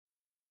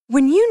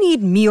When you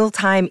need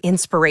mealtime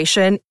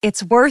inspiration,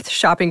 it's worth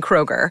shopping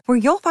Kroger, where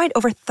you'll find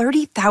over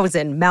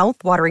 30,000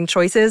 mouth-watering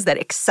choices that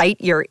excite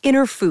your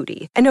inner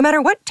foodie. And no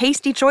matter what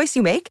tasty choice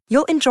you make,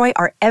 you'll enjoy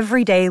our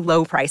everyday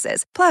low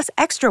prices, plus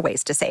extra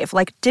ways to save,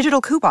 like digital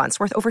coupons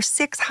worth over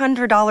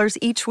 $600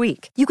 each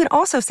week. You can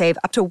also save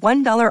up to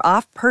 $1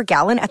 off per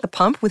gallon at the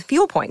pump with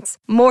fuel points.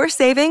 More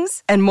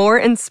savings and more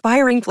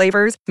inspiring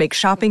flavors make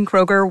shopping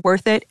Kroger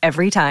worth it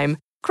every time.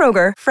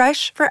 Kroger,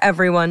 fresh for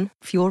everyone.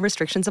 Fuel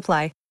restrictions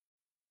apply.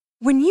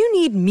 When you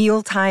need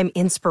mealtime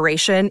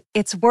inspiration,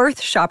 it's worth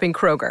shopping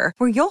Kroger,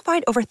 where you'll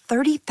find over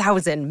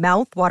 30,000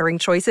 mouth-watering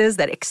choices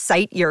that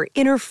excite your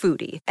inner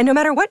foodie. And no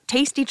matter what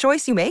tasty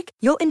choice you make,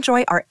 you'll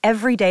enjoy our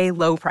everyday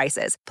low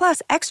prices,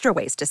 plus extra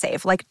ways to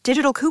save, like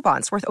digital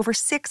coupons worth over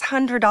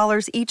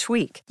 $600 each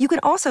week. You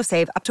can also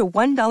save up to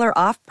 $1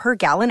 off per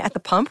gallon at the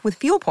pump with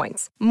fuel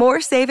points.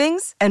 More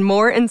savings and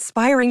more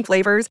inspiring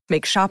flavors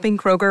make shopping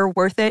Kroger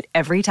worth it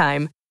every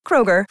time.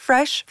 Kroger,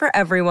 fresh for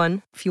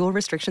everyone. Fuel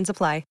restrictions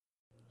apply.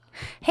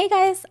 Hey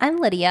guys, I'm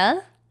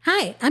Lydia.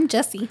 Hi, I'm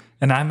Jessie.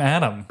 And I'm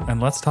Adam, and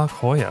let's talk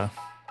Hoya.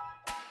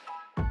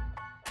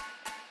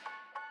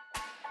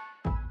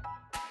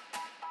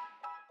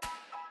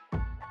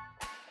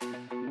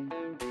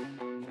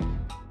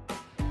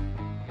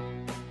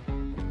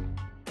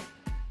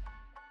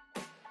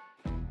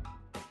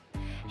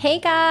 Hey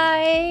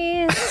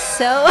guys.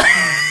 So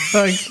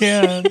I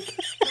can't.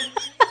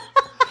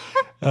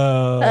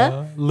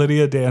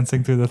 Lydia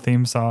dancing through the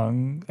theme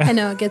song. I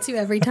know, it gets you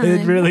every time.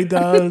 It really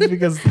does,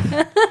 because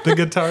the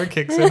guitar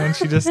kicks in and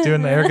she's just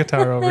doing the air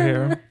guitar over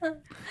here.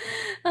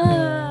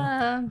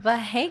 But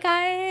hey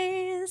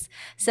guys.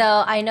 So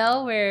I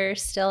know we're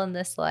still in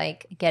this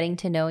like getting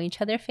to know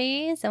each other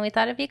phase, and we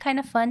thought it'd be kind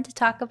of fun to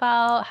talk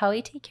about how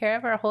we take care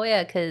of our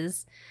Hoya,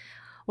 because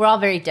we're all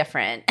very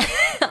different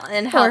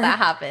and how that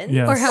happens.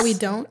 Yes. Or how we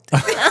don't.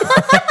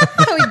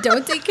 How we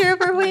don't take care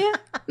of our Hoya.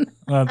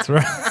 That's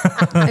right.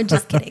 I'm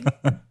just kidding.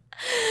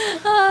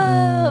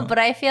 But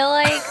I feel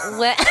like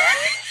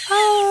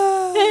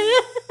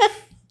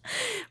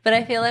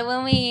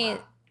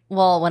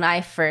when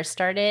I first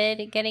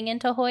started getting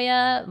into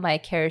Hoya, my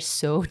care is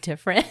so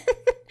different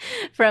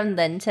from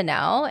then to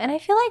now. And I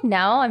feel like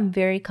now I'm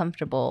very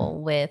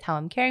comfortable with how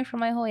I'm caring for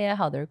my Hoya,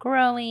 how they're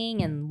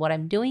growing, and what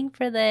I'm doing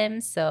for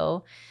them.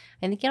 So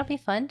I think it'll be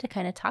fun to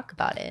kind of talk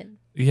about it.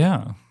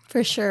 Yeah.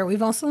 For sure.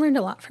 We've also learned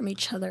a lot from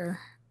each other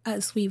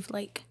as we've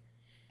like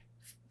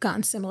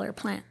gotten similar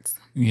plants.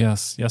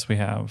 Yes, we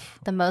have.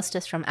 The most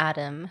is from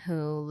Adam,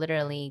 who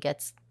literally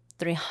gets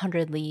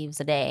 300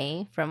 leaves a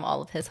day from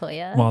all of his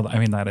Hoya. Well, I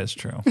mean, that is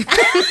true.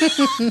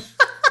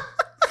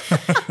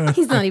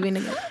 He's not even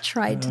going to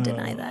try to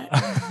deny that.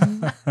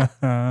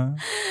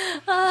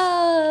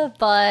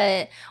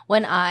 But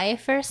when I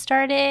first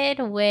started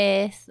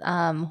with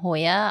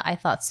Hoya, I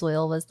thought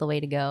soil was the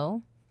way to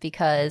go.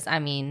 Because, I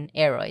mean,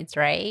 aeroids,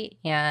 right?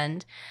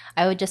 And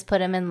I would just put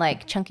them in,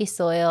 like, chunky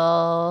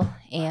soil,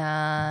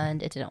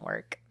 and it didn't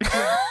work.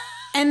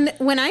 And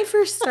when I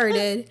first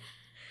started,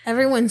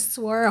 everyone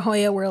swore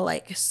Hoya were,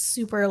 like,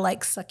 super,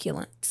 like,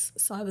 succulents.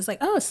 So I was like,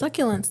 oh,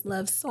 succulents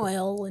love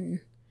soil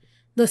and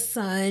the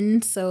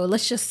sun. So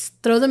let's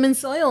just throw them in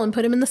soil and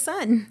put them in the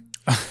sun.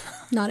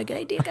 Not a good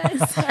idea,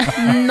 guys.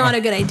 Not a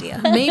good idea.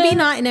 Maybe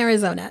not in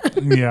Arizona.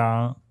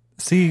 Yeah.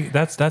 See,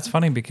 that's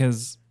funny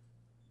because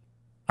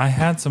I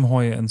had some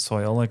Hoya in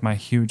soil, like my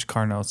huge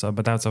Carnosa,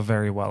 but that's a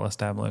very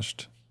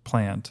well-established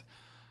plant.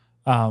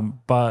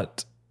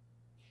 But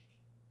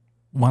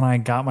when I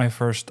got my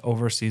first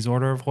overseas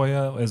order of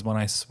Hoya is when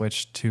I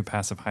switched to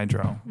passive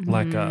hydro,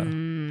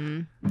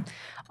 Leca.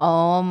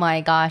 Oh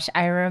my gosh.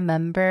 I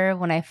remember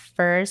when I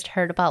first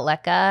heard about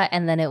Leca,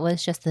 and then it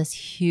was just this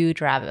huge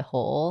rabbit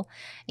hole.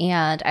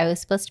 And I was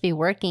supposed to be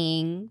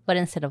working, but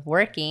instead of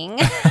working,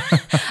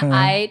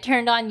 I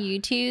turned on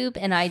YouTube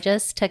and I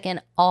just took in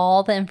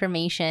all the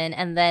information.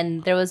 And then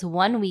there was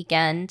one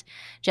weekend,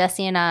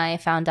 Jessie and I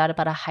found out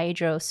about a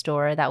hydro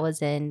store that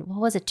was in, what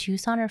was it,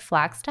 Tucson or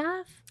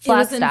Flagstaff? It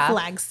was in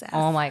Flagstaff.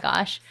 Oh my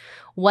gosh.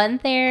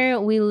 Went there.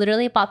 We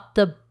literally bought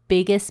the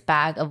biggest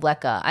bag of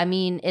Leca. I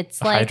mean,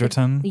 it's like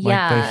Hydroton,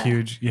 yeah, like the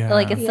huge, yeah,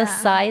 like it's the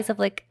size of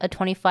like a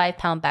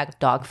 25-pound bag of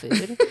dog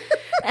food.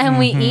 And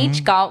we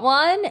each got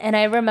one. And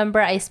I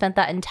remember I spent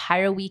that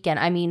entire weekend,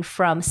 I mean,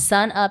 from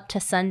sun up to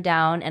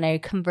sundown, and I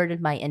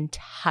converted my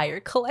entire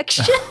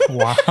collection.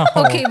 Wow.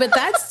 Okay, but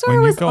that store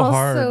when you was go also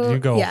hard, you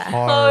go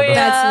hard. Oh, yeah.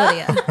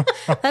 That's Lydia.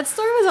 That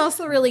store was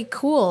also really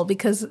cool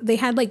because they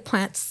had like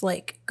plants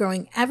like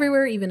growing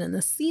everywhere, even in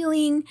the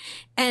ceiling.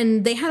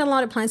 And they had a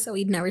lot of plants that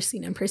we'd never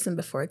seen in person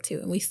before too.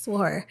 And we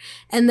swore.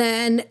 And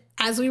then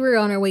as we were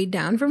on our way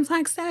down from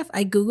Flagstaff,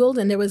 I Googled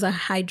and there was a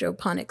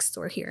hydroponics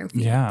store here in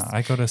Phoenix. Yeah,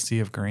 I go to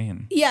Sea of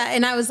Green. Yeah,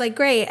 and I was like,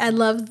 great. I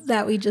love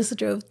that we just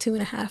drove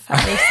 2.5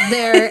 hours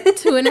there,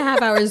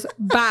 2.5 hours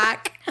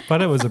back.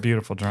 But it was a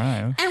beautiful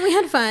drive. And we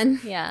had fun.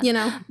 Yeah. You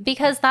know?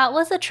 Because that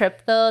was a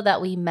trip, though, that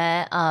we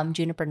met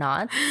Juniper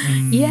Knots.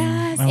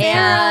 Yes. Okay.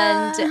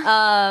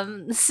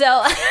 And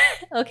so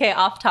Okay,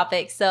 off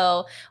topic.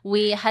 So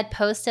we had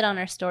posted on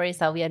our stories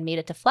that we had made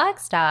it to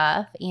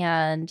Flagstaff,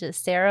 and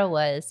Sarah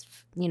was,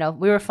 we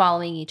were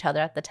following each other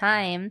at the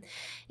time.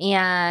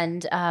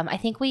 And I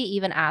think we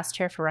even asked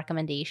her for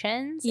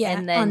recommendations. Yeah,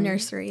 and then on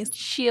nurseries.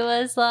 She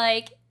was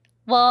like,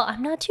 well,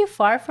 I'm not too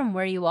far from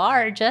where you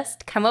are.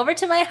 Just come over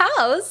to my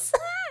house.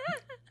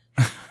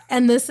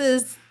 And this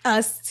is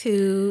us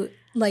two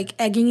like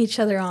egging each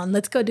other on.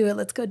 Let's go do it.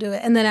 Let's go do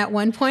it. And then at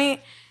one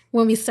point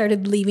when we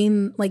started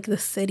leaving like the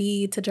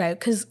city to drive,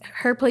 because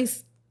her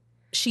place,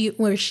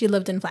 where she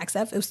lived in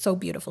Flagstaff, it was so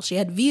beautiful. She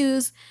had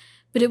views,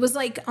 but it was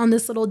like on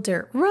this little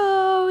dirt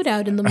road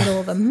out in the middle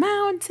of a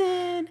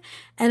mountain.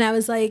 And I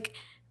was like,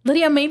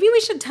 Lydia, maybe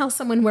we should tell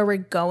someone where we're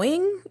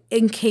going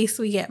in case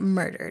we get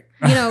murdered.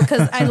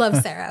 Because I love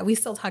Sarah. We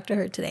still talk to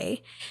her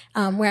today.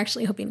 We're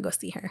actually hoping to go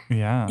see her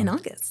in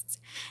August.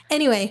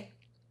 Anyway,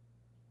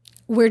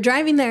 we're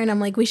driving there and I'm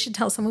like, we should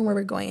tell someone where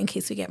we're going in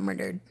case we get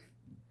murdered.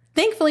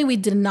 Thankfully, we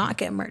did not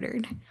get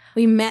murdered.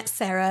 We met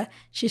Sarah.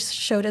 She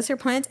showed us her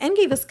plants and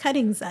gave us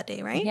cuttings that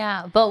day, right?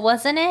 Yeah, but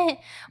wasn't it?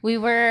 We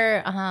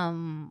were,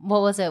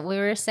 what was it? We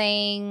were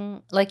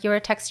saying, like, you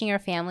were texting your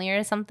family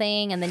or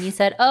something, and then you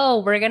said, oh,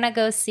 we're going to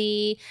go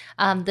see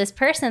this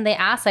person. They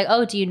asked, like,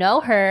 oh, do you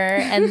know her?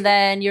 And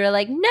then you were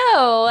like,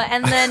 no.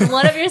 And then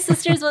one of your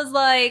sisters was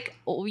like,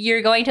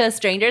 you're going to a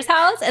stranger's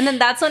house? And then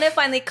that's when it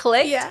finally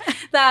clicked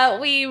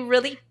that we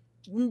really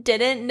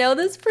didn't know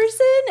this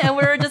person and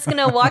we were just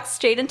gonna walk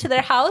straight into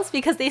their house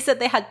because they said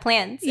they had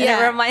plants. And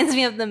it reminds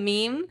me of the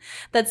meme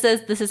that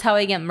says, this is how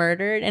I get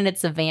murdered, and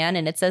it's a van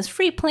and it says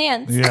free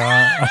plants.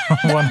 Yeah.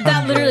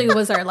 that literally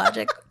was our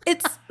logic.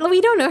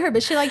 We don't know her,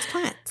 but she likes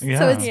plants,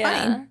 so it's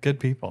fine. Good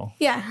people.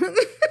 Yeah.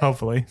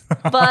 Hopefully.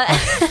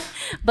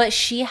 but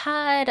she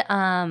had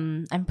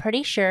I'm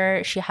pretty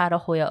sure she had a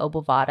Hoya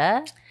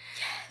obovata.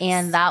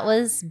 And that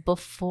was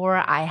before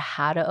I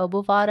had a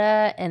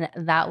obovata. And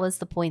that was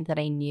the point that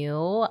I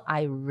knew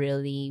I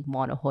really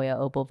want a Hoya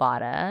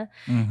obovata.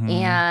 Mm-hmm.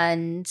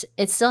 And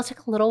it still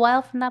took a little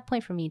while from that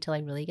point for me to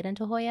like really get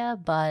into Hoya.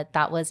 But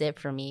that was it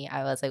for me.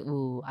 I was like,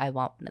 ooh, I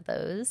want one of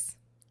those.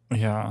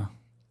 Yeah.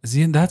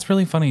 See, that's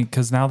really funny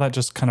because now that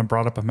just kind of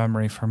brought up a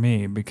memory for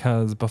me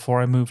because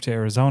before I moved to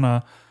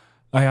Arizona,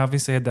 I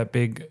obviously had that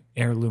big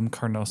heirloom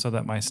carnosa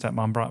that my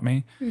stepmom brought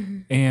me.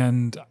 Mm-hmm.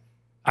 And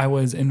I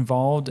was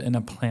involved in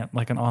a plant,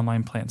 like an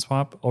online plant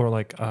swap or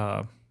like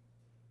not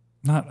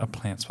a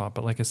plant swap,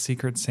 but like a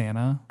secret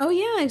Santa. Oh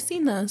yeah, I've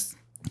seen those.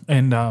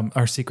 And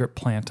our secret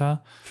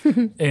planta.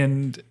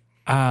 And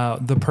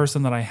the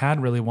person that I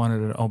had really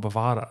wanted an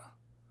obovata,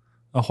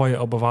 a Hoya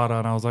obovata.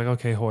 And I was like,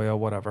 okay, Hoya,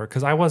 whatever.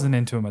 Because I wasn't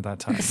into him at that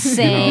time.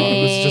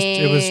 Same.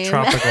 It was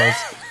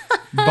tropicals.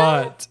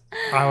 But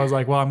I was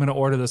like, well, I'm going to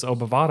order this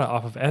obovata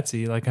off of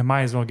Etsy. Like I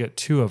might as well get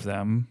 2 of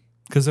them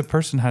because the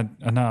person had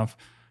enough.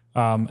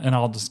 And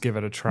I'll just give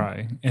it a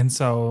try. And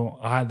so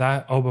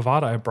that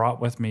obovata I brought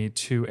with me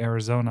to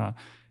Arizona,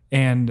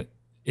 and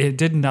it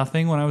did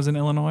nothing when I was in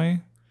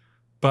Illinois.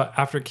 But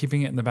after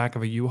keeping it in the back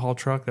of a U-Haul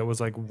truck that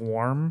was like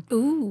warm,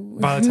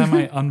 by the time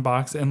I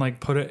unboxed it and like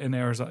put it in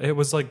Arizona, it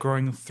was like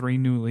growing 3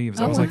 new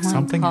leaves. I was like,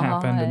 something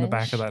happened in the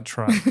back of that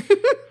truck.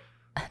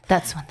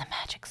 That's when the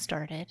magic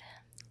started.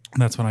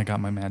 That's when I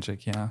got my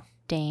magic. Yeah.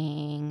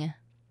 Dang.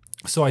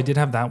 So I did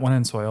have that one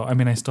in soil. I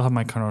mean, I still have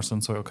my carnosa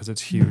in soil because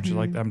it's huge.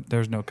 Mm-hmm. Like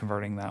there's no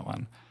converting that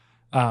one.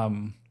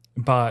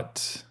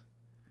 But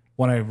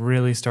when I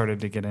really started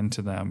to get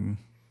into them,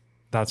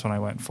 that's when I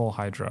went full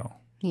hydro.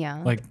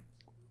 Yeah. Like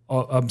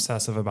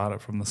obsessive about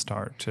it from the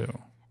start too.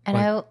 And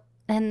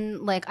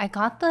I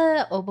got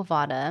the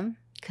obovata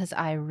because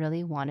I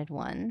really wanted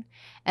one.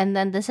 And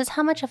then this is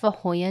how much of a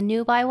Hoya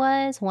noob I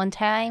was. One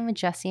time,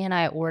 Jesse and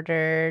I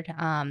ordered,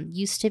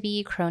 used to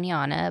be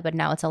Croniana, but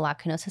now it's a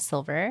Lacunosa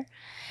Silver.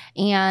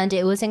 And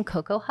it was in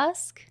cocoa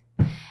husk.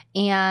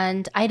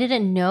 And I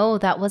didn't know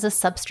that was a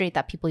substrate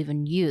that people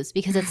even use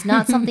because it's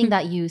not something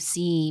that you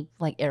see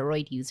like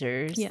aeroid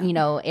users,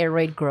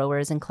 aeroid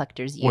growers and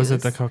collectors use. Was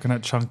it the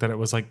coconut chunk that it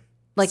was like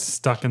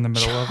stuck in the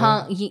middle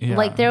of it? Yeah,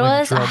 like there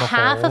was a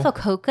half of a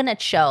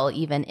coconut shell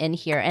even in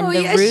here. And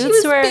the roots she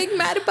was were big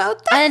mad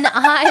about that. And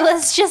I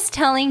was just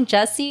telling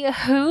Jesse,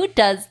 who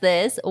does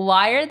this?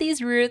 Why are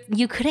these roots?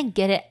 You couldn't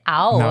get it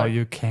out. No,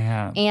 you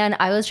can't. And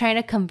I was trying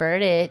to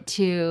convert it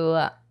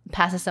to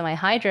pass it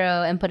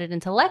semi-hydro and put it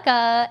into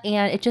leca,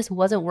 and it just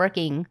wasn't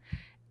working.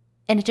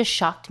 And it just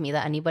shocked me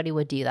that anybody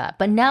would do that.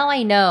 But now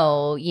I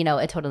know,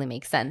 it totally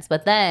makes sense.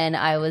 But then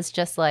I was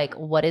just like,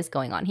 what is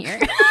going on here?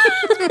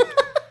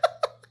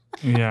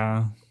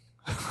 Yeah.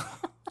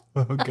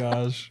 Oh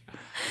gosh.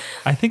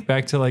 I think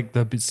back to like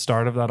the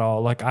start of that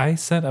all. Like I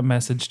sent a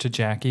message to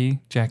Jackie's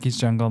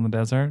Jungle in the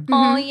Desert.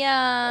 Oh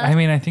yeah. I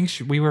mean, I think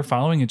we were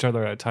following each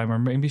other at a time, or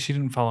maybe she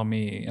didn't follow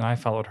me and I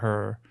followed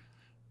her.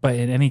 But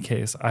in any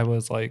case, I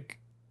was like,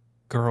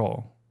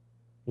 girl,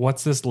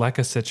 what's this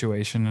leca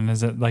situation? And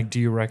is it like, do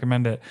you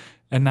recommend it?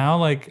 And now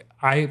like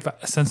I've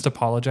since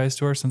apologized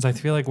to her since I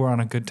feel like we're on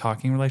a good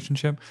talking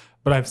relationship.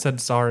 But I've said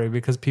sorry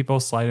because people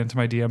slide into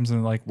my DMs and they're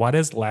like, what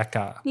is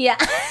leca? Yeah.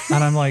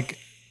 And I'm like,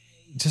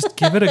 just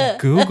give it a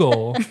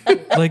Google.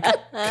 Like,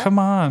 come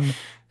on.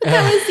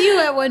 That was you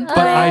at one point.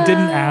 But I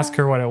didn't ask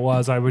her what it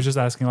was. I was just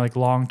asking, like,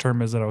 long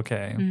term, is it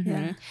okay?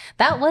 Yeah.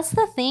 That was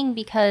the thing,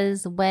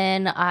 because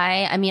when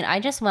I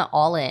just went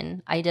all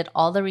in. I did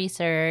all the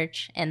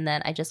research, and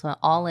then I just went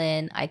all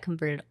in. I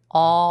converted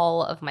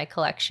all of my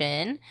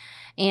collection,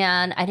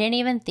 and I didn't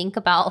even think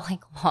about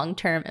like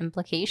long-term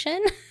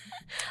implication.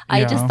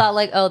 I just thought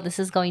like, oh, this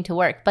is going to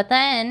work. But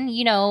then,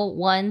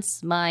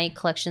 once my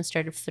collection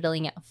started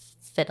fizzling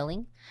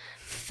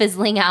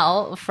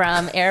out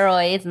from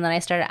aeroids, and then I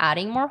started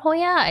adding more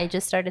Hoya, I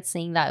just started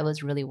seeing that it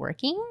was really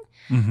working.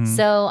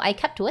 So I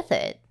kept with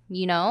it,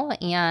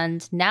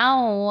 and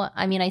now,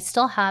 I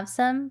still have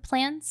some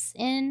plants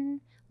in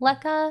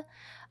Leca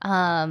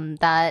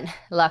that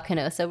La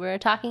Canosa we were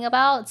talking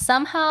about.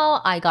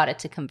 Somehow I got it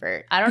to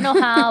convert. I don't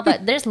know how,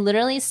 but there's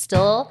literally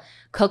still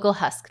cocoa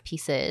husk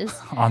pieces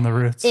on the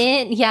roots.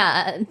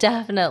 Yeah,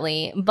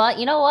 definitely. But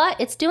you know what?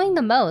 It's doing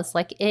the most.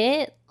 Like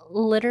it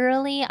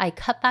literally, I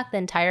cut back the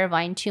entire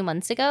vine 2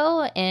 months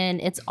ago,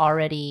 and it's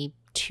already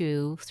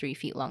 2-3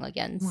 feet long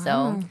again. Wow.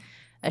 So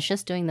it's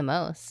just doing the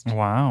most.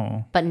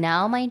 Wow. But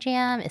now my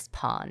jam is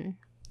pawn.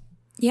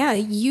 Yeah,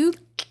 did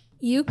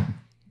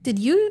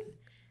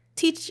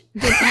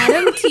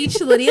Adam teach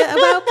Lydia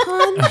about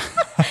pawn?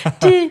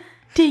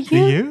 Did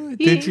you?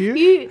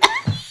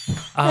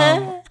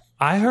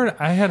 I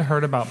had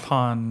heard about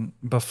pawn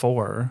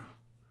before,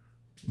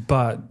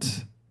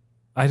 but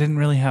I didn't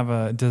really have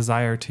a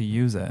desire to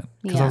use it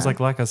because I was like,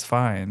 Leca's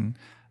fine,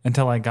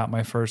 until I got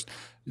my first.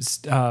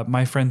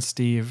 My friend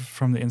Steve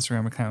from the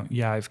Instagram account,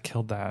 I've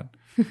killed that.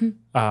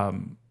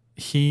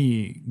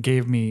 He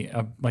gave me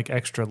a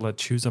extra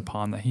lechuza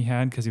pawn that he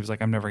had because he was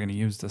like, I'm never going to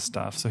use this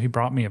stuff. So he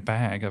brought me a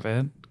bag of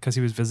it because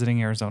he was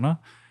visiting Arizona,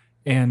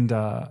 and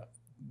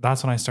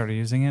that's when I started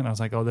using it. And I was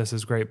like, oh, this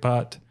is great.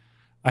 But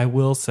I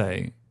will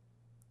say,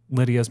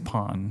 Lydia's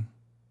pawn,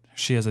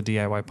 she has a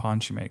DIY pawn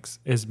she makes,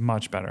 is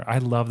much better. I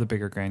love the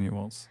bigger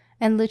granules.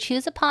 And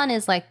lechuza pawn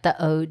is like the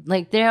ode,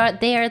 like they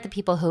are the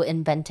people who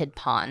invented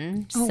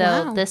pawn. Oh, so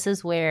wow. This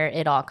is where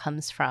it all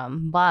comes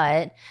from.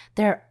 But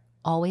they're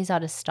always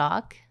out of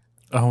stock.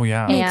 Oh,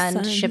 yeah. And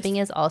sense. shipping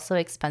is also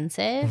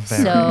expensive.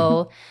 Very.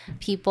 So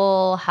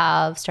people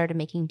have started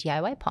making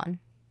DIY pawn.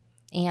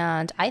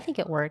 And I think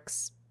it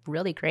works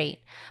really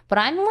great. But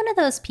I'm one of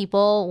those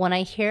people, when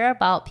I hear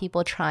about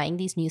people trying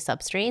these new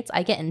substrates,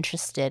 I get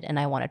interested and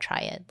I want to try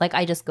it. Like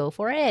I just go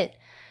for it.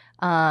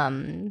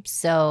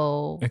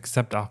 So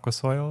Except aqua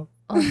soil.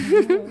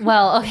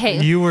 well, okay.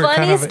 You were funny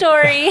kind of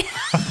story.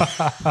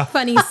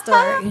 Funny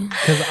story.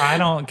 Because I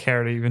don't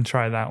care to even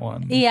try that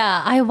one.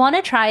 Yeah, I want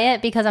to try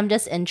it because I'm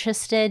just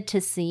interested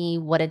to see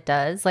what it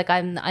does. Like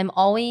I'm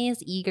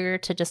always eager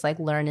to just like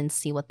learn and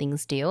see what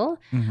things do.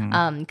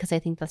 Because I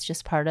think that's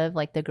just part of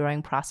like the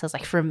growing process.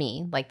 Like for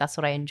me, like that's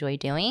what I enjoy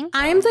doing.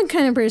 I'm the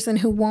kind of person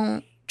who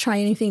won't try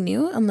anything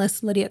new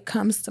unless Lydia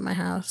comes to my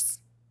house,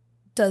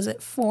 does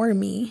it for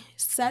me,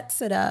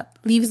 sets it up,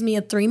 leaves me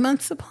a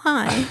 3-month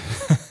supply,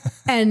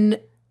 and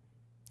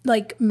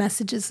like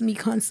messages me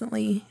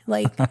constantly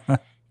like,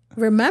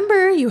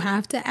 remember, you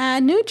have to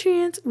add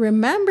nutrients.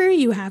 Remember,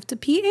 you have to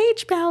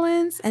pH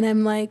balance. And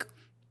I'm like,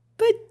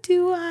 but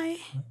do I?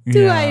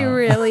 Do I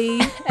really?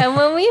 And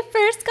when we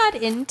first got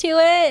into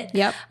it,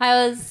 Yep.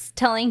 I was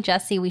telling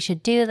Jesse we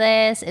should do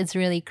this. It's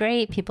really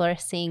great. People are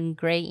seeing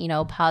great,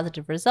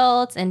 positive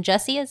results. And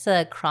Jesse is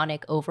a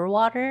chronic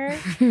overwater.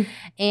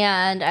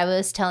 And I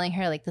was telling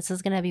her, like, this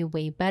is going to be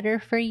way better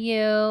for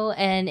you.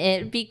 And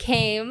it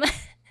became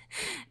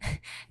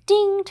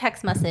ding,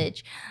 text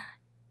message.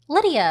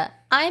 Lydia,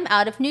 I'm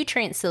out of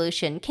nutrient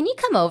solution. Can you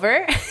come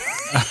over?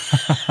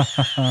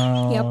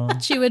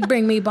 Yep. She would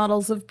bring me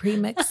bottles of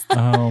premixed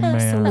Oh, man.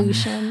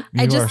 solution.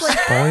 You I just are like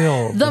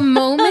spoiled. the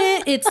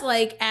moment it's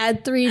like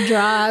add 3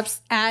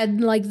 drops,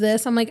 add like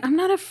this. I'm like, I'm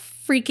not a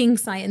freaking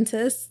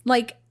scientist.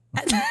 Like,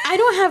 I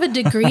don't have a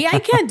degree. I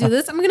can't do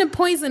this. I'm going to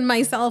poison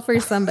myself or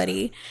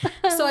somebody.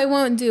 So I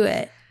won't do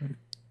it.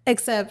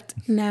 Except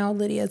now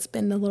Lydia's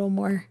been a little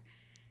more.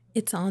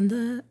 It's on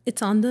the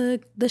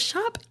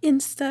shop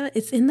Insta.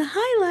 It's in the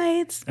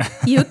highlights.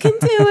 You can do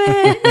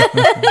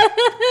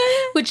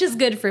it. Which is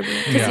good for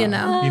me because you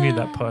need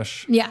that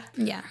push. Yeah.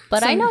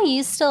 But So- I know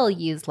you still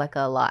use like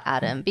a lot,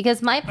 Adam,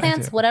 because my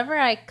plants, do. whatever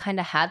I kind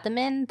of had them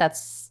in,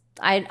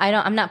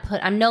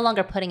 I'm no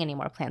longer putting any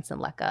more plants in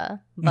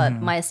Leca,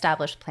 but my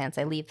established plants,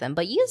 I leave them.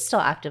 But you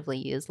still actively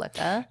use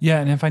Leca.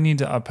 Yeah, and if I need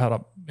to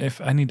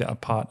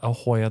uppot a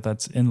Hoya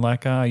that's in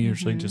Leca, I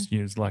usually just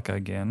use Leca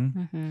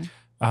again.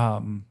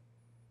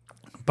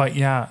 But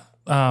yeah,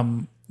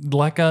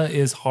 Leca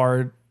is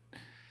hard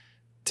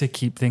to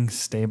keep things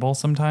stable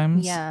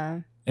sometimes.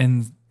 Yeah.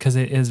 And because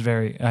it is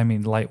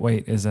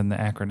lightweight is in the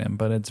acronym,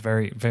 but it's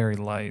very, very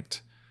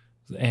light.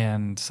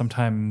 And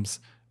sometimes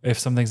if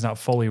something's not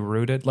fully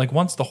rooted, like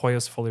once the Hoya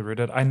is fully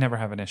rooted, I never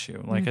have an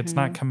issue. Like it's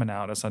not coming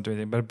out, it's not doing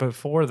anything. But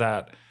before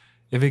that,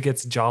 if it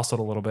gets jostled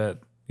a little bit,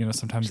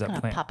 sometimes that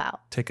Gonna plant pop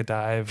out. take a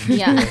dive. And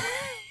Yeah.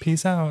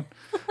 peace out.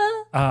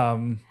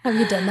 Have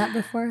you done that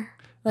before?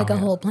 Like Oh, a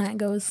yeah. whole plant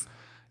goes,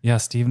 Yeah,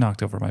 Steve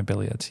knocked over my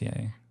Billy at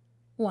TA.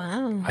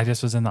 wow. I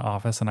just was in the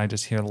office and I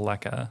just hear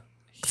Leca.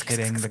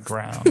 hitting the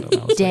ground. And I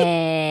was like,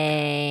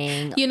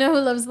 Dang. You know who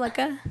loves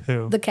Lecca?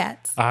 who? The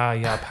cats.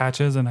 Yeah,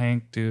 Patches and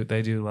Hank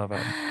they do love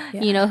it.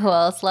 Yeah. You know who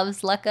else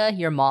loves Lecca?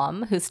 Your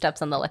mom, who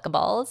steps on the Lecca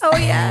balls. Oh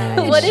yeah.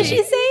 And What did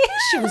she say?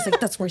 She was like,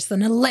 "That's worse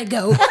than a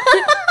Lego."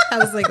 I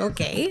was like,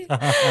 "Okay." Well,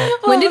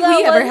 When did that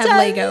we ever one have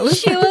time,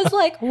 Legos? She was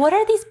like, "What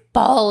are these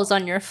balls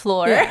on your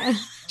floor?" Yeah.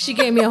 She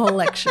gave me a whole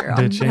lecture on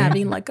Did she?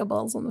 having Lego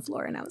balls on the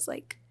floor, and I was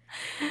like,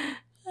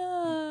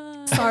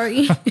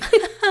 "Sorry."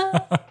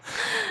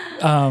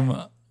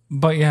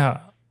 But yeah,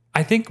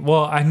 I think,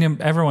 well,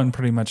 everyone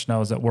pretty much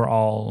knows that we're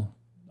all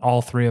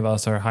three of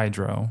us are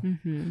hydro.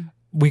 Mm-hmm.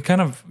 We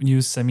kind of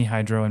use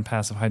semi-hydro and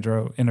passive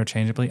hydro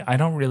interchangeably. I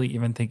don't really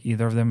even think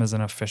either of them is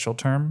an official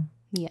term,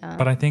 Yeah.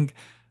 but I think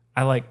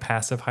I like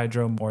passive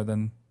hydro more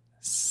than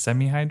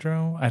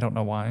semi-hydro. I don't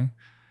know why.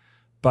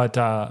 But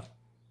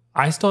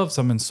I still have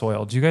some in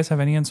soil. Do you guys have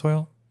any in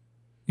soil?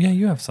 Yeah,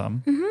 you have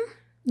some.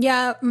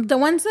 Yeah, the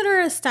ones that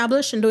are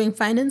established and doing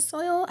fine in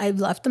soil, I've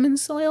left them in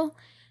soil,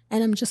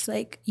 and I'm just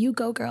like, "You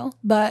go, girl."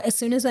 But as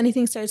soon as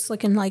anything starts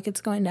looking like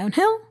it's going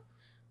downhill,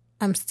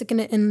 I'm sticking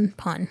it in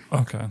pond.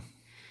 Okay.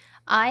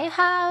 I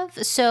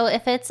have, so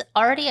if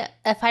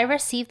I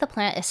receive the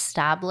plant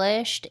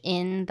established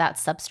in that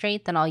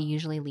substrate, then I'll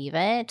usually leave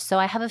it. So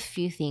I have a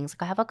few things.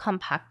 Like I have a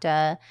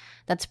compacta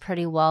that's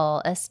pretty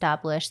well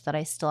established that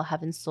I still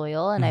have in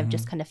soil, and I've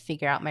just kind of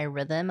figured out my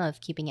rhythm of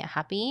keeping it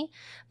happy.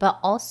 But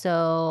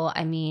also,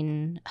 I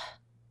mean,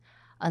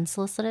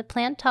 unsolicited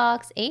plant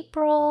talks,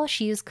 April,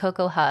 she used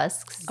cocoa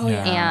husks. Oh,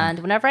 yeah. And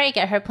whenever I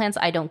get her plants,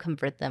 I don't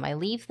convert them. I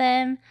leave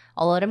them,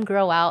 I'll let them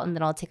grow out, and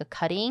then I'll take a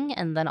cutting,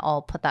 and then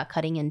I'll put that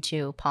cutting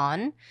into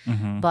pon.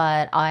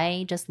 But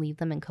I just leave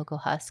them in cocoa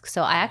husk.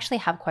 So I actually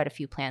have quite a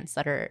few plants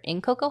that are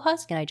in cocoa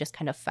husk, and I just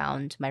kind of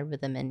found my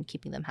rhythm in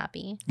keeping them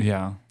happy.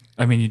 Yeah.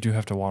 I mean, you do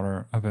have to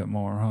water a bit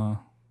more, huh?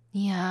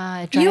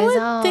 Yeah, it dries You would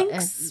out.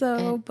 think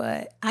so,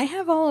 but I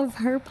have all of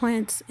her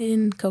plants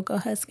in cocoa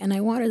husk, and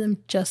I water them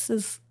just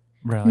as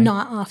Really?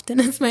 not often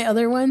as my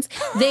other ones.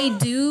 They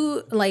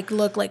do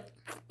look like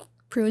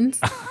prunes,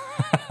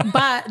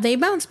 but they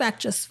bounce back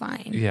just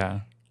fine. Yeah.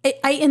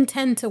 I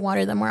intend to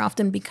water them more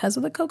often because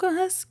of the cocoa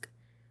husk,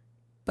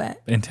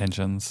 but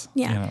Intentions.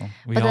 Yeah. You know,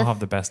 we But all the- have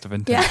the best of yeah.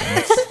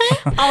 intentions.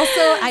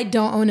 Also, I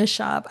don't own a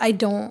shop. I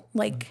don't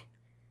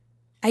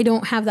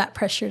have that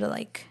pressure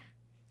to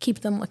keep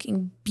them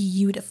looking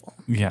beautiful.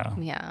 Yeah.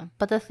 Yeah.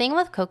 But the thing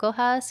with cocoa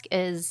husk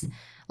is,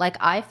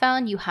 I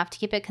found you have to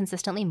keep it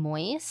consistently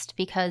moist,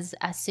 because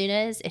as soon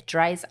as it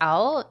dries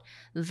out,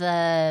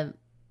 the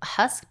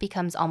husk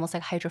becomes almost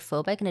like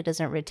hydrophobic and it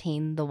doesn't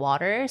retain the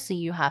water. So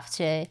you have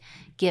to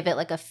give it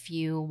a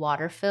few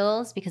water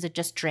fills, because it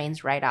just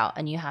drains right out,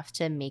 and you have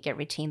to make it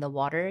retain the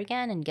water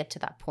again and get to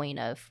that point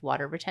of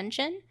water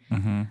retention.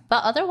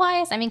 But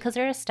otherwise, I mean, because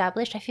they're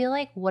established, I feel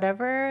like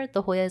whatever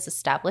the Hoya is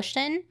established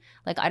in,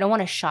 I don't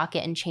want to shock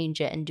it and change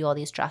it and do all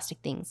these drastic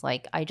things.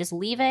 I just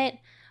leave it,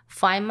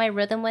 find my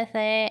rhythm with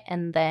it,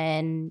 and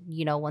then,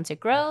 once it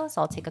grows,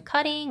 I'll take a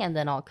cutting, and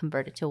then I'll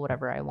convert it to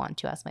whatever I want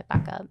to as my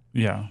backup.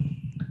 Yeah.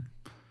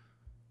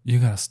 You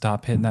got to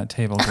stop hitting that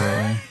table,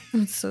 girlie.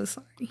 I'm so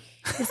sorry.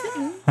 Is it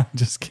me? I'm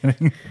just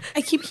kidding.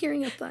 I keep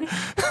hearing a thud.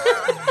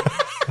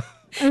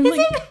 I'm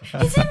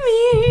is it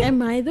me?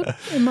 Am I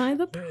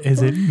the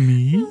Is it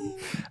me?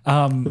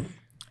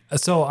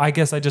 So I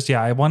guess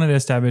I wanted to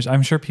establish,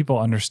 I'm sure people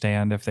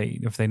understand if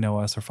they know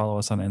us or follow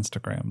us on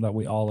Instagram, that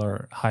we all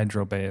are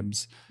hydro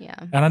babes. Yeah.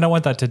 And I don't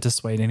want that to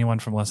dissuade anyone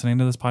from listening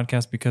to this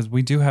podcast, because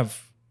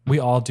we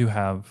all do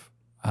have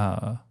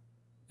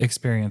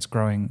experience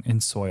growing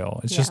in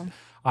soil. It's just,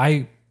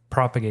 I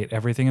propagate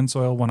everything in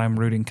soil when I'm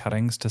rooting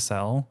cuttings to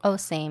sell. Oh,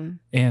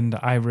 same. And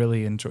I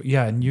really enjoy,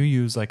 and you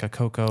use a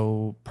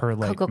cocoa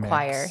perlite Cocoa mix.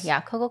 coir.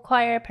 Yeah. Cocoa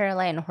coir,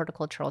 perlite, and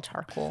horticultural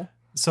charcoal.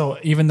 So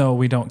even though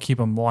we don't keep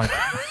them like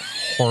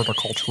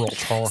horticultural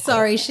charcoal.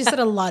 Sorry, she said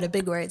a lot of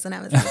big words, and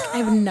I was like,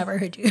 I've never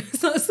heard you use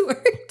those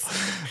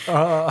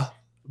words.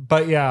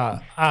 But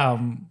yeah,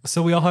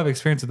 so we all have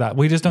experience with that.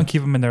 We just don't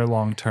keep them in there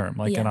long term,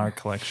 in our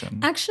collection.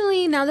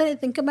 Actually, now that I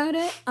think about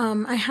it,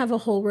 I have a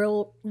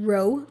whole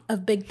row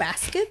of big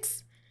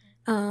baskets,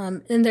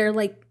 and they're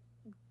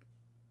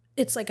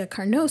it's a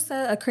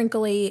carnosa, a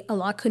crinkly, a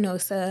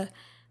lacunosa,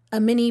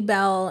 a mini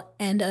bell,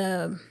 and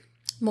a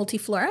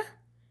multiflora.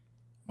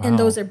 Wow. And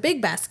those are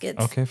big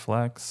baskets. Okay,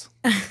 flex.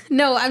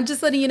 No, I'm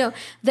just letting you know.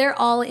 They're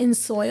all in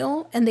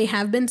soil, and they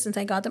have been since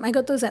I got them. I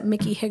got those at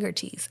Mickey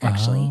Higgerty's,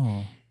 actually.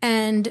 Oh.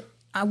 And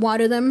I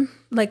water them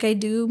like I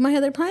do my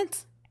other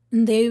plants.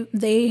 And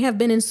they have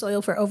been in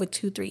soil for over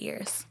 2-3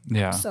 years.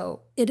 Yeah.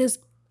 So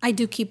I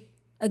do keep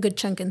a good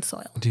chunk in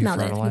soil. Do you now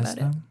that I fertilize think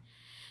about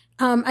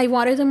them? it. I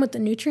water them with the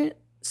nutrient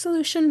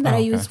solution that I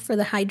okay. use for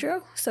the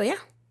hydro. So yeah.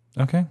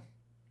 Okay.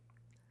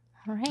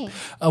 All right.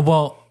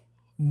 Well,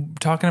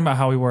 talking about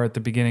how we were at the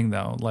beginning,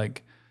 though,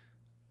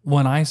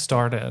 when I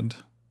started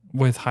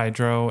with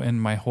hydro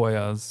and my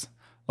Hoyas,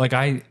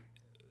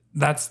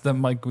 that's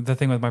the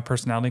thing with my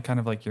personality, kind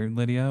of like your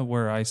Lydia,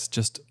 where I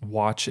just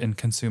watch and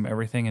consume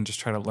everything and just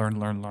try to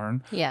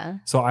learn. Yeah.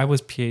 So I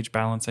was pH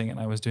balancing, and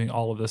I was doing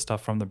all of this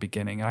stuff from the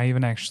beginning. I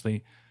even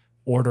actually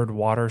ordered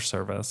water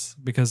service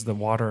because the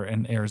water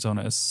in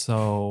Arizona is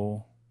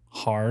so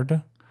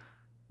hard,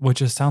 which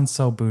just sounds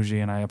so bougie,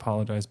 and I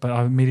apologize. But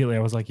immediately I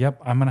was like, yep,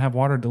 I'm going to have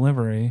water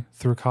delivery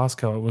through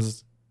Costco.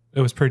 It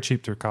was pretty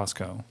cheap through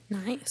Costco.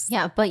 Nice.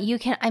 Yeah, but you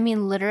can, I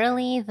mean,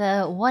 literally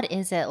what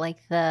is it? Like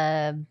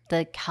the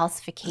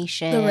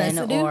calcification The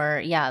residue?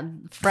 or,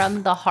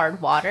 from the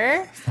hard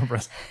water.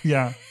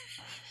 Yeah.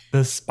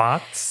 The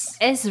spots.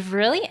 It's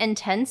really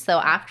intense though.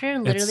 After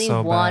literally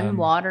so one bad.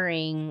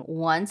 watering,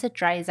 once it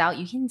dries out,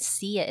 you can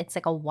see it. It's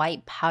like a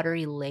white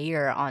powdery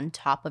layer on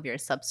top of your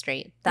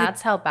substrate.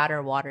 That's how bad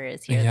our water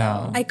is here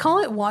Yeah. though. I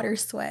call it water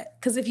sweat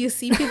because if you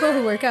see people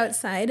who work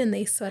outside and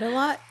they sweat a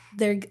lot,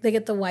 they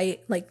get the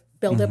white like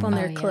buildup on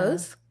their Oh, yeah.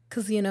 clothes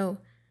because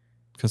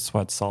Because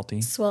sweat's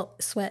salty.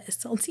 sweat is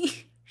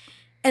salty,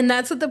 and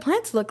that's what the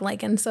plants look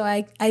like. And so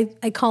I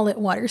call it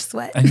water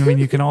sweat. And I mean,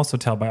 you can also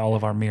tell by all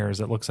of our mirrors,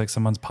 it looks like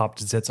someone's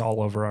popped zits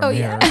all over our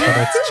yeah. mirrors, but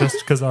it's just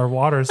because our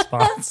water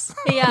spots.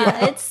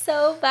 Yeah, it's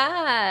so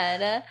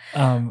bad.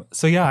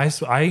 So yeah,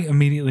 I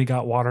immediately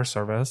got water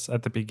service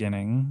at the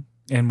beginning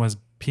and was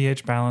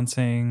pH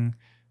balancing,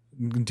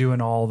 doing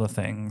all the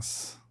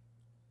things.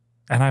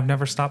 And I've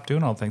never stopped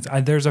doing all the things.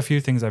 There's a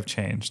few things I've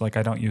changed. Like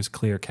I don't use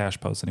clear cash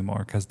post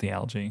anymore because the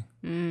algae.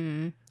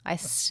 I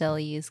still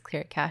use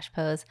clear cash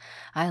pose.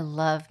 I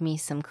love me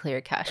some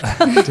clear cash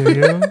pose. Do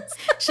you?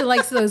 She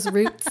likes those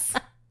roots.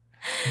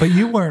 But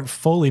you weren't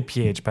fully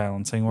pH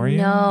balancing, were you?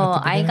 No,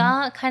 at the I beginning?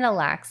 got kind of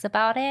lax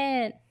about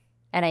it,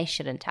 and I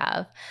shouldn't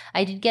have.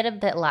 I did get a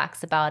bit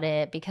lax about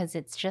it because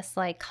it's just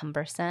like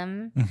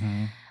cumbersome.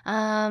 Mhm.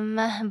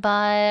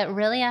 But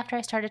really after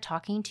I started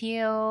talking to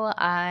you,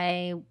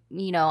 I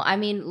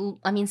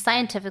mean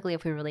scientifically,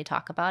 if we really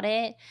talk about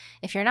it,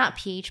 if you're not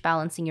pH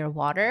balancing your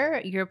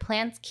water, your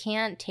plants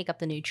can't take up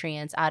the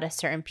nutrients at a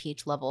certain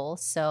pH level.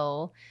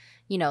 So,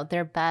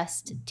 they're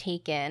best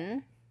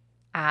taken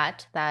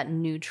at that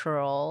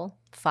neutral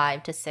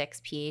 5 to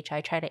 6 pH.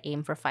 I try to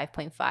aim for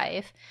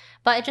 5.5,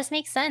 but it just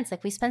makes sense.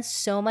 Like we spend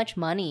so much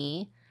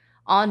money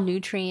on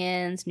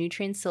nutrient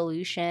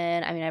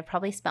solution. I mean, I've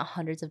probably spent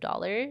hundreds of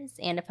dollars,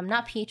 and if I'm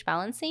not pH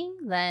balancing,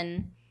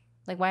 then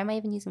like why am I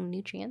even using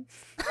nutrients?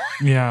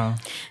 Yeah.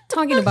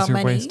 Talking about You're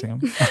money. wasting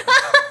them.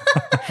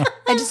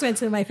 I just went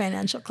to my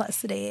financial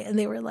class today and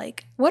they were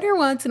like, what are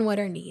wants and what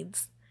are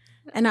needs?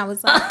 And I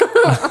was like,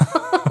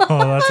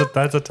 Oh,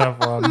 that's a tough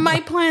one.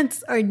 my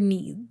plants are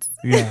needs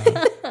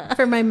Yeah.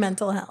 for my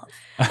mental health.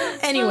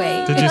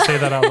 Anyway. Did you say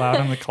that out loud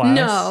in the class?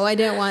 No, I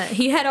didn't want.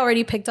 He had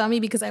already picked on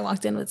me because I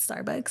walked in with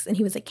Starbucks and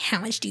he was like, how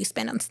much do you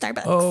spend on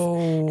Starbucks?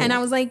 Oh. And I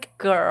was like,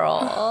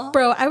 Girl,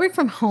 bro, I work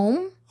from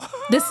home.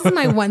 This is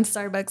my one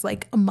Starbucks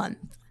like a month.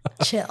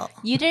 Chill.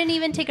 you didn't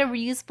even take a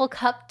reusable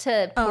cup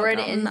to pour it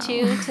no,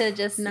 into no. to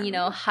just,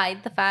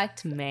 hide the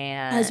fact,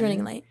 man. I was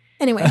running late.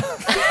 Anyway.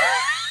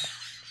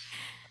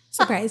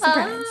 Surprise.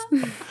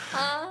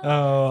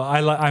 Oh,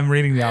 I'm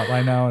reading the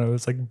outline now, and it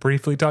was like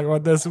briefly talking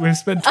about this. We've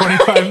spent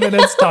 25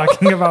 minutes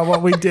talking about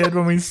what we did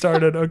when we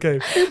started. Okay.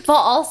 But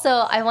also,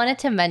 I wanted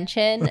to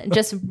mention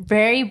just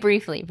very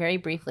briefly,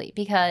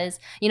 because,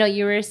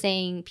 you were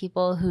saying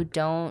people who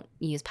don't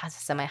use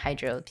passive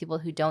semi-hydro, people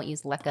who don't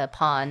use Leca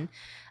Pon,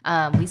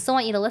 we still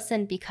want you to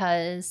listen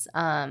because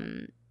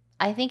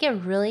I think it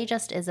really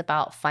just is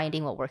about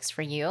finding what works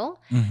for you.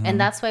 Mm-hmm.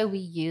 And that's why we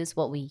use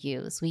what we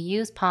use. We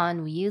use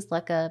Pon, we use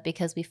Leca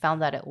because we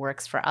found that it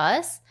works for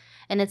us.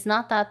 And it's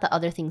not that the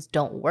other things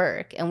don't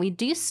work. And we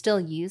do still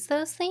use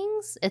those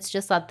things. It's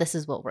just that this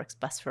is what works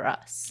best for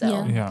us.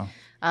 So Yeah.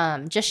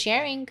 just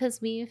sharing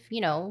because we've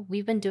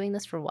been doing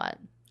this for what?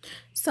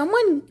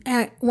 Someone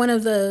at one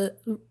of the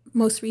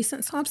most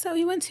recent swaps that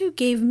we went to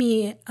gave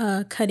me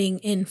a cutting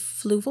in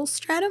fluval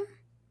stratum.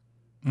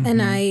 Mm-hmm.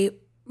 And I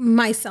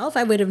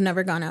would have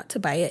never gone out to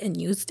buy it and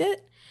used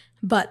it.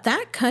 But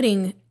that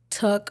cutting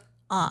took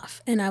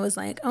off. And I was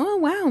like, oh,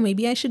 wow,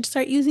 maybe I should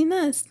start using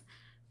this.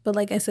 But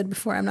like I said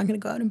before, I'm not going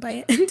to go out and buy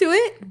it and do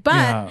it.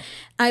 But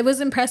I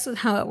was impressed with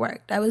how it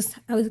worked. I was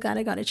glad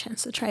I got a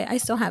chance to try it. I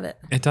still have it.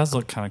 It does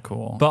look kind of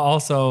cool. But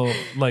also,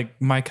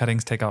 like, my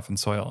cuttings take off in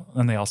soil,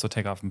 and they also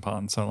take off in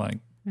ponds. So, like,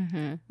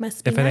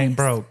 Must be if it ain't nice.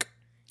 broke.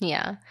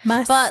 Yeah.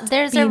 Must But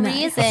there's be a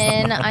nice.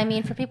 reason. I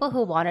mean, for people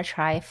who want to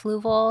try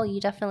Fluval,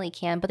 you definitely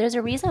can. But there's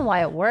a reason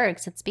why it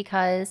works. It's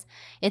because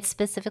it's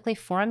specifically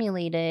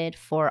formulated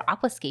for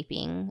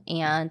aquascaping.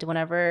 And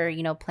whenever,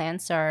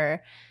 plants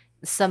are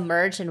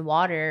submerged in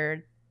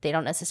water, they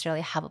don't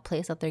necessarily have a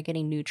place that they're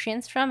getting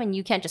nutrients from. And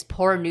you can't just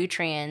pour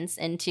nutrients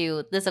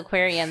into this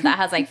aquarium that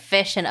has like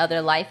fish and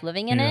other life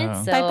living in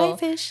Yeah. it. So Bye-bye,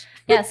 fish.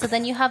 yeah, so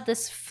then you have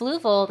this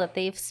fluval that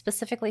they've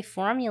specifically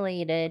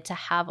formulated to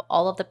have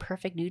all of the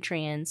perfect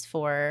nutrients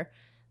for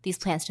these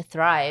plants to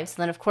thrive.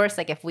 So then, of course,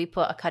 like if we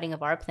put a cutting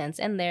of our plants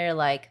in there,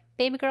 like,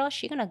 baby girl,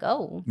 she gonna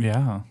go.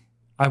 Yeah.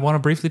 I want to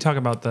briefly talk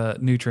about the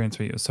nutrients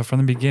we use. So from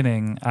the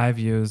beginning, I've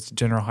used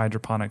General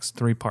Hydroponics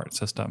 3-part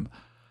system.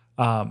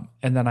 And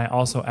then I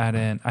also I've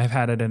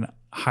added in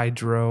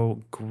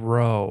Hydro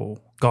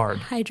Guard.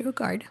 Hydro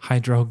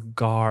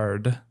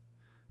Guard.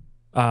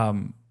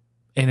 And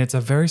it's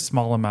a very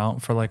small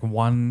amount for like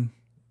 1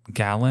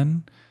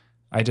 gallon.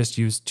 I just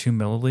use 2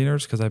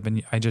 milliliters because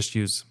I just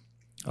use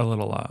a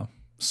little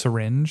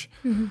syringe.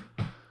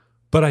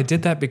 But I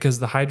did that because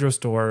the hydro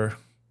store,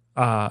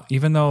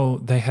 even though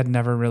they had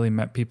never really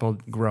met people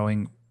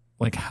growing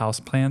like house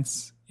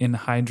plants in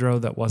hydro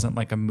that wasn't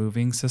like a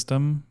moving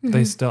system,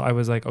 I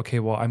was like, okay,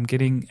 well, I'm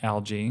getting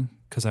algae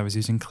because I was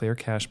using clear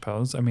cash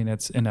pose. I mean,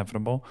 it's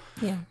inevitable.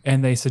 Yeah.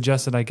 And they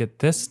suggested I get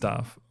this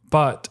stuff.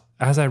 But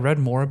as I read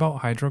more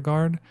about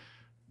HydroGuard,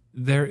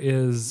 there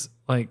is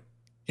like,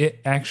 it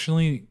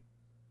actually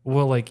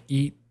will like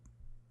eat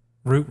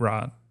root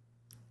rot.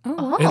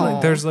 Oh,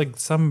 Like, there's like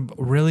some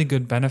really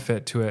good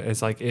benefit to it.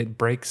 It's like it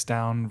breaks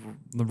down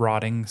the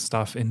rotting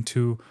stuff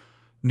into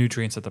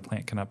nutrients that the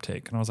plant can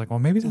uptake. And I was like, well,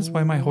 maybe that's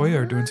why my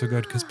Hoya are doing so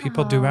good, because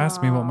people do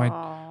ask me what my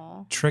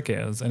trick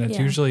is. And it's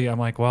usually, I'm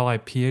like, well, I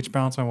pH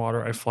balance my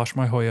water. I flush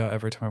my Hoya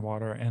every time I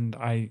water. And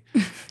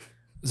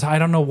so I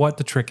don't know what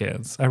the trick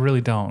is. I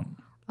really don't.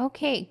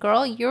 Okay,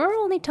 girl, you're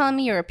only telling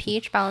me you're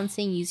pH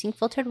balancing using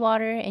filtered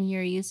water and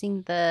you're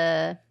using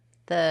the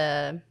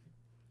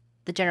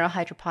General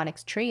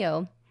Hydroponics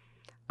Trio.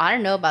 I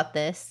don't know about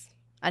this.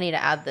 I need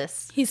to add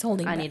this. He's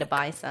holding I back. need to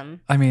buy some.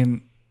 I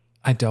mean,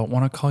 I don't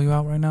want to call you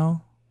out right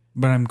now,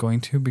 but I'm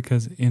going to,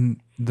 because in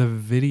the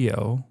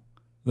video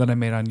that I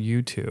made on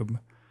YouTube,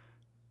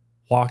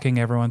 walking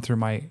everyone through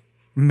my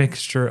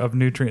mixture of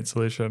nutrient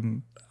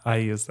solution, I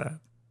use that.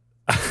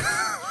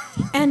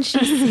 And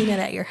she's seen it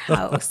at your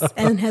house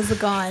and has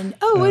gone,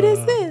 oh, what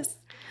is this?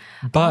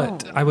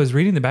 But I was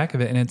reading the back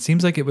of it, and it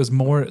seems like it was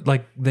more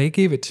like they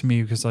gave it to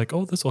me because like,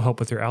 oh, this will help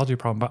with your algae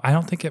problem. But I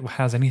don't think it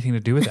has anything to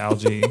do with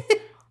algae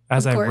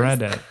as I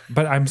read it.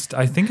 But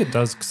I think it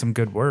does some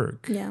good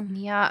work. Yeah.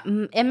 Yeah,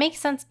 it makes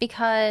sense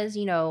because,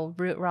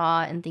 root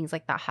rot and things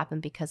like that happen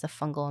because of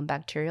fungal and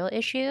bacterial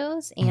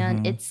issues.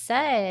 And it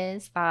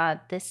says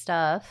that this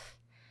stuff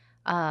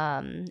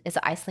is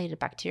an isolated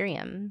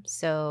bacterium.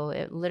 So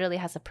it literally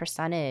has a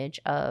percentage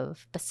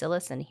of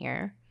bacillus in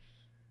here,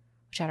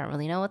 which I don't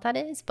really know what that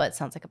is, but it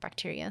sounds like a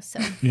bacteria. So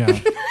Yeah.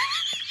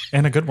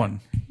 And a good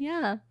one.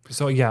 yeah.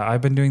 So yeah,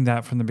 I've been doing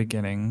that from the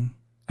beginning.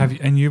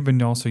 And you've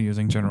been also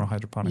using General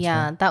Hydroponics.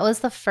 Yeah, right? that was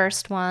the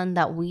first one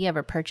that we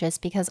ever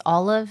purchased because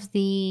all of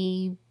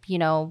the,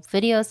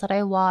 videos that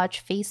I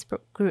watch, the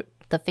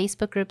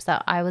Facebook groups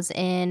that I was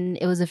in,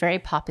 it was a very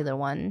popular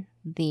one,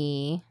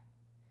 the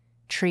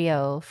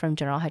Trio from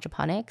General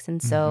Hydroponics.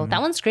 And so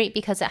that one's great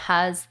because it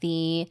has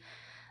the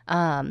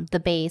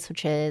base,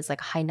 which is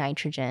like high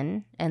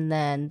nitrogen. And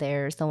then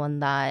there's the one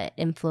that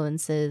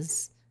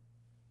influences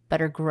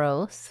better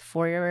growth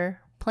for your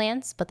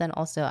plants, but then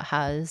also it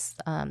has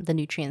the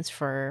nutrients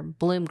for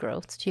bloom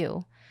growth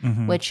too,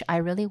 which I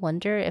really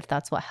wonder if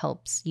that's what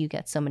helps you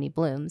get so many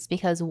blooms.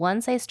 Because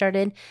once I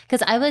started,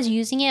 because I was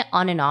using it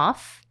on and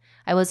off,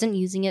 I wasn't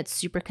using it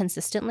super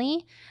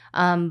consistently,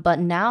 but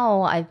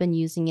now I've been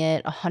using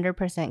it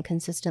 100%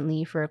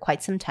 consistently for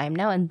quite some time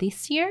now. And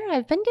this year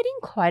I've been getting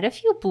quite a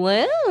few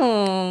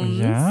blooms.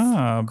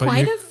 Yeah. But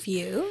Quite a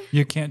few.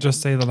 You can't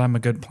just say that I'm a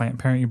good plant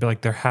parent. You'd be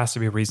like, there has to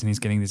be a reason he's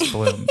getting these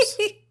blooms.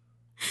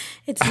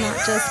 It's not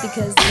just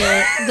because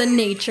you're the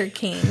nature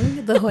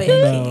king, the Hoya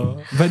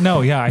king. But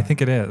no, yeah, I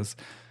think it is.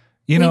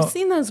 We've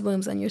seen those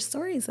blooms on your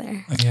stories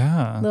there.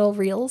 Yeah. Little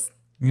reels.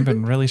 You've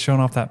been really showing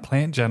off that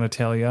plant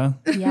genitalia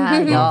Yeah,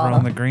 over y'all.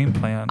 on the green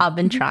plant. I've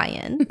been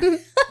trying.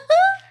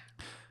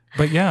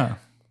 But yeah.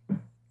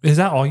 Is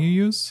that all you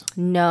use?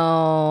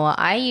 No,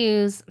 I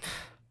use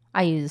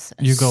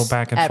You go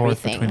back and forth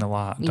everything. between a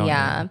lot, don't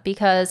Yeah, you?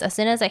 because as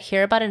soon as I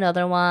hear about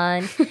another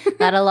one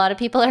that a lot of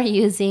people are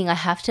using, I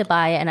have to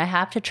buy it and I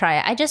have to try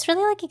it. I just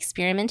really like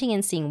experimenting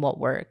and seeing what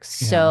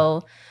works. Yeah.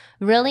 So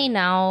really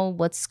now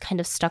what's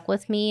kind of stuck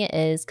with me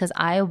is because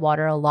I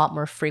water a lot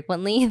more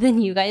frequently than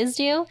you guys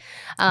do.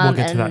 We'll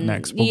get to that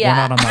next. But yeah. we're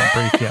not on that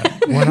brief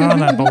yet. We're not on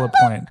that bullet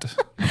point.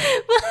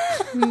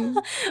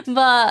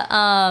 But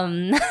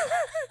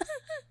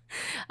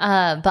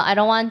I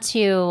don't want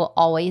to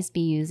always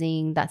be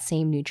using that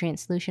same nutrient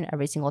solution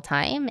every single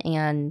time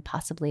and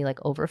possibly like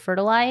over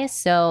fertilize.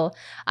 So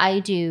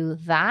I do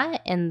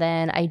that. And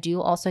then I do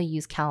also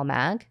use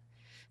CalMag.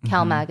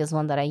 CalMag is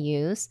one that I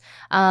use.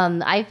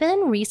 I've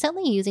been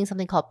recently using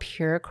something called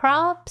Pure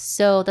Crop.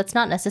 So that's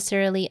not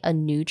necessarily a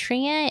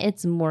nutrient.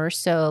 It's more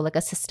so like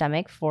a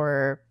systemic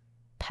for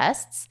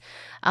pests.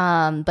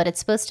 But it's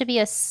supposed to be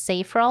a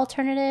safer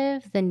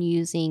alternative than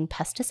using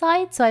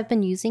pesticides. So I've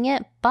been using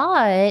it,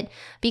 but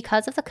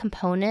because of the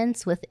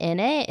components within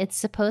it, it's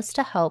supposed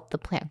to help the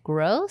plant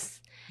growth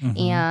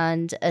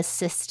and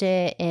assist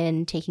it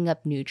in taking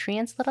up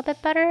nutrients a little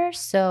bit better.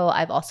 So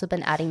I've also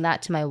been adding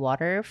that to my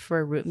water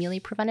for root mealy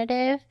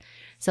preventative.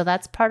 So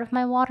that's part of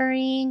my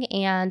watering.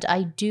 And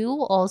I do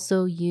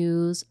also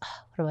use,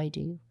 what do I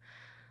do?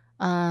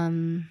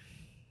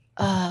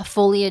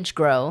 Foliage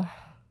Grow.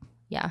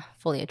 Yeah,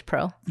 Foliage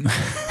Pro.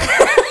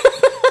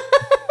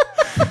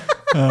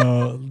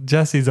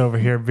 Jessie's over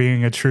here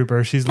being a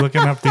trooper. She's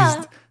looking up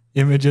these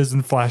images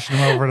and flashing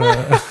them over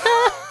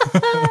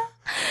to...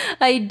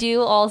 I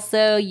do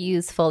also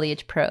use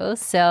Foliage Pro.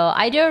 So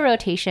I do a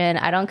rotation.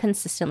 I don't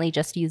consistently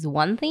just use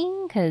one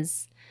thing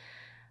because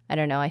I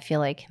don't know. I feel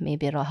like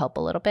maybe it'll help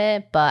a little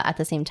bit, but at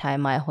the same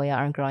time, my Hoya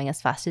aren't growing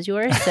as fast as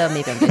yours, so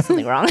maybe I'm doing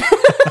something wrong.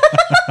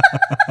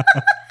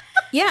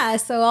 Yeah,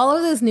 so all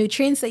of those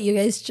nutrients that you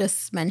guys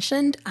just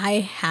mentioned, I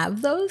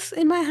have those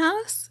in my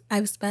house.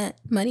 I've spent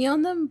money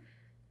on them.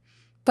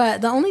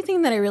 But the only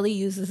thing that I really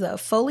use is a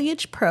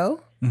Foliage Pro.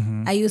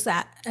 Mm-hmm. I use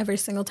that every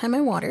single time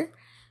I water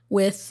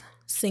with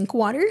sink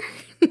water.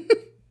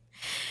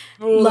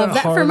 Love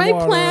that for my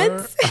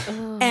plants.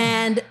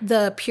 And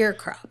the Pure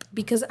Crop,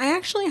 because I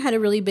actually had a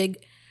really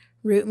big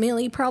root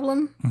mealy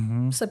problem.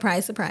 Mm-hmm.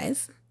 Surprise,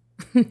 surprise.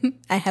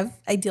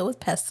 I deal with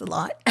pests a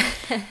lot.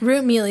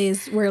 Root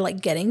mealies were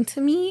like getting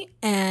to me,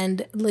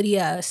 and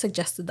Lydia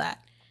suggested that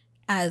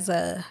as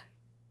a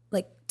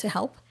like to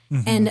help.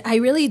 Mm-hmm. And I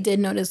really did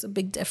notice a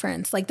big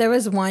difference. Like there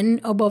was one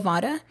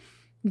obovata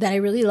that I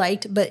really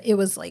liked, but it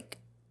was like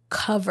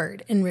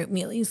covered in root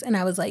mealies, and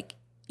I was like,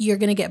 you're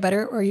gonna get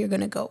better or you're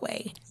gonna go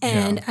away.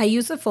 And I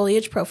used the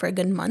Foliage Pro for a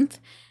good month,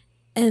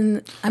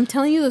 and I'm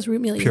telling you, those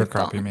root mealies Pure are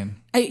Crop, gone. you mean?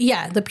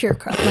 Yeah, the Pure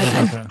Crop. My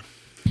bad. Okay.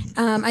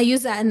 I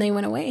used that and they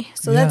went away.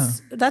 So Yeah.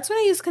 that's what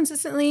I use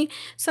consistently.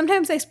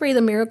 Sometimes I spray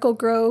the Miracle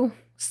Grow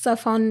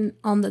stuff on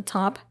the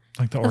top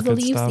Like the of the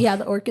orchid leaves. stuff? Yeah,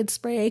 the orchid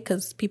spray,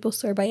 because people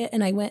swear by it.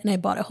 And I went and I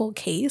bought a whole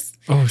case.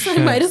 Oh, So I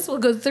shit. might as well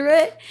go through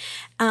it.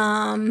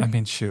 I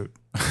mean, shoot.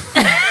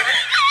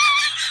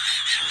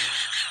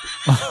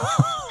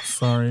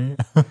 Sorry.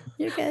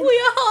 You're good.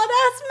 We a hot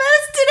ass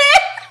mess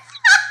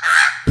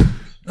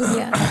today.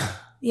 Yeah.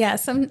 Yeah.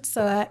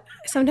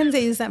 Sometimes I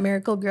use that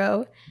Miracle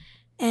Grow,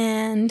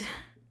 and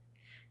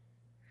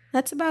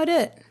that's about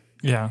it.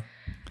 Yeah.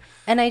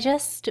 And I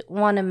just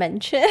want to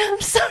mention,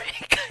 I'm sorry,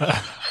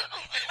 guys.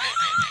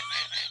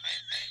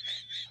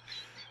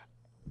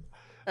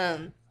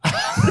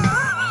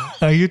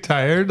 Are you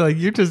tired? Like,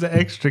 you're just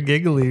extra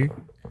giggly.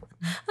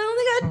 I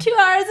only got 2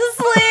 hours of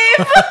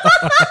sleep.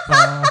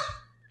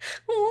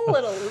 I'm a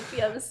little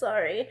loopy. I'm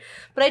sorry.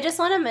 But I just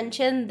want to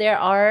mention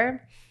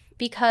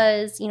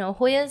because,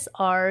 Hoyas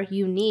are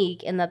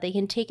unique in that they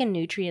can take in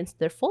nutrients to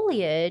their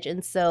foliage.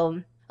 And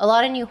so a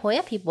lot of new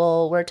Hoya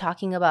people were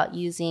talking about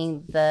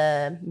using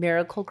the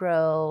Miracle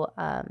Grow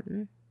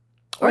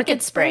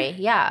orchid spray.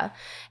 Yeah.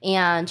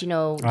 And,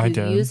 I you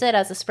did. use it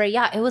as a spray.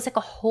 Yeah. It was like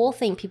a whole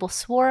thing. People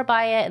swore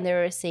by it, and they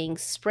were saying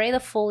spray the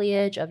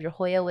foliage of your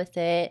Hoya with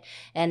it.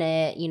 And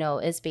it,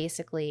 is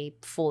basically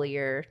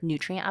foliar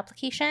nutrient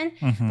application.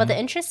 Mhm. But the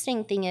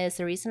interesting thing is,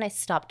 the reason I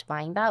stopped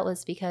buying that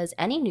was because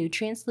any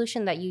nutrient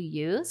solution that you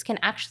use can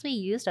actually be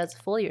used as a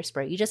foliar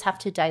spray. You just have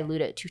to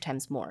dilute it 2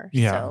 times more.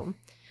 Yeah. So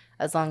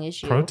as long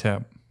as you. Pro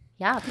tip.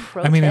 Yeah.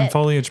 I mean, in tip.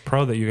 Foliage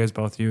Pro that you guys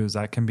both use,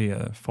 that can be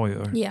a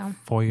foliar. Yeah.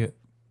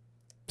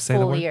 Say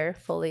the word?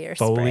 Foliar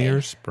spray.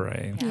 Foliar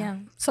spray. Yeah.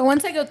 So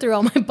once I go through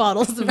all my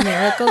bottles of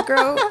Miracle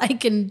Grow, I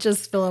can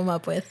just fill them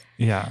up with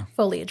Yeah.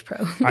 Foliage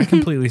Pro. I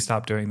completely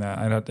stopped doing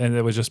that. And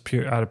it was just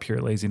out of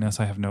pure laziness.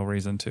 I have no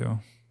reason to.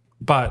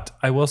 But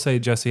I will say,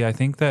 Jesse, I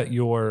think that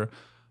your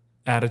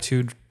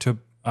attitude to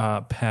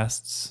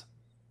pests,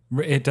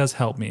 it does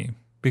help me.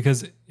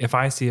 Because if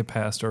I see a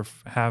pest or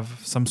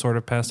have some sort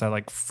of pest, I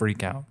like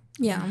freak out.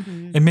 Yeah.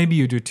 Mm-hmm. And maybe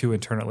you do too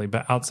internally,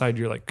 but outside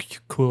you're like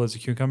cool as a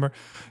cucumber.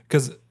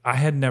 Because I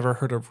had never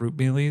heard of root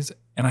mealies,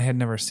 and I had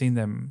never seen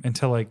them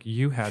until like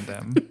you had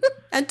them.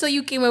 Until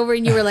you came over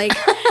and you were like,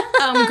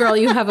 girl,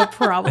 you have a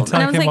problem. Until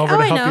And I I was came like, over oh,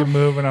 to I help know. you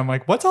move, and I'm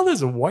like, what's all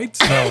this white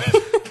smell?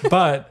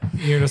 But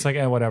you're just like,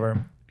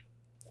 whatever.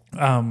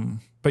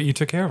 But you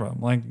took care of them.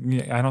 Like,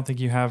 I don't think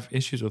you have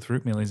issues with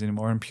root mealies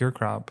anymore. And Pure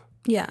Crop,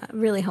 Yeah, it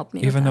really helped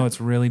me. even with though that.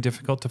 it's really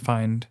difficult to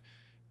find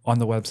on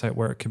the website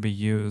where it could be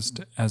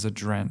used as a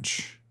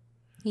drench.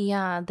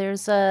 Yeah,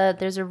 there's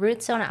a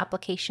root zone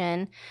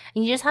application,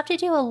 and you just have to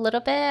do a little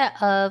bit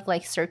of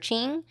like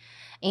searching.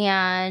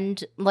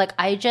 And like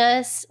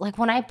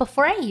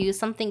before I use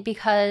something,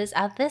 because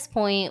at this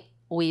point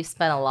we've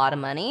spent a lot of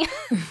money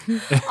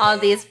on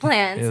these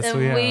plants, Yes, and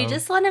we we have.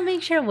 just want to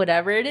make sure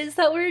whatever it is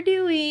that we're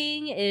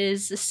doing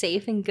is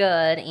safe and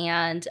good.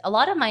 And a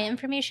lot of my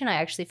information I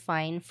actually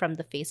find from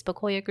the Facebook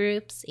Hoya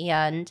groups,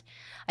 and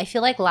I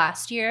feel like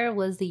last year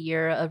was the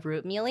year of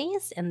root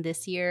mealies, and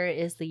this year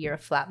is the year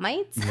of flat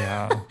mites.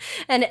 Yeah.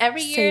 And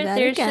every Say year that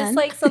there's again. just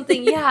like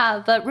something,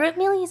 yeah. But root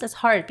mealies is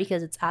hard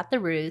because it's at the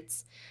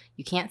roots.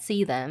 You can't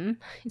see them.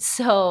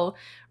 So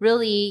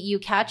really you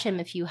catch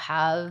them if you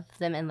have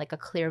them in like a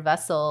clear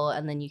vessel,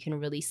 and then you can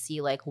really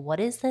see like,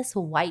 what is this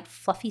white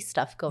fluffy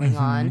stuff going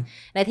on? And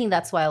I think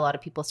that's why a lot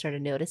of people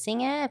started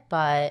noticing it.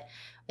 But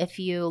if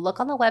you look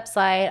on the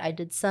website, I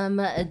did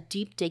some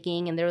deep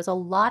digging, and there was a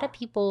lot of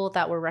people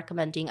that were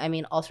recommending,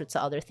 all sorts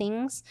of other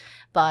things,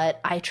 but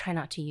I try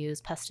not to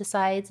use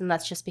pesticides. And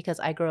that's just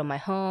because I grow in my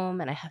home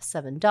and I have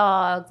 7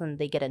 dogs, and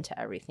they get into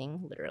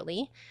everything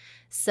literally.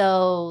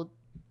 So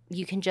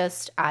you can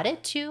just add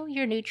it to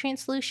your nutrient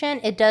solution.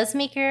 It does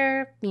make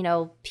your,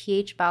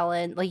 pH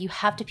balance, like you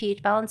have to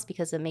pH balance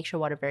because it makes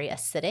your water very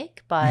acidic,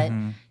 but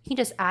you can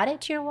just add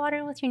it to your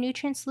water with your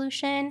nutrient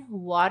solution,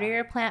 water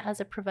your plant as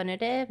a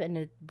preventative, and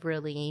it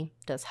really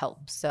does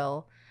help.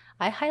 So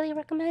I highly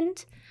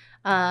recommend.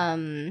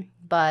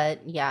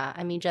 But yeah,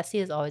 I mean, Jessie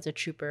is always a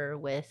trooper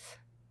with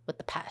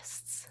the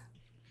pests.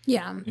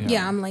 Yeah.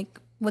 I'm like,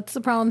 what's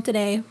the problem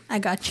today? I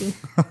got you.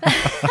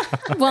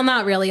 Well,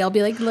 not really. I'll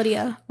be like,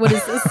 Lydia, what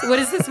is this? What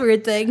is this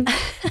weird thing?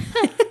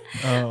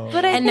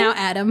 But now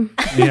Adam.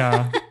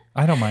 Yeah,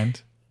 I don't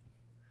mind.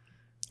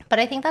 But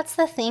I think that's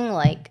the thing.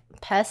 Like,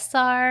 pests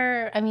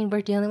are, I mean,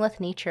 we're dealing with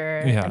nature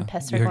and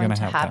pests are going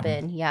to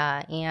happen.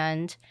 Yeah.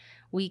 And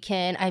we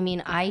can, I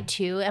mean, I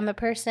too am a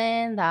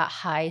person that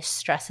high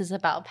stresses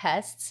about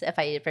pests if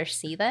I ever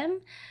see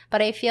them.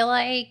 But I feel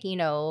like, you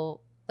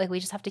know, like we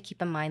just have to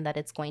keep in mind that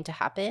it's going to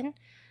happen.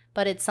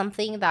 But it's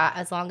something that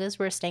as long as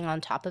we're staying on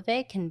top of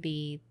it can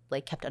be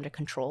like kept under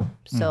control.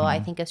 So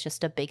I think it's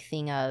just a big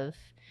thing of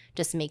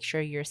just make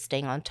sure you're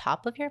staying on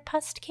top of your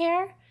pest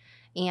care.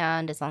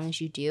 And as long as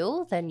you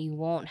do, then you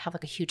won't have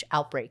like a huge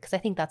outbreak because I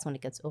think that's when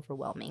it gets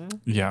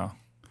overwhelming. Yeah.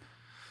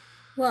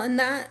 Well, and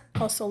that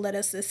also led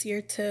us this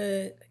year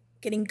to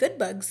getting good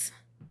bugs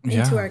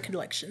into our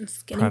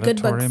collections. Getting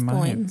good bugs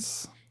going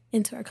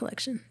into our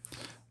collection.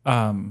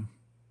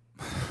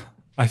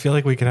 I feel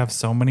like we could have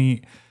so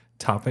many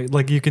topics.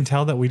 Like you can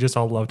tell that we just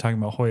all love talking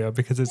about Hoya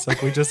because it's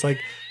like we just like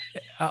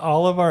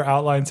all of our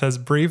outline says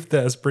brief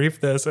this,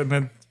 and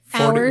then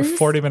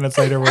 40 minutes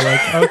later, we're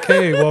like,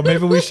 okay, well,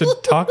 maybe we should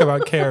talk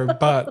about care.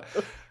 But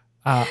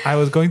I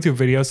was going through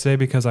videos today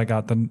because I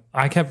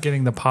kept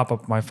getting the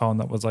pop-up on my phone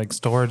that was like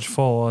storage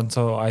full. And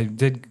so I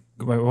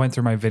went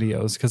through my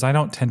videos because I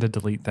don't tend to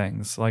delete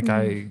things. Like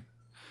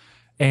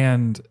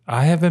and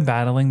I have been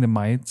battling the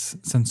mites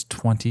since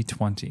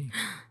 2020.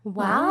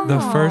 Wow. The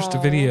first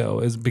video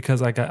is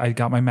because I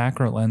got my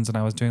macro lens and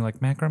I was doing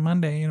like macro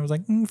Monday and it was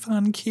like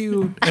fun,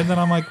 cute. And then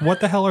I'm like, what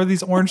the hell are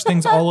these orange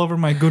things all over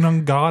my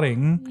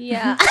gunungading?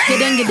 Yeah.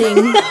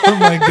 Gadungading.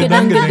 My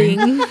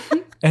gunungading.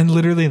 And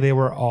literally they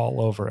were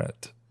all over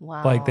it.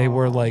 Wow. Like they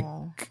were like,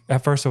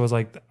 at first it was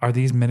like, are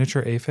these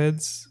miniature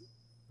aphids?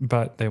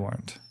 But they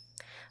weren't.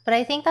 But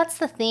I think that's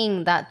the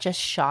thing that just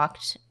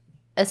shocked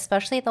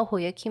especially the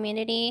Hoya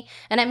community,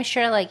 and I'm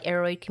sure like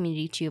Aroid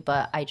community too,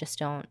 but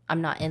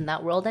I'm not in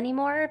that world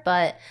anymore,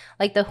 but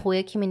like the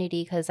Hoya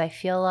community, because I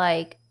feel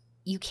like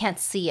you can't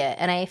see it.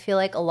 And I feel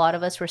like a lot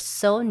of us were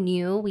so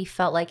new, we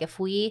felt like if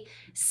we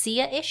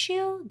see an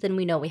issue, then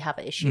we know we have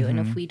an issue. And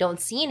if we don't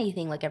see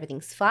anything, like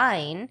everything's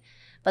fine.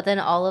 But then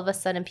all of a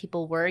sudden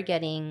people were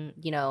getting,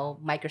 you know,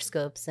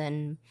 microscopes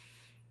and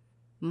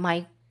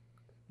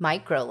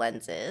macro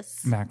lenses.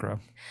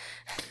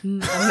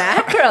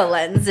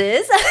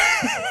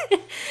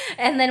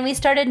 And then we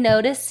started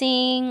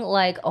noticing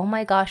like, oh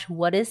my gosh,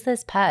 what is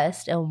this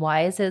pest and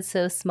why is it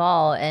so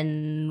small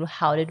and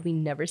how did we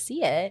never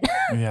see it?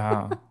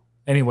 Yeah.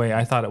 Anyway,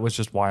 I thought it was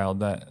just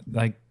wild that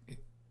like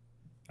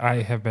I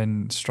have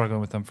been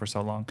struggling with them for so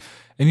long.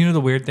 And you know,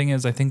 the weird thing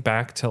is I think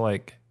back to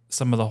like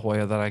some of the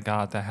Hoya that I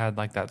got that had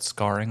like that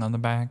scarring on the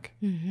back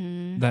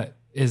that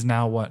is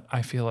now what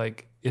I feel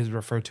like is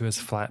referred to as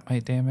flat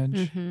mite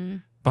damage.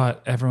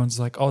 But everyone's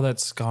like, oh,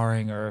 that's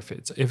scarring, or if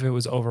it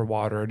was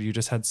overwatered, you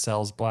just had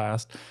cells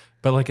blast.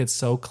 But like it's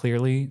so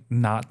clearly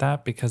not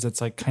that because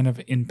it's like kind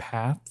of in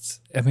paths.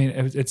 I mean,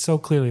 it's so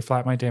clearly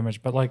flat mite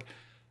damage, but like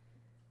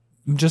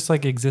just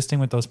like existing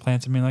with those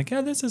plants and being like,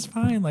 yeah, this is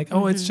fine. Like,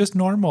 oh, it's just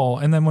normal.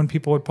 And then when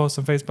people would post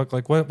on Facebook,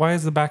 like, why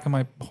is the back of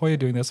my Hoya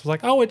doing this? I was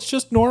like, oh, it's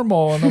just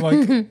normal. And I'm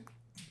like,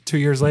 2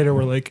 years later,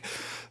 we're like,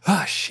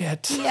 oh,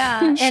 shit.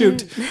 Yeah.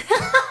 Shoot.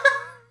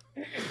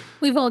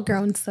 We've all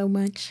grown so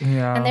much.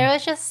 Yeah. And there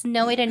was just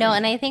no way to know.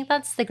 And I think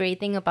that's the great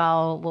thing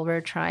about what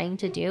we're trying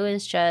to do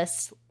is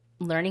just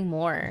learning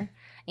more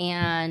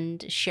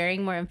and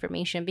sharing more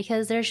information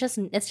because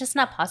it's just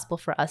not possible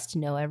for us to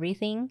know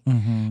everything.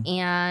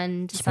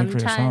 And Speak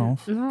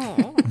sometimes for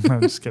yourself.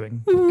 I'm just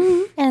kidding.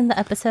 And the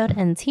episode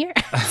ends here.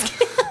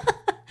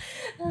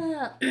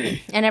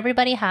 And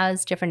everybody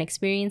has different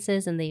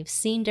experiences and they've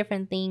seen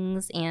different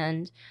things.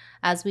 And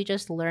as we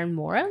just learn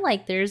more,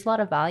 like there's a lot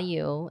of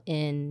value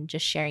in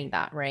just sharing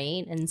that,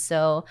 right? And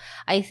so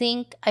I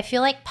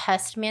feel like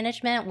pest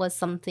management was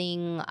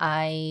something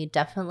I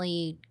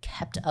definitely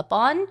kept up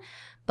on,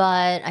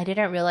 but I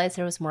didn't realize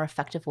there was more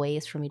effective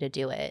ways for me to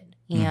do it.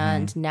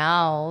 And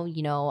now,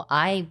 you know,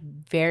 I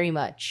very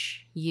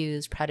much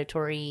use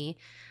predatory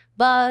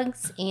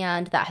bugs,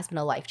 and that has been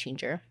a life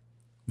changer.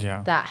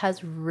 Yeah. That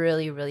has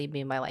really, really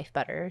made my life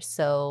better.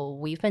 So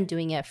we've been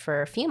doing it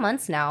for a few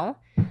months now,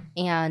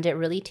 and it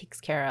really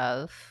takes care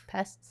of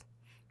pests.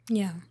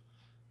 Yeah.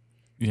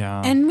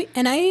 Yeah. And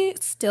I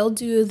still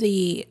do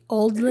the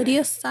old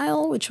Lydia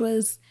style, which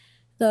was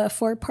the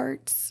 4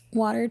 parts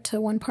water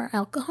to 1 part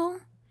alcohol.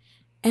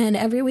 And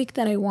every week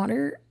that I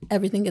water,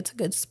 everything gets a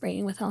good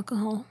spraying with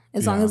alcohol,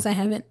 as long as I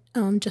haven't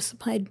just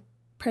applied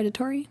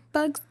predatory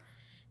bugs.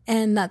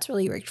 And that's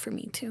really worked for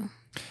me too.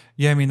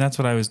 Yeah, I mean, that's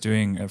what I was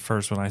doing at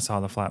first when I saw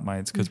the flat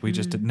mites because we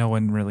just no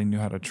one really knew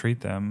how to treat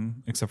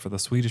them except for the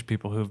Swedish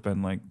people who've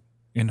been like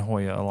in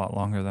Hoya a lot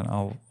longer than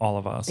all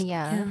of us.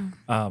 Yeah.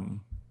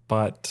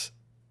 But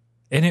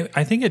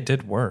I think it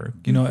did work.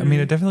 You know, I mean,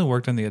 it definitely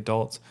worked on the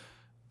adults,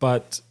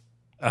 but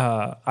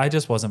I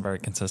just wasn't very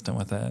consistent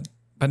with it.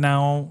 But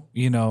now,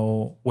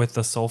 with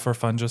the sulfur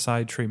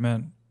fungicide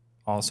treatment,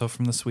 also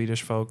from the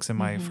Swedish folks and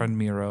my friend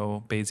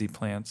Miro, Basie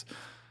Plants,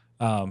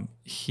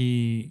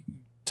 he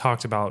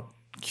talked about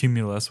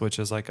Cumulus, which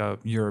is like a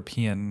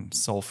European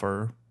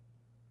sulfur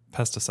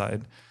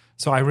pesticide.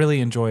 So I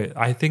really enjoy it.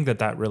 I think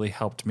that really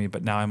helped me,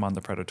 but now I'm on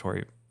the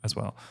predatory as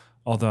well.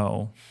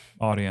 Although,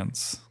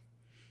 audience,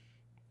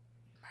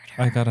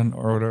 I got an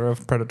order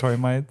of predatory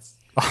mites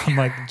on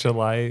like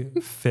July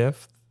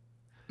 5th.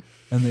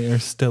 And they are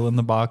still in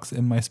the box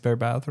in my spare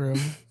bathroom.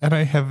 And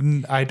I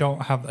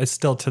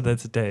still to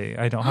this day,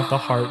 I don't have the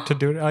heart to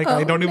do it. Like,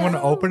 I don't even want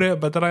to open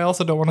it, but then I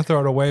also don't want to throw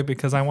it away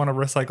because I want to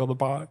recycle the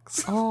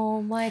box.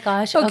 Oh my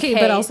gosh. Okay,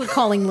 but also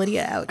calling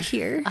Lydia out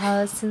here.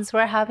 Since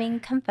we're having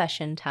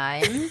confession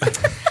time.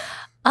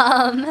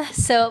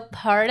 So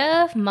part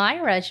of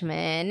my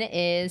regimen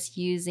is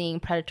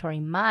using predatory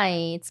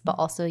mites, but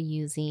also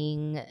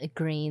using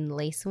green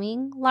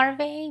lacewing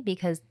larvae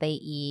because they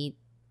eat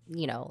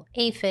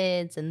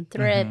aphids and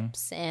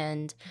thrips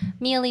and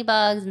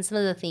mealybugs and some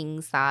of the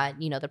things that,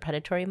 the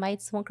predatory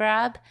mites will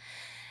grab.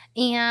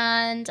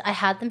 And I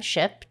had them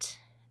shipped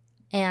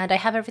and I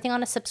have everything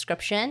on a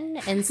subscription.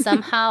 And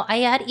somehow I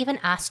had even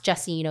asked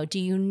Jesse, do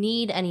you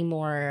need any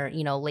more,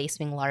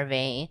 lacewing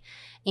larvae?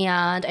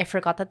 And I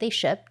forgot that they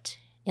shipped.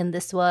 And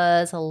this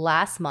was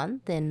last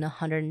month in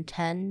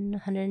 110,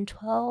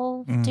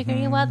 112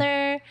 degree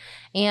weather.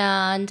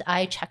 And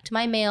I checked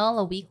my mail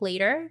a week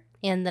later.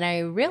 And then I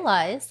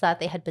realized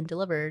that they had been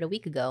delivered a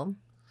week ago,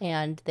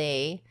 and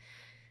they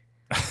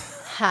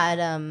had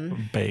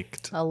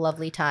baked a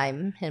lovely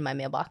time in my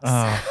mailbox.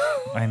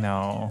 I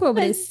know.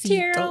 It's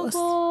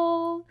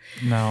terrible.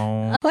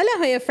 No. Hola,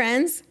 Hoya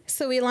friends.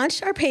 So we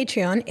launched our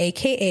Patreon,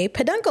 aka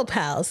Peduncle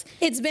Pals.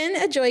 It's been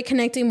a joy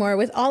connecting more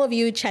with all of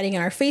you, chatting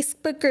in our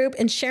Facebook group,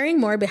 and sharing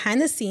more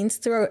behind the scenes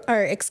through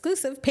our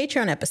exclusive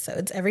Patreon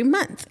episodes every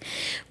month.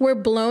 We're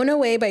blown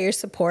away by your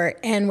support,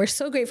 and we're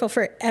so grateful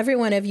for every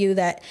one of you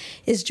that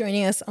is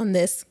joining us on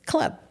this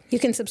club. You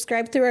can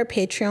subscribe through our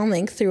Patreon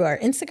link through our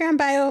Instagram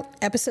bio,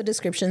 episode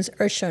descriptions,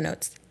 or show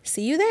notes.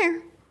 See you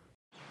there.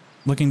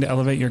 Looking to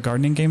elevate your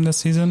gardening game this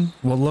season?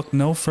 Well, look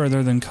no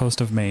further than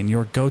Coast of Maine,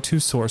 your go-to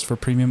source for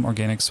premium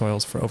organic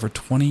soils for over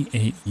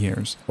 28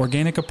 years.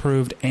 Organic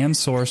approved and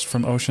sourced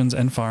from oceans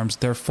and farms,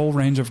 their full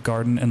range of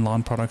garden and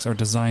lawn products are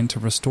designed to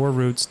restore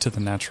roots to the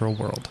natural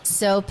world.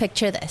 So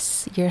picture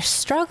this. You're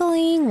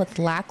struggling with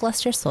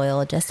lackluster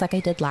soil just like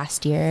I did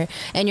last year,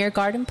 and your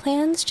garden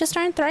plans just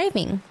aren't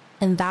thriving.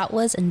 And that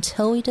was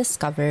until we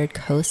discovered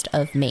Coast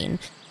of Maine.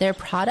 Their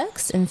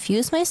products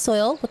infused my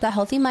soil with the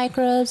healthy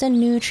microbes and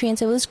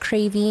nutrients it was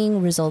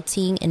craving,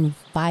 resulting in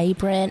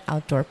vibrant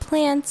outdoor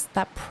plants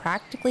that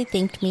practically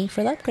thanked me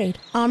for the upgrade.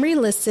 Omri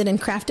listed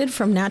and crafted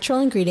from natural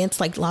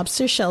ingredients like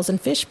lobster shells and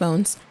fish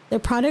bones, their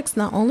products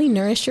not only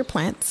nourish your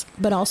plants,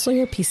 but also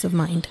your peace of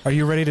mind. Are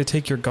you ready to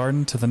take your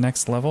garden to the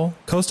next level?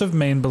 Coast of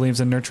Maine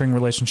believes in nurturing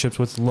relationships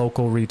with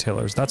local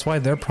retailers. That's why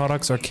their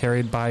products are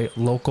carried by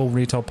local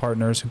retail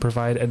partners who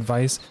provide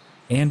advice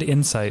and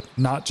insight,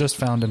 not just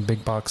found in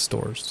big box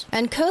stores.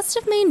 And Coast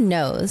of Maine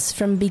knows,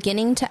 from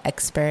beginning to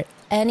expert,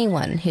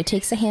 anyone who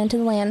takes a hand to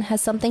the land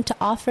has something to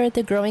offer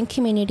the growing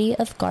community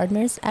of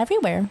gardeners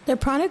everywhere. Their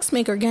products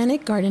make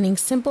organic gardening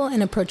simple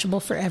and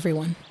approachable for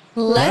everyone.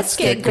 Let's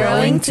get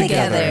growing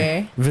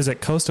together. Visit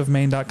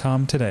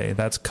coastofmaine.com today.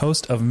 That's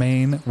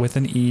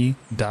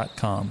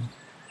coastofmaine.com.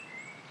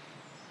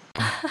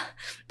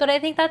 But I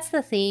think that's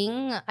the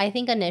thing. I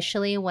think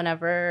initially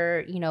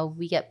whenever,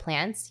 we get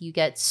plants, you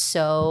get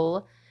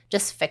so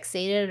just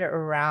fixated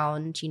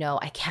around,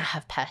 I can't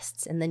have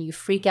pests. And then you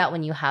freak out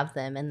when you have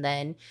them. And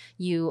then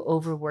you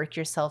overwork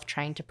yourself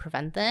trying to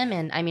prevent them.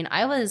 And I mean,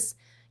 I was,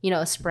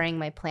 spraying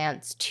my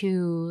plants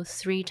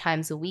 2-3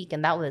 times a week.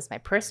 And that was my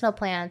personal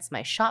plants,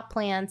 my shop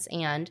plants.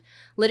 And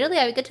literally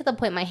I would get to the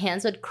point my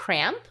hands would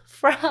cramp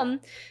from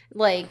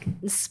like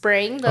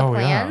spraying the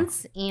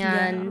plants.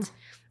 Yeah. And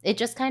it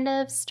just kind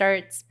of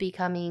starts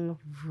becoming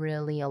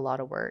really a lot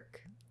of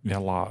work. Yeah, a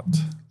lot.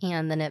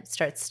 And then it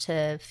starts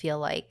to feel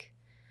like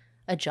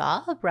a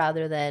job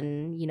rather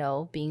than,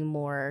 being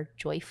more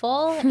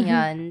joyful.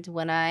 And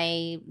when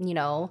I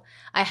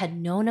had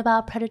known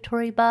about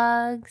predatory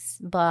bugs,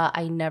 but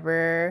I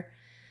never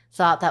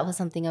thought that was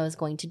something I was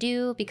going to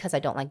do because I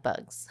don't like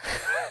bugs.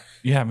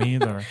 Yeah, me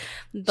either.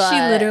 But she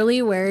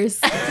literally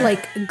wears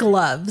like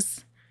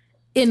gloves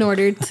in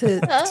order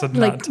to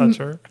not touch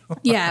her.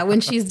 Yeah,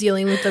 when she's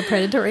dealing with the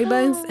predatory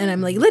bugs. And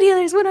I'm like, Lydia,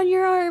 there's one on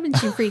your arm. And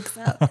she freaks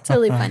out. It's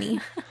really funny.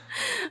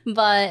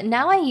 But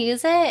now I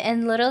use it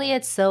and literally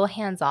it's so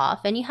hands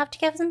off. And you have to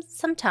give them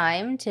some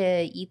time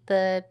to eat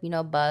the,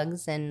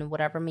 bugs and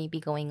whatever may be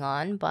going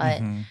on.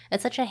 But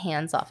it's such a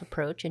hands off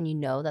approach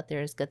and that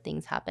there's good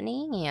things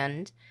happening.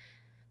 And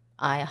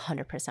I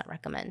 100%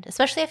 recommend,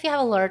 especially if you have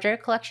a larger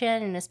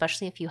collection and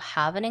especially if you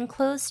have an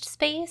enclosed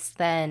space,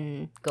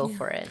 then go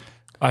for it.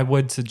 I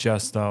would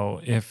suggest, though,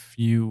 if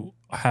you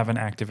have an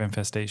active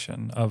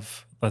infestation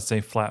of, let's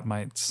say, flat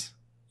mites,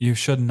 you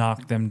should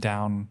knock them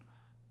down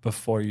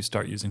before you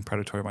start using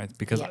predatory mites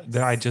because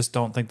I just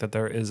don't think that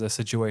there is a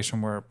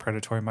situation where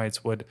predatory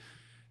mites would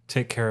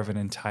take care of an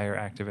entire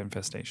active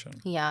infestation.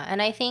 Yeah.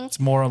 And I think It's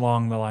more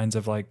along the lines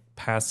of like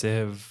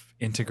passive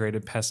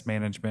integrated pest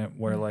management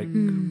where like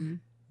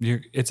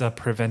it's a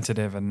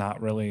preventative and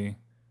not really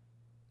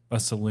a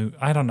solution.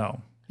 I don't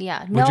know.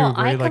 Yeah. Would you No,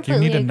 agree? I Like you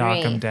need to completely knock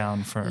agree. them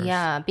down first.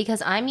 Yeah,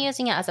 because I'm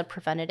using it as a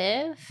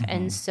preventative.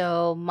 And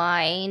so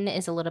mine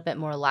is a little bit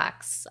more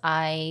lax.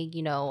 I,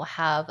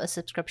 have a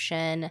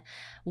subscription.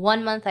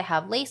 1 month I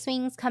have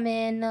lacewings come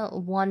in.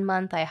 1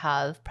 month I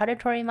have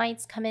predatory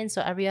mites come in.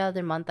 So every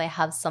other month I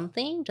have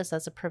something just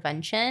as a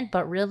prevention.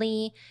 But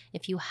really,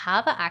 if you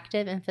have an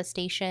active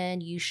infestation,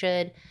 you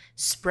should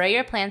spray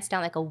your plants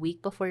down like a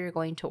week before you're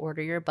going to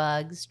order your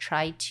bugs.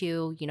 Try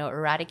to,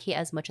 eradicate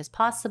as much as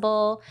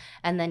possible,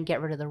 and then get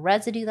rid of the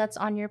residue that's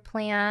on your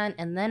plant,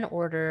 and then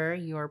order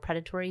your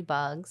predatory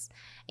bugs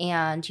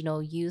and,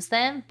 use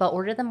them, but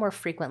order them more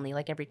frequently,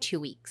 like every 2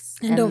 weeks.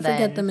 And don't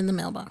forget them in the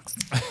mailbox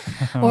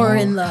or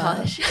in the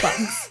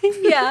bugs.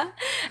 Yeah.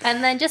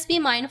 And then just be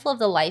mindful of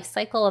the life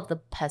cycle of the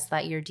pest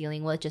that you're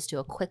dealing with. Just do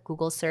a quick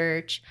Google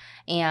search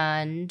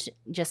and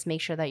just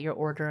make sure that you're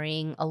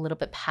ordering a little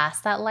bit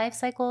past that life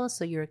cycle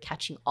so you're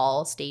catching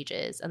all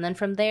stages. And then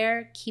from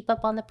there, keep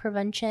up on the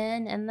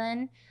prevention, and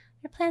then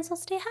your plants will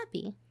stay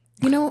happy.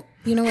 You know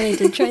what I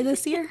did try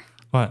this year?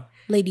 What?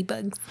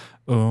 Ladybugs.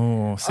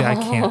 Oh, see, I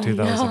can't do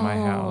those in my I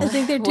house.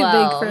 think they're too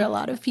big for a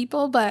lot of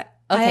people, but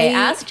Okay,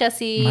 ask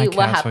Jesse My what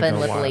cats would happened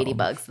go with wild. the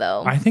ladybugs,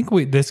 though. I think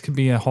this could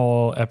be a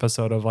whole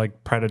episode of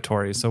like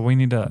predatory. So we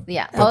need to.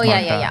 Yeah. bookmark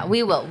Yeah. that.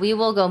 We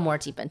will go more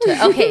deep into it.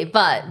 Okay,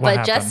 but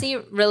happened? Jessie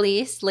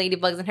released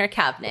ladybugs in her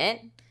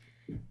cabinet.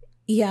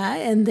 yeah,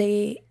 and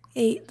they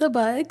ate the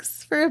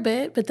bugs for a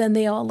bit, but then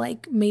they all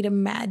like made a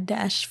mad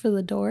dash for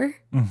the door.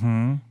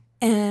 Mm-hmm.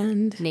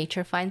 And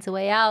Nature finds a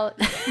way out.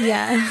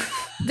 yeah,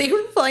 they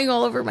were flying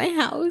all over my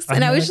house.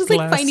 And I was just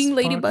like finding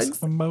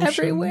ladybugs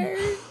everywhere.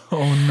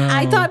 Oh no!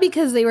 I thought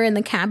because they were in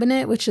the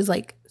cabinet, which is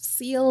like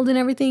sealed and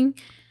everything,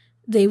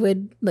 they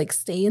would like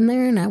stay in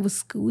there and I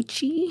was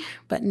Gucci,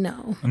 but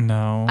no.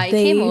 No. I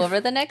came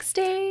over the next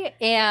day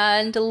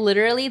and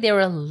literally they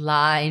were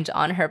lined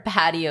on her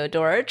patio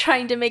door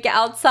trying to make it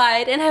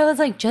outside. And I was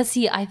like,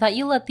 Jessie, I thought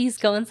you let these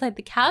go inside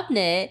the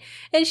cabinet.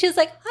 And she was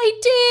like, I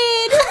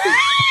did.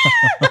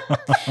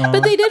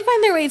 But they did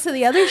find their way to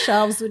the other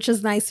shelves, which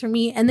is nice for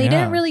me. And they Yeah.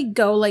 didn't really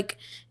go like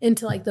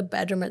into like the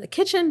bedroom or the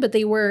kitchen, but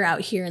they were out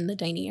here in the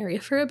dining area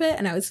for a bit.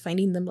 And I was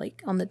finding them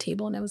like on the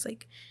table and I was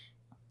like,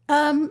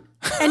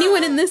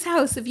 anyone in this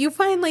house, if you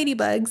find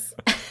ladybugs,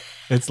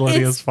 It's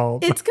Lydia's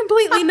fault. it's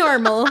completely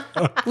normal.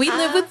 We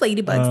live with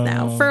ladybugs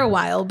now for a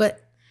while,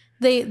 but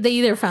they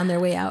either found their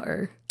way out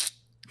or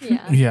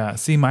Yeah. Yeah.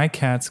 See, my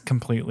cats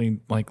completely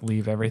like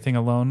leave everything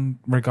alone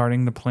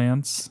regarding the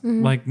plants.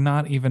 Like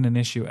not even an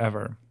issue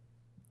ever.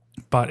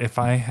 But if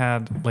I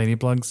had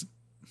ladybugs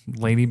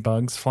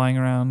flying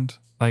around,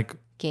 like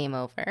Game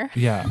over.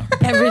 yeah,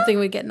 everything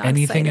would get knocked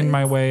anything in sideways.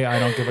 my way, I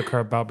don't give a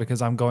crap about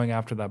because I'm going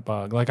after that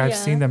bug. Like I've Yeah.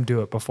 seen them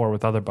do it before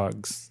with other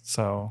bugs,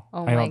 so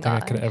Oh I my don't think I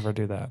could gosh. ever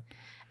do that.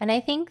 And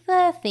I think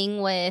the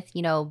thing with,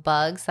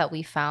 bugs that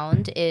we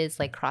found is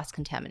like cross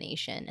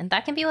contamination. And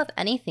that can be with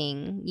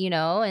anything,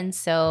 And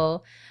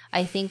so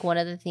I think one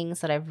of the things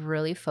that I've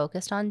really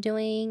focused on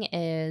doing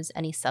is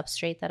any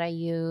substrate that I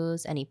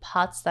use, any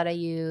pots that I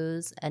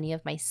use, any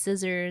of my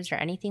scissors or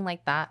anything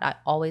like that, I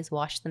always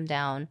wash them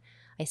down.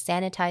 I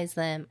sanitize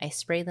them, I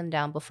spray them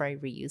down before I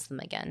reuse them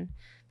again,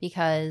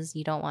 because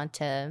you don't want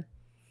to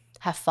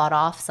have fought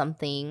off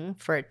something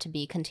for it to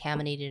be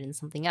contaminated in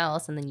something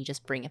else and then you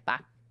just bring it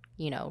back,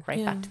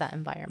 back to that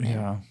environment.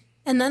 Yeah.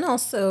 And then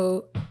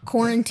also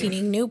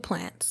quarantining new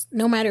plants,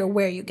 no matter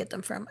where you get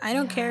them from. I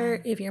don't care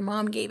if your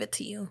mom gave it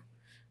to you.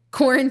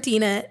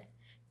 Quarantine it.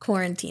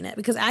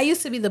 Because I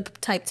used to be the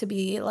type to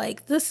be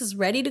like, this is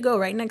ready to go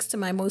right next to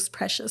my most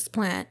precious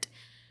plant.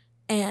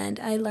 And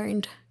I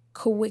learned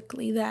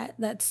quickly that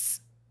that's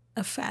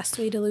a fast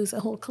way to lose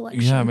a whole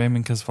collection. Yeah, I mean,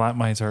 because flat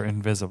mites are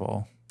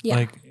invisible.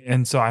 Yeah.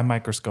 And so I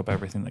microscope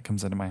everything that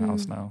comes into my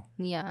house now.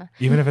 Yeah.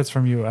 Even if it's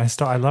from you, I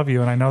love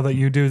you, and I know that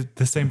you do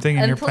the same thing,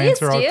 and And your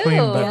plants are all please clean.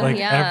 do. But like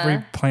Yeah.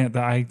 every plant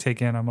that I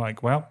take in, I'm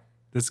like, well,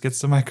 this gets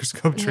the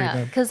microscope Yeah,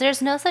 treatment. because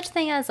there's no such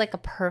thing as like a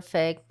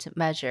perfect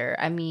measure.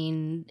 I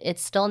mean,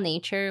 it's still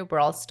nature. We're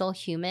all still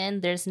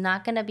human. There's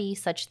not going to be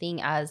such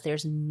thing as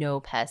there's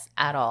no pests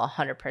at all,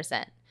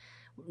 100%.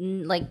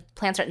 Like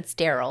plants aren't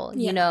sterile,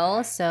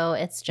 So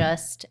it's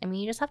just,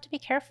 you just have to be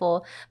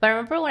careful. But I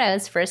remember when I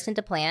was first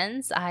into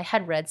plants, I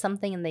had read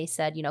something and they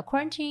said,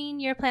 quarantine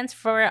your plants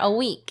for a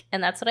week.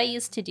 And that's what I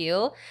used to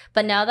do.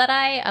 But now that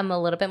I am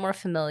a little bit more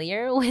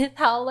familiar with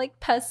how like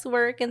pests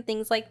work and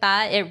things like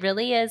that, it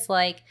really is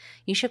like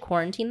you should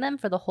quarantine them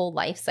for the whole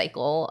life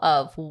cycle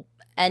of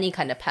any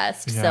kind of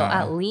pest. So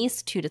Yeah. at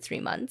least 2 to 3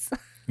 months.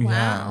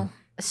 Wow.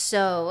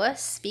 So,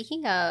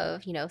 speaking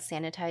of,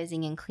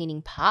 sanitizing and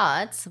cleaning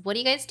pots, what do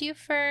you guys do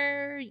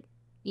for,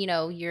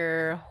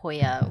 your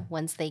Hoya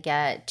once they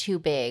get too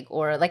big?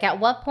 Or, like, at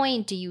what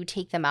point do you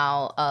take them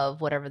out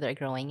of whatever they're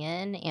growing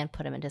in and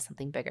put them into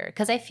something bigger?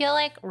 Because I feel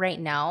like right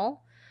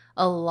now,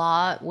 a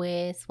lot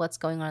with what's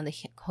going on in the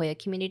Hoya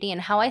community and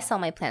how I sell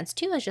my plants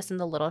too is just in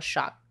the little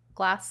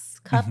glass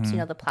cups,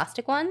 the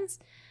plastic ones.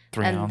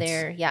 3 and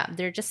ounce.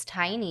 they're just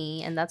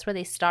tiny, and that's where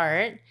they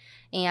start.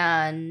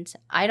 And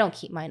I don't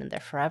keep mine in there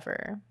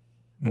forever.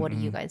 What do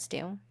you guys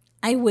do?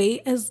 I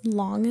wait as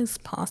long as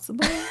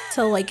possible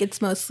till like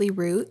it's mostly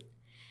root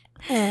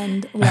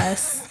and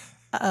less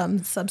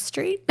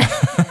substrate.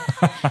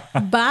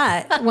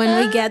 But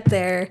when we get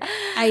there,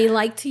 I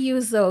like to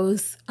use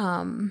those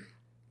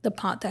the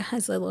pot that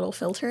has a little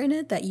filter in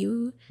it that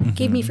you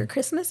gave me for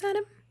Christmas,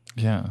 Adam.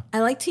 Yeah. I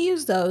like to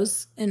use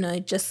those, and I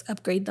just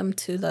upgrade them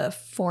to the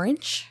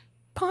 4-inch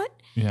pot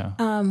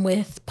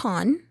with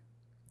pon.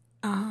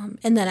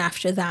 And then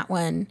after that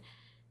one,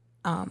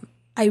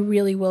 I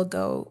really will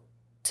go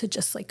to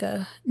just like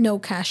a no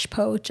cash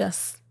po,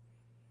 just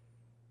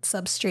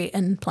substrate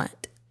and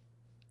plant.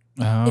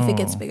 If it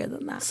gets bigger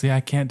than that. See,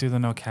 I can't do the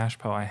no cash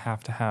po. I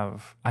have to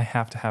have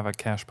a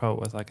cash po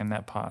with like a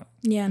net pot.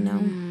 Yeah,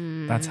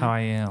 no. That's how I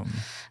am.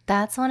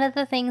 That's one of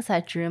the things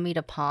that drew me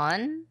to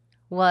pon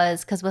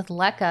was because with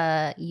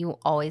leca, you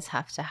always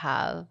have to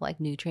have like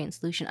nutrient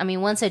solution. I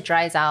mean, once it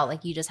dries out,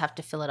 like you just have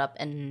to fill it up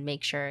and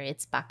make sure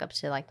it's back up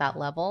to like that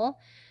level.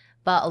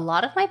 But a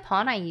lot of my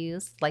pon I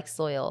use like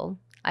soil.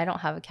 I don't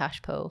have a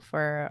cash po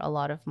for a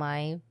lot of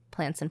my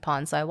plants and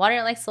pon. So I water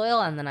it like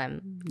soil and then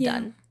I'm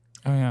done.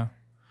 Oh, yeah.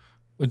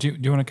 Do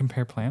you want to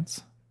compare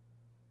plants?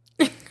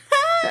 No,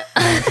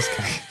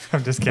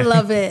 I'm just kidding.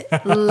 Love it.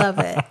 Love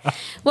it.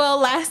 Well,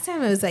 last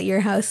time I was at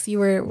your house, you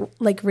were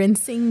like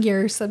rinsing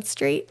your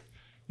substrate.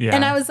 Yeah.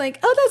 And I was like,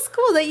 oh, that's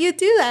cool that you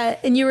do that.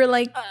 And you were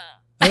like,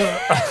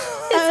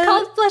 It's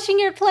called flushing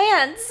your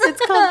plants.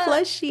 it's called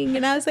flushing.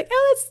 And I was like,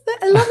 oh,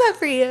 I love that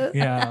for you.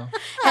 Yeah.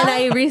 And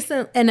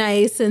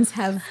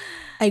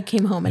I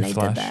came home and I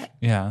Flush. did that.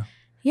 Yeah.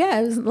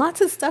 Yeah, it was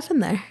lots of stuff in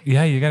there.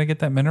 Yeah, you got to get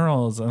that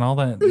minerals and all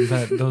that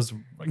those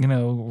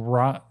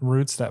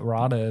roots that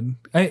rotted.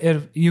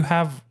 You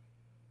have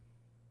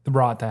the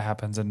rot that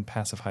happens in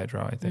passive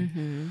hydro, I think.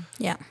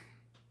 Yeah.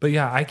 But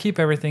yeah, I keep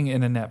everything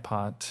in a net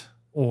pot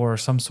or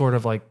some sort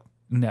of like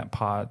net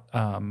pot,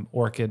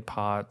 orchid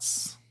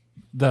pots.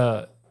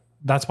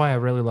 That's why I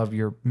really love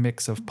your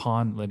mix of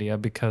pon, Lydia,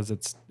 because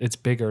it's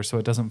bigger, so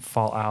it doesn't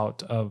fall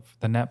out of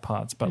the net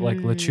pots. But like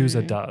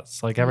Lechuza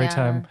does, like every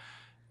time,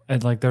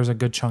 and like there's a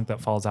good chunk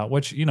that falls out,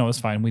 which is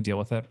fine. We deal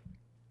with it.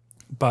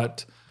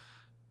 But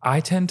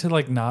I tend to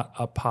like not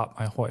up pot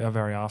my Hoya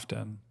very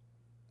often.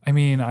 I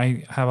mean,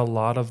 I have a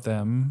lot of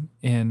them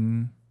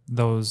in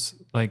those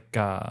like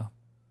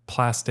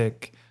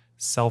plastic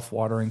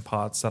self-watering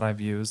pots that I've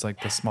used,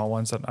 like the small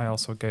ones that I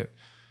also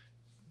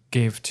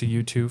gave to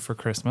you two for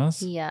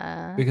Christmas.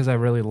 Yeah. Because I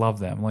really love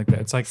them. Like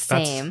it's like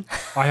Same.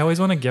 I always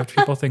want to gift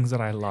people things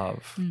that I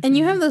love. And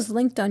you have those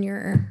linked on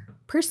your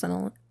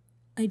personal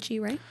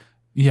IG, right?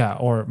 Yeah,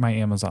 or my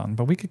Amazon.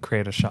 But we could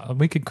create a shop.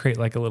 We could create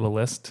like a little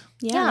list.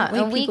 that way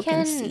and we people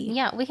can see.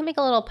 we can make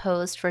a little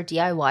post for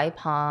DIY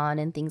pon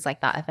and things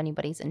like that if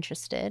anybody's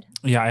interested.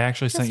 Yeah, I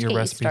actually sent Just your get you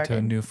recipe to a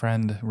started. new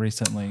friend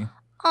recently.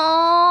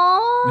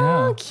 Oh,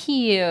 Yeah.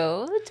 cute.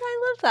 I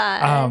love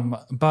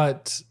that.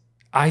 But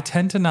I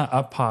tend to not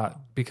up pot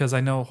because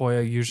I know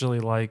Hoya usually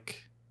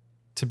like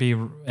to be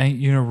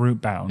root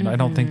bound. I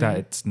don't think that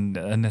it's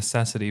a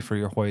necessity for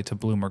your Hoya to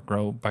bloom or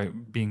grow by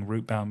being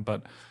root bound,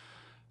 but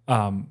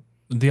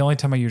the only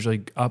time I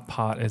usually up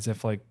pot is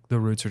if like the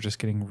roots are just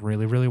getting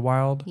really, really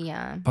wild.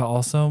 Yeah. But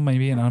also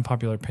maybe an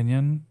unpopular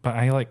opinion, but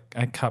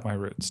I cut my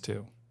roots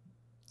too.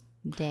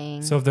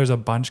 Dang. So if there's a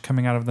bunch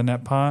coming out of the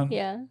net pot,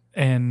 yeah.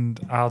 and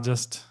I'll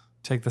just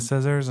take the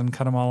scissors and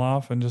cut them all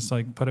off and just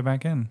like put it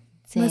back in.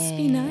 Must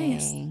be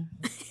nice. Dang.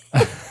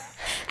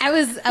 I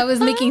was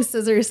making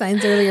scissor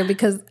signs earlier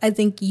because I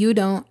think you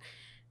don't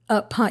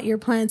up pot your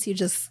plants. You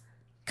just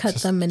cut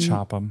Just them and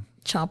chop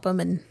them,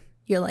 and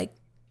you're like,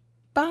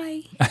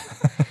 bye.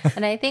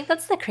 And I think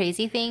that's the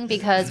crazy thing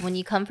because when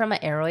you come from an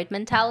aroid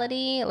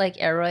mentality, like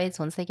aroids,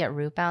 once they get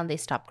root bound, they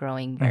stop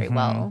growing very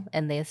well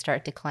and they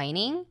start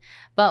declining.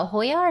 But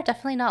Hoya are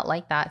definitely not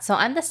like that. So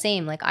I'm the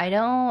same. Like I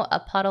don't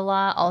up pot a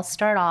lot. I'll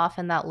start off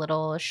in that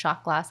little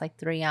shot glass, like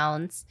 3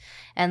 ounce,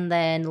 and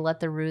then let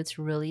the roots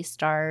really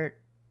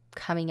start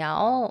coming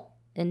out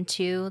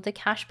into the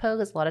cash po,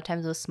 because a lot of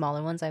times those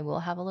smaller ones I will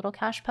have a little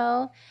cash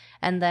po,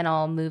 and then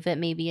I'll move it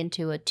maybe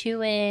into a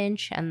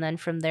 2-inch, and then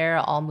from there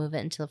I'll move it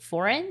into a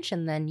 4-inch,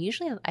 and then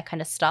usually I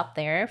kind of stop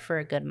there for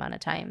a good amount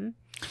of time.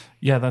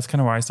 Yeah, that's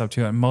kind of where I stop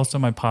too. And most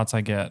of my pots I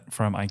get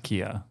from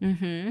IKEA,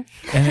 Mm-hmm.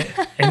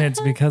 and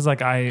it's because like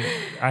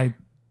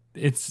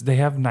they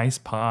have nice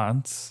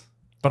pots,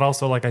 but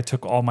also like I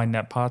took all my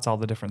net pots, all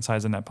the different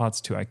size of net pots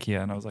to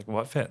IKEA, and I was like,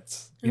 what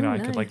fits? I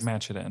could like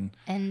match it in.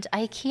 And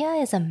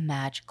IKEA is a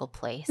magical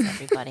place,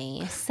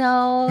 everybody. So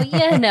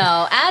Adam and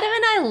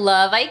I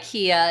love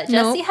IKEA.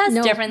 Jesse has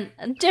different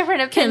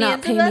opinions.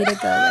 Cannot pay me to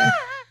go there,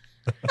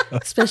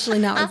 especially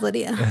not with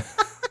Lydia.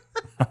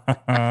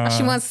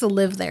 She wants to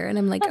live there, and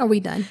I'm like, are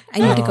we done? I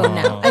need to go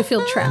now. I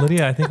feel trapped.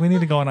 Lydia, I think we need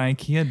to go on an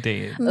IKEA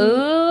date.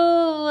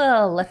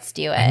 Ooh, let's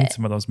do I need it.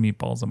 some of those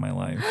meatballs in my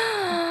life.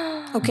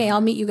 Okay,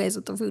 I'll meet you guys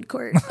at the food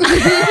court.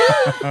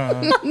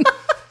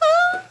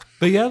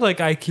 But yeah, like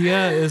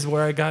IKEA is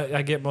where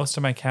I get most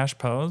of my cash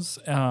pose.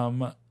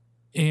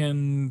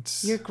 And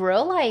Your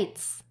grow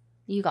lights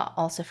you got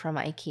also from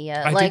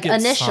IKEA. I Like did get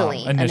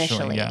initially, some.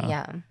 Initially,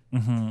 yeah.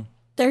 Mm-hmm.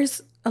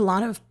 There's a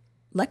lot of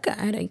leca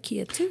at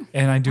IKEA too.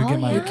 And I do Oh, get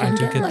my yeah. I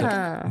do get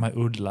my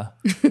oodla.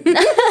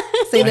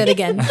 Say that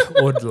again.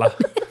 Oodla.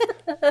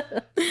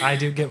 I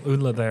do get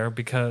oodla there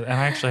because, and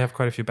I actually have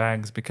quite a few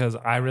bags because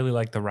I really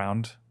like the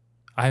round.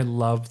 I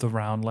love the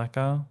round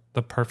leca,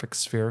 the perfect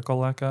spherical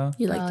leca.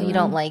 You like the you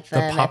don't round? like The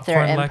them if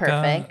they're popcorn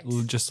imperfect.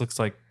 leca just looks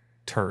like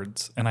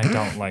turds, and I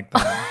don't like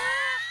them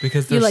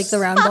because You they're like the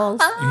round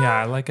balls?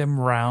 Yeah, I like them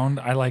round.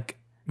 I like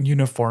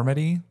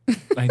uniformity.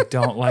 I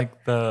don't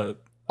like the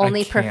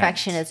Only I can't.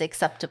 perfection is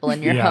acceptable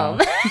in your Yeah.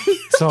 home.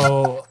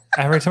 So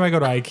every time I go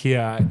to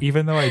IKEA,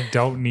 even though I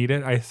don't need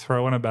it, I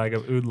throw in a bag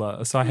of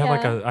oodla. So I have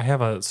I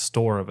have a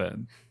store of it.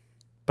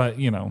 But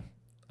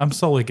I'm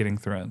slowly getting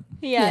through it.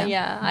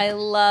 Yeah. I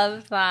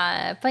love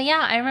that. But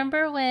yeah, I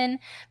remember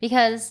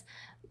because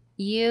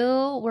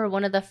you were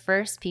one of the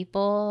first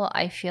people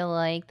I feel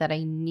like that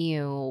I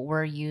knew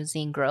were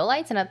using grow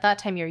lights. And at that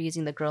time, you were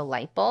using the grow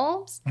light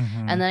bulbs.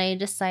 Mm-hmm. And then I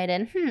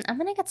decided, I'm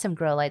going to get some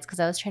grow lights because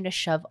I was trying to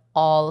shove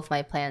all of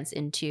my plants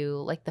into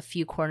like the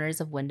few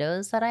corners of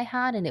windows that I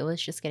had. And it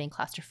was just getting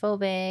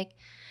claustrophobic.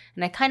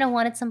 And I kind of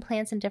wanted some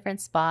plants in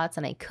different spots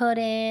and I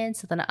couldn't.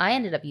 So then I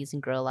ended up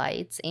using grow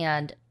lights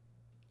and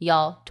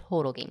y'all,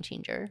 total game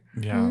changer.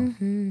 Yeah.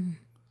 Mm-hmm.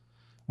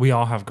 We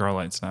all have grow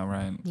lights now,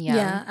 right?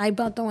 Yeah, I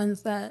bought the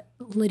ones that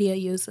Lydia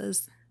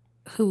uses,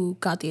 who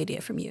got the idea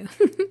from you.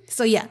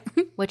 So yeah.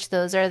 Which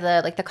those are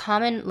the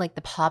common, like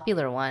the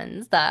popular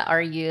ones that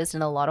are used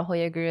in a lot of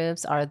Hoya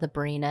groups are the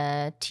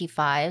Barina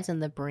T5s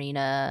and the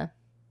Barina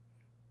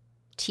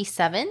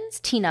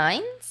T7s,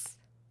 T9s.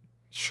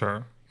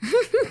 Sure.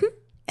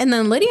 And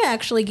then Lydia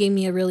actually gave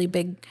me a really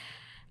big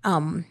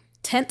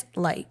tent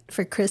light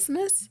for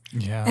Christmas.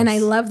 Yeah. And I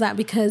love that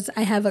because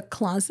I have a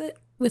closet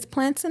with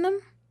plants in them.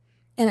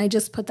 And I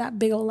just put that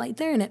big old light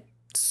there and it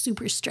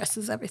super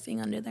stresses everything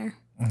under there.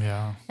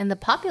 Yeah. And the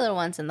popular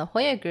ones in the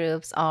Hoya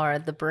groups are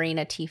the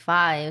Barina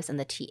T5s and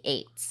the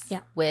T8s.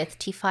 Yeah. With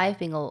T5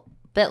 being a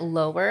bit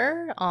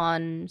lower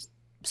on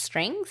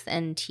strength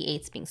and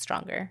T8s being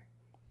stronger.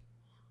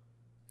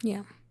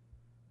 Yeah.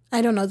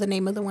 I don't know the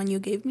name of the one you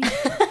gave me.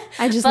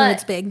 I just know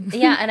it's big.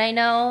 Yeah, and I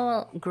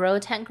know grow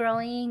tent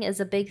growing is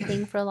a big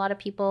thing for a lot of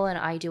people. And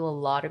I do a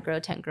lot of grow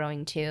tent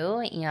growing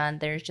too. And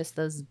there's just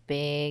those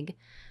big...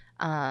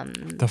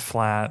 the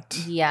flat.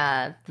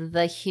 Yeah,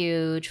 the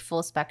huge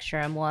full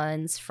spectrum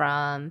ones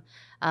from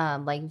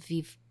like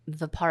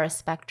Vipara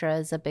Spectra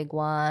is a big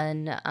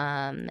one.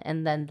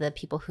 And then the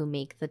people who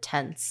make the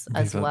tents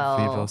as well.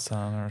 Vivo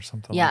Sun or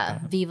something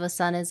like that. Vivo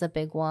Sun is a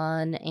big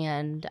one.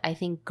 And I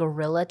think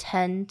Gorilla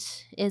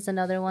Tent is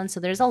another one. So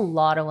there's a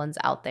lot of ones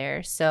out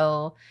there.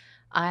 So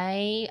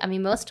I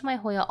mean, most of my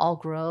Hoya all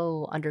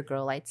grow under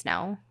grow lights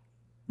now.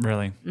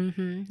 Really?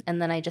 Mm-hmm.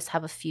 And then I just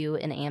have a few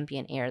in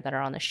ambient air that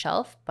are on the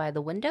shelf by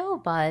the window,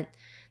 but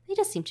they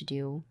just seem to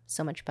do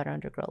so much better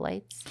under grow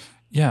lights.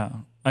 Yeah.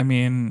 I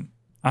mean,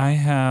 I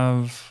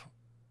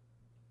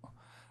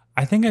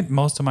think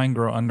most of mine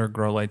grow under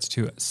grow lights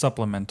too,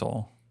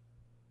 supplemental.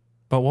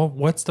 But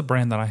what's the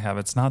brand that I have?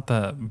 It's not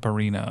the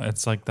Barina.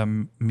 It's like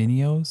the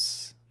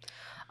Minios.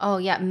 Oh,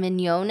 yeah.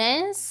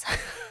 Mignones.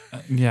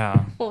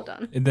 Yeah. Hold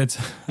on.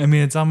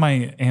 It's on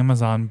my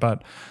Amazon,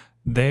 but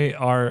they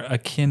are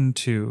akin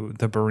to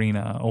the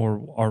Barina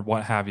or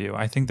what have you.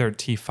 I think they're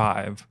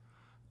T5,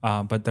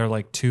 but they're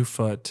like 2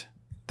 foot.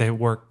 They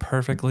work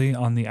perfectly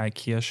on the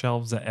IKEA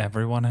shelves that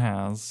everyone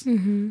has.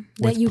 Mm-hmm.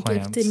 With That you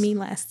plants. gifted me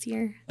last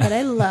year that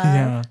I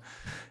love.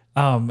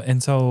 Yeah.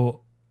 And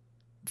so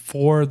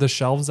for the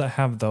shelves that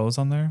have those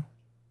on there,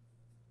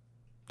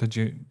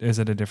 is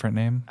it a different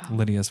name? Oh.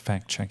 Lydia's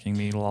fact checking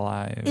me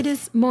live. It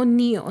is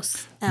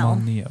Monios. L.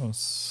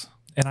 Monios.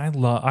 And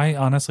I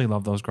honestly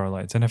love those grow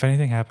lights. And if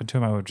anything happened to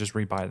them, I would just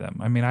rebuy them.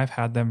 I mean, I've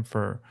had them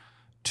for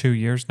 2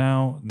 years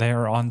now. They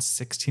are on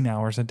 16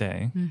 hours a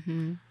day,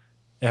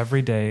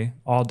 every day,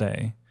 all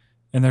day,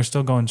 and they're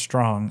still going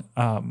strong.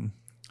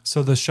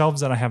 So the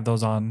shelves that I have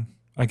those on,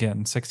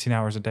 again, 16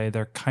 hours a day,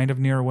 they're kind of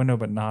near a window,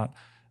 but not.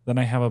 Then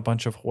I have a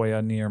bunch of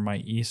Hoya near my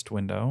east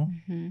window,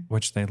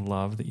 which they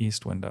love the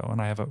east window. And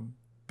I have a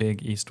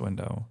big east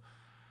window.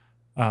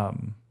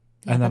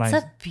 Yeah, and then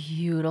that's a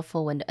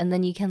beautiful window. And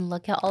then you can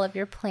look at all of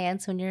your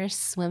plants when you're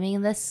swimming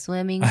in the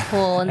swimming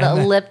pool and the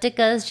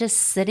elliptica is just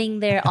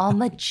sitting there all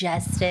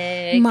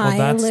majestic.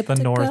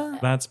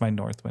 That's my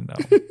north window.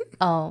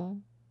 Oh.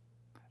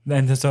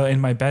 And so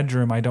in my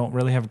bedroom, I don't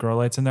really have grow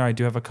lights in there. I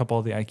do have a couple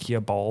of the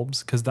IKEA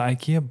bulbs because the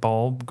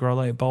IKEA grow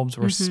light bulbs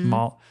were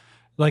small,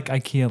 like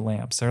IKEA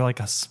lamps. They're like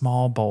a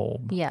small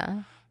bulb.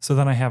 Yeah. So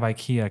then I have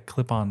IKEA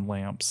clip-on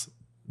lamps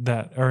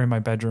that are in my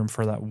bedroom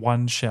for that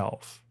one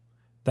shelf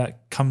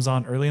that comes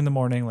on early in the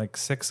morning, like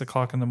 6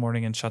 o'clock in the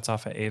morning, and shuts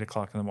off at 8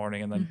 o'clock in the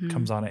morning, and then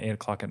comes on at 8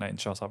 o'clock at night and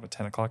shuts off at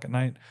 10 o'clock at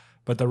night.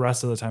 But the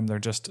rest of the time, they're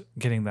just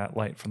getting that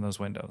light from those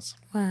windows.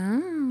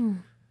 Wow.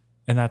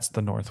 And that's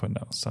the north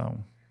window. So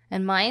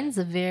And mine's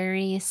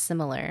very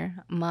similar.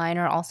 Mine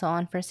are also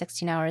on for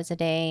 16 hours a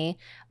day.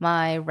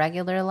 My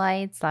regular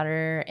lights that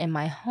are in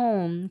my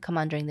home come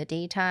on during the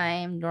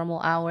daytime, normal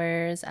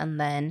hours, and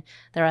then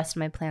the rest of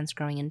my plants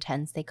growing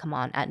intense, they come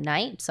on at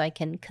night so I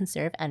can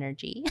conserve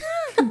energy.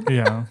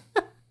 Yeah.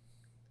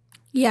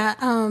 Yeah,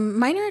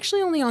 mine are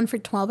actually only on for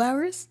 12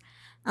 hours.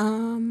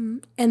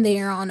 And they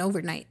are on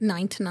overnight,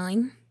 9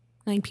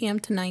 p.m.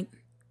 to 9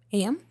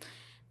 a.m.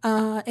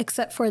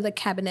 Except for the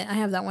cabinet. I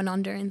have that one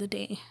on during the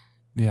day,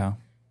 Yeah.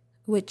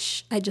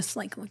 which I just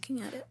like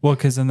looking at it. Well,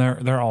 because then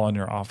they're all in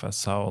your office,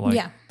 so like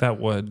Yeah. that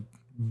would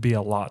be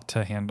a lot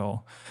to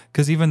handle.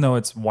 Because even though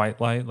it's white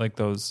light, like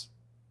those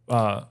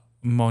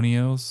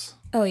Monios.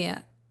 Oh, yeah.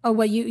 Oh,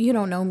 well, you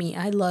don't know me.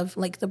 I love,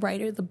 like, the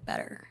brighter, the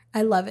better.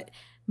 I love it.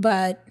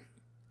 But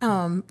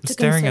to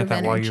Staring at conserve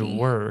that while energy, you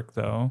work,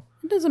 though.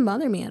 it doesn't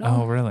bother me at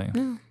all. Oh, really?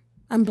 No,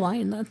 I'm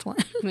blind. That's why.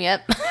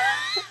 Yep.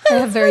 I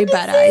have very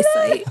bad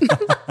eyesight.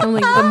 I'm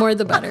like, the more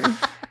the better.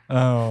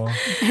 Oh.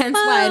 Hence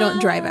why I don't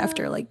drive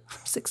after like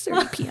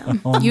 6:30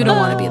 p.m. Oh, You don't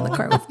want to no. be in the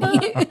car with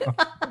me.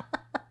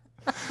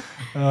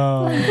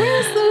 Oh.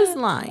 Where's those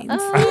lines?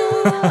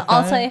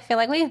 Also, I feel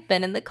like we've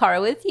been in the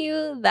car with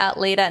you that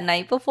late at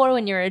night before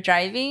when you were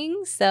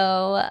driving.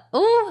 So,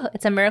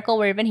 it's a miracle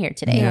we're even here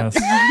today. Yes.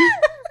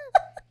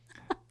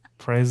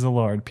 Praise the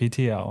Lord.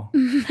 PTL.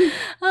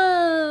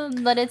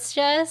 But it's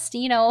just,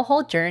 a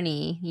whole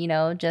journey,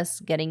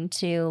 just getting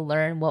to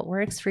learn what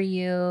works for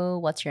you,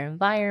 what's your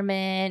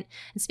environment.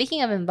 And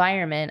speaking of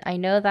environment, I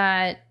know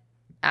that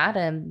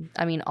Adam,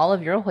 all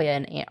of your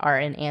Hoya are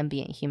in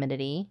ambient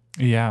humidity.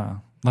 Yeah.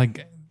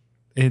 Like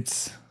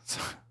it's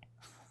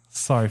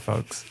sorry,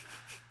 folks.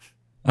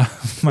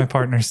 My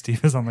partner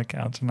Steve is on the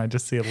couch and I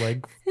just see a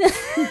leg.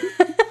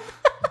 I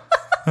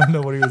don't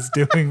know what he was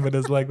doing, but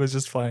his leg was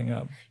just flying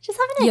up. Just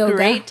having a Yoga.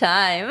 great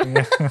time.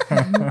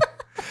 Yeah.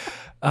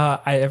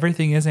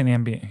 Everything is in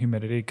ambient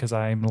humidity because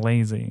I'm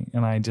lazy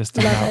and I just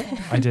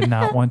I did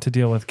not want to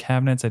deal with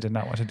cabinets. I did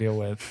not want to deal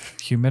with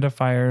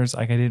humidifiers.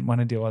 Like I didn't want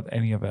to deal with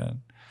any of it.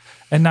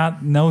 And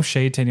no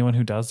shade to anyone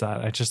who does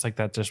that. I just like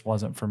that just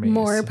wasn't for me.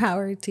 More So-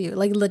 power to you.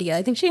 Like Lydia,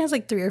 I think she has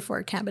like 3 or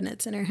 4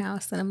 cabinets in her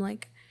house. And I'm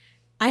like,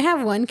 I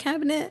have one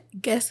cabinet.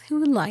 Guess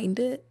who lined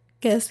it?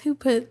 Guess who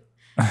put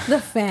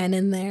the fan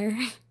in there?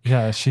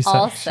 Yeah, she said.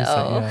 Also,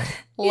 yeah.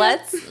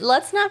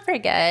 let's not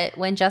forget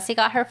when Jessie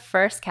got her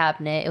first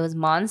cabinet, it was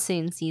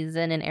monsoon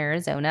season in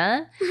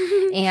Arizona.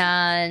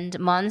 And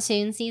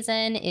monsoon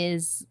season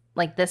is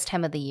like this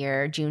time of the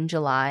year, June,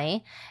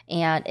 July,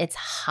 and it's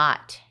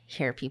hot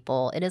here,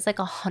 people. It is like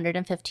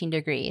 115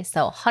 degrees.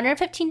 So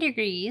 115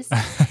 degrees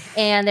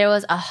and there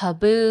was a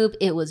haboob.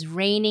 It was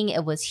raining.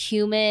 It was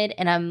humid.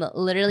 And I'm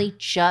literally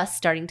just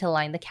starting to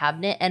line the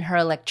cabinet and her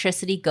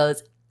electricity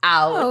goes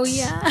out. Oh,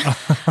 yeah.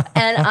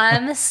 And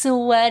I'm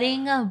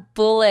sweating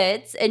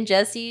bullets. And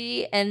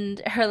Jessie and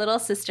her little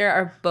sister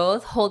are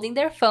both holding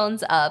their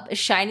phones up,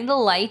 shining the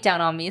light down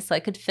on me so I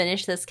could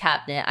finish this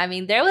cabinet.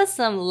 There was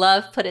some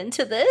love put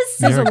into this.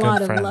 There's You're a a good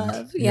lot of friend.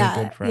 love. You're a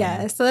Yeah. good friend.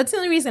 Yeah. So that's the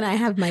only reason I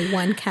have my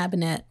one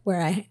cabinet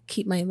where I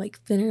keep my like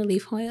thinner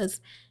leaf Hoyas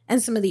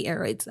and some of the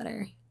aeroids that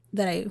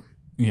I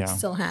Yeah.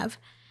 still have.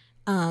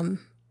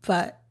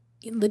 But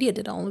Lydia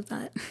did all of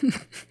that.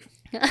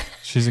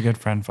 She's a good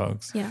friend,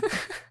 folks. Yeah.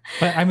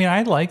 But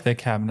I like the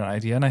cabinet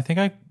idea, and I think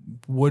I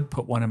would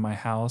put one in my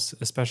house,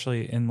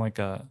 especially in like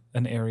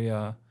an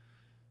area.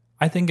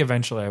 I think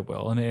eventually I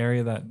will, in an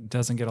area that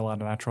doesn't get a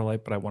lot of natural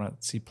light, but I want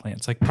to see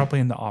plants, like probably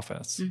in the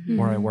office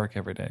where I work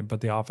every day.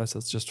 But the office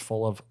is just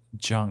full of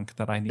junk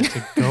that I need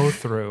to go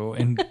through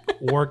and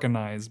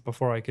organize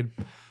before I could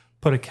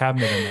put a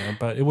cabinet in there.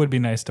 But it would be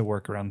nice to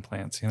work around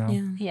plants, Yeah.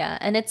 Yeah,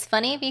 and it's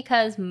funny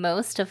because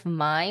most of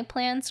my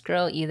plants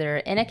grow either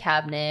in a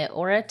cabinet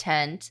or a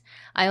tent.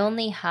 I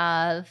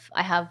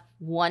have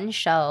one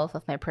shelf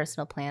of my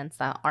personal plants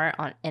that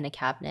aren't in a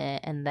cabinet,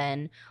 and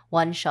then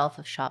one shelf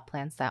of shop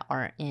plants that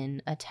aren't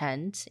in a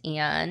tent,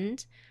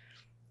 and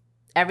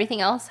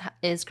everything else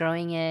is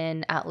growing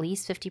in at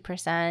least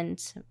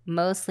 50%,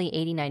 mostly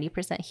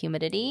 80-90%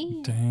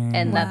 humidity. Dang.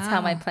 And that's how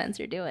my Wow. plants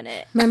are doing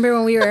it. Remember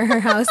when we were at her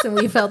house and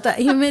we felt that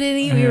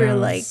humidity? We were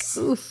like, Yes.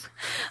 oof.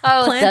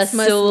 Oh, Plants the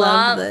must love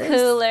swamp this.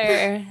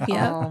 cooler.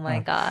 Yep. Oh my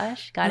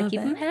gosh. Gotta Love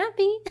keep it. them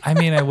happy.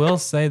 I will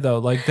say though,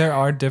 like there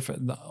are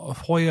different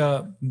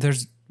Hoya.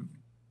 There's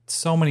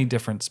so many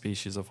different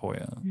species of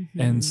Hoya,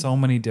 and so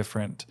many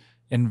different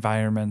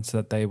environments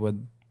that they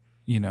would,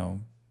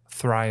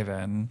 thrive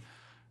in.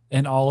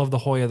 And all of the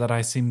Hoya that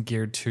I seem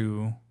geared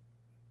to,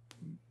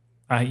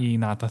 i.e.,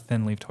 not the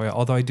thin-leafed Hoya.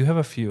 Although I do have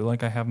a few,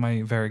 like I have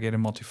my variegated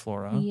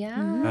multiflora.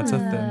 Yeah. That's a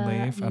thin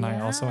leaf, and I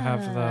also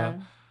have the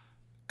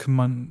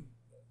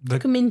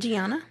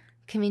Comingiana.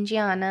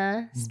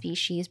 Comingiana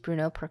species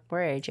Bruno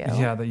Procborejo.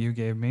 yeah that you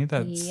gave me.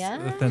 That's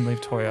the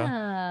thin-leafed Hoya.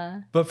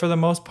 Yeah. But for the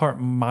most part,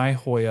 my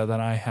Hoya that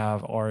I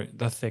have are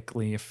the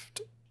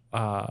thick-leafed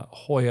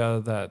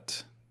Hoya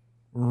that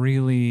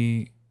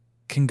really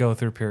can go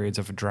through periods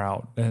of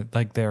drought.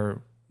 Like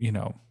their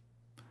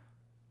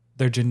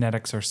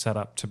genetics are set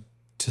up to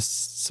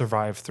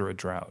survive through a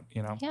drought.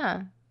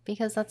 Yeah.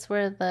 Because that's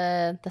where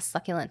the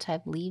succulent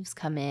type leaves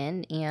come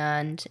in,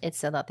 and it's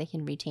so that they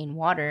can retain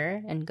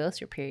water and go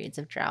through periods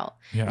of drought.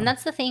 Yeah. And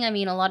that's the thing. I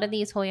mean, a lot of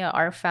these Hoya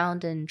are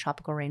found in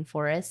tropical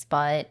rainforests,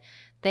 but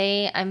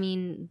they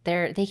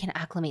can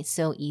acclimate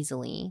so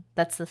easily.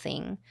 That's the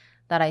thing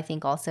that I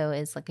think also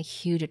is like a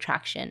huge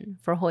attraction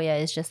for Hoya,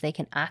 is just they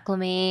can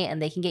acclimate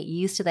and they can get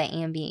used to that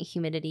ambient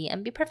humidity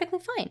and be perfectly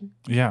fine.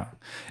 Yeah.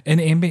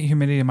 And ambient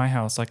humidity in my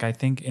house, like I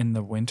think in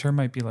the winter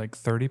might be like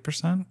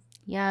 30%.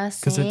 Yeah,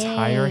 Because it's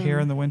higher here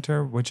same. in the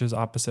winter, which is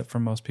opposite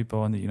from most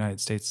people in the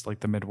United States, like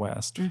the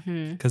Midwest.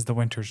 Because the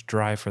winter's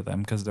dry for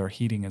them because their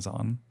heating is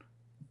on,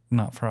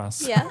 not for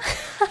us. Yeah.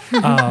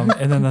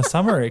 And then the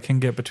summer, it can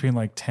get between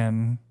like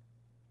 10%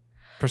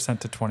 to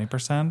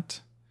 20%.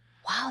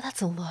 Wow,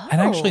 that's low. And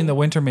actually in the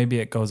winter, maybe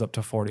it goes up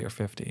to 40 or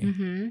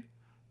 50.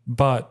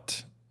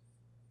 But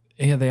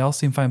yeah, they all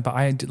seem fine.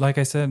 But like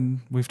I said,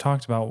 we've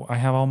talked about, I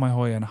have all my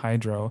Hoya in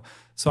hydro.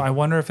 So I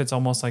wonder if it's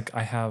almost like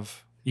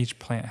each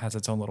plant has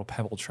its own little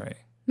pebble tray.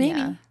 Maybe.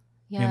 Yeah,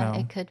 You know.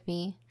 it could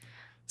be.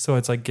 So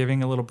it's like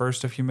giving a little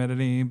burst of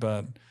humidity,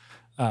 but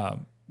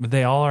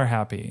they all are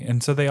happy.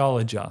 And so they all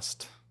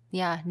adjust.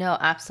 Yeah, no,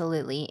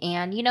 absolutely.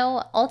 And,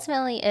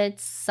 ultimately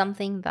it's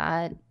something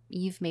that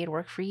you've made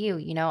work for you.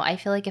 I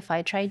feel like if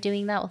I tried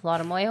doing that with a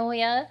lot of my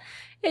Hoya,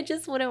 it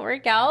just wouldn't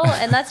work out.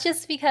 And that's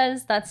just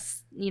because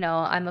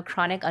I'm a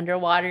chronic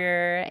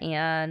underwater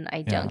and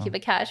I don't keep a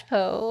cash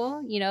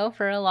po,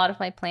 for a lot of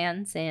my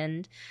plants.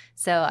 And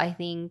so I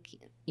think,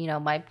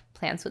 my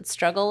plants would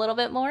struggle a little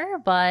bit more,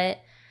 but,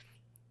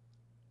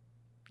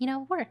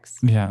 it works.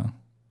 Yeah.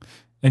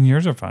 And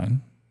yours are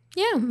fine.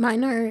 Yeah,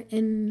 mine are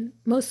in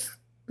most,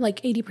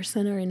 like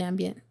 80% are in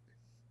ambient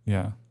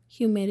Yeah.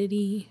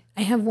 humidity.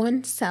 I have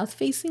one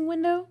south-facing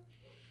window,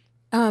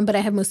 but I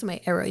have most of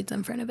my aeroids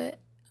in front of it.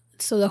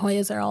 So the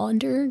Hoyas are all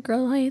under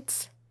grow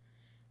lights,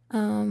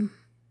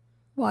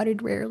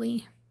 watered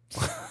rarely.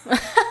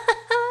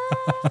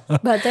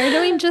 But they're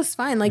doing just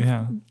fine. Like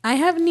I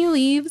have new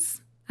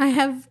leaves. I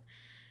have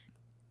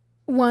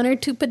 1 or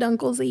 2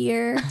 peduncles a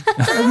year.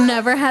 I've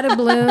never had a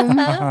bloom.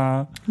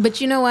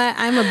 But you know what?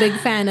 I'm a big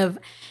fan of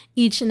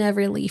each and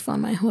every leaf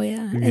on my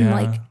Hoya. And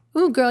like,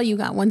 ooh, girl, you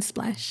got 1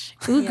 splash.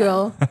 Ooh,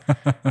 girl,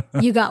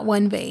 you got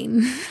 1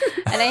 vein.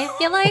 And I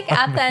feel like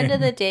at the end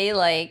of the day,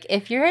 like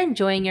if you're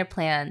enjoying your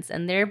plants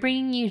and they're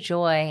bringing you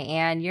joy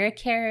and your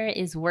care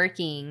is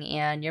working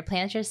and your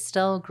plants are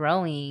still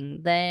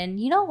growing, then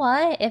you know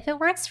what? If it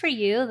works for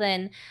you,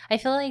 then I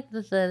feel like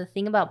the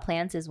thing about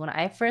plants is when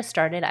I first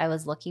started, I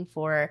was looking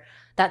for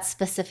that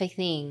specific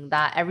thing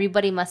that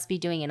everybody must be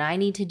doing and I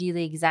need to do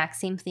the exact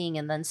same thing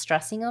and then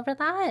stressing over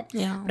that.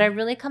 Yeah. But I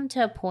really come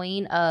to a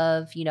point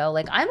of,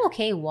 like I'm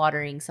okay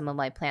watering some of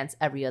my plants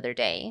every other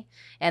day.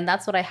 And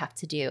that's what I have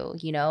to do,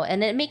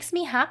 and it makes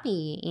me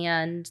happy.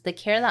 And the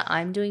care that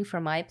I'm doing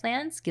for my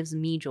plants gives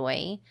me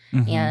joy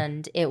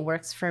and it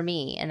works for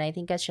me. And I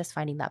think it's just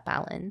finding that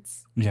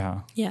balance.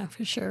 Yeah. Yeah,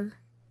 for sure.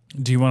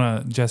 Jesse, do you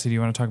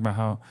want to talk about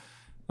how,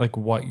 like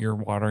what your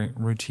watering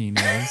routine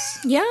is?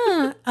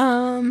 Yeah.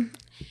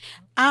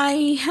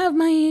 I have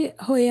my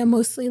Hoya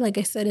mostly, like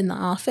I said, in the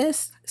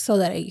office so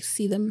that I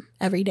see them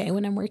every day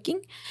when I'm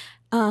working.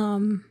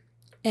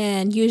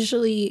 And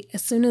usually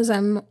as soon as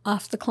I'm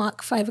off the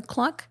clock, 5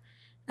 o'clock,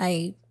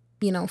 I,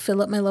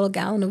 fill up my little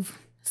gallon of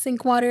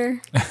sink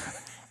water,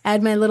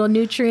 add my little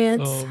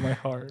nutrients, Oh, my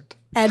heart.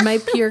 add my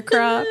pure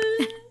crop.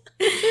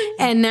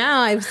 And now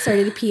I've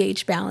started the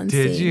pH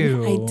balancing. Did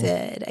you?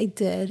 I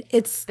did.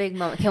 It's Big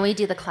moment. Can we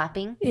do the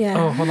clapping? yeah.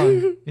 Oh, hold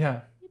on.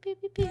 Yeah.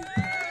 Beep, beep, beep.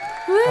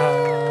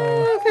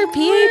 Woo, for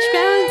pH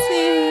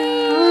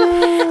balancing.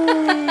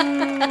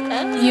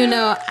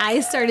 I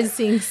started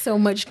seeing so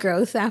much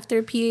growth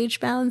after pH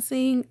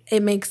balancing.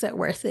 It makes it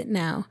worth it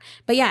now.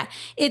 But yeah,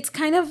 it's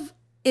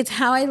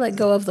how I let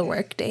go of the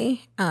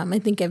workday. I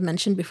think I've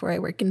mentioned before I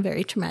work in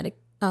very traumatic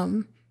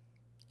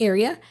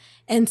area.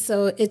 And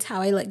so it's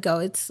how I let go.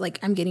 It's like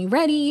I'm getting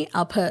ready.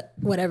 I'll put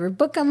whatever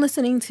book I'm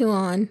listening to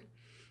on.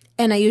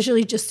 And I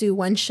usually just do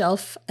 1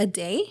 shelf a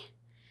day.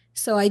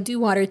 So I do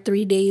water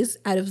 3 days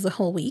out of the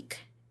whole week.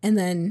 And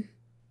then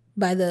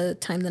by the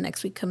time the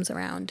next week comes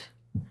around,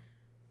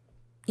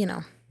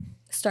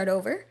 start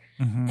over.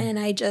 And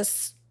I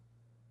just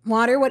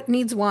water what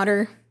needs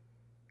water,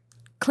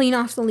 clean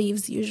off the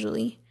leaves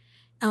usually,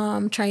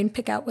 try and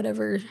pick out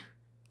whatever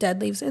dead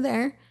leaves are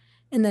there,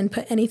 and then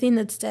put anything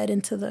that's dead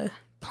into the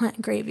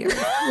plant graveyard,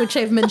 which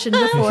I've mentioned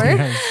before.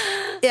 Yes.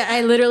 Yeah,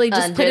 I literally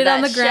just Under put it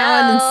on that the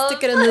ground shelf. and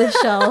stick it on the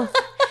shelf.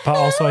 But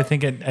also I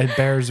think it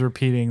bears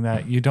repeating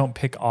that you don't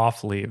pick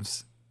off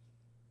leaves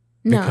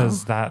No.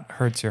 because that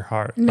hurts your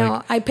heart. No,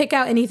 Like, I pick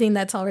out anything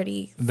that's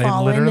already they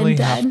fallen literally and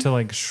dead. have to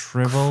like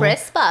shrivel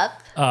Crisp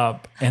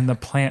up. and the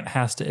plant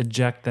has to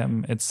eject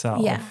them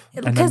itself. Yeah,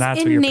 And then because that's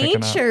what in you're picking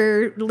up.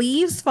 nature,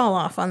 leaves fall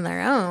off on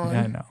their own.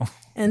 Yeah, I know.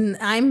 And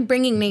I'm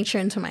bringing nature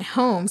into my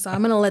home, so I'm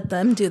going to let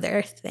them do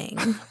their thing.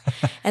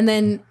 And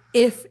then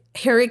if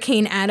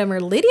Hurricane Adam or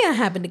Lydia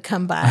happen to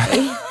come by,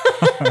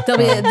 they'll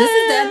be like,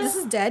 this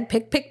is dead,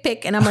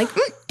 pick. And I'm like,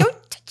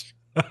 don't touch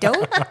it.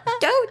 Don't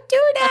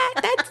do that.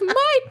 That's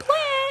my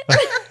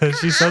plant.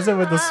 She says it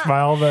with a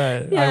smile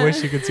that Yeah. I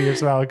wish you could see her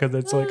smile because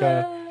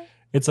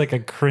it's like a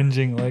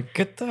cringing, like,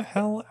 get the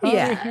hell out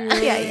Yeah. of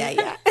here.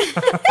 Yeah.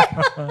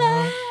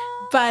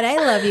 But I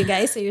love you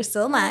guys, so you're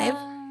still alive.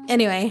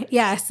 Anyway,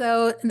 yeah.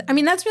 So, I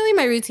mean, that's really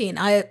my routine.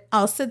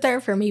 I'll sit there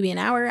for maybe an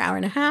hour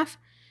and a half.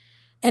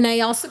 And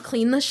I also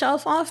clean the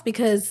shelf off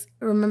because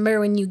remember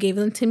when you gave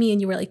them to me and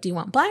you were like, do you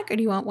want black or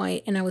do you want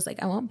white? And I was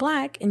like, I want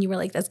black. And you were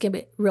like, that's going to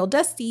get real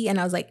dusty. And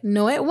I was like,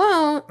 no, it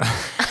won't.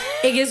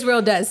 It gets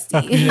real dusty.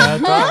 Yeah,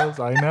 it does.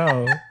 I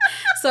know.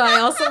 So I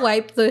also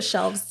wipe the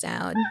shelves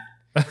down.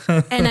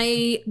 And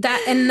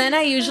then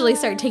I usually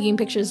start taking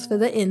pictures for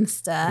the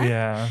Insta.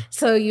 Yeah.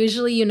 So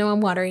usually,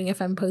 I'm watering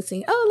if I'm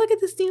posting, oh, look at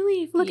this new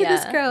leaf. Look at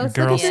this growth.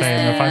 Girl, look at same.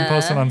 this If I'm thing.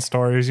 posting on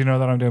stories, you know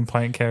that I'm doing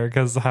plant care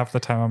because half the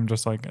time I'm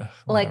just like,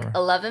 Like whatever.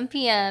 11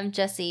 p.m.,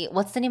 Jesse,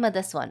 what's the name of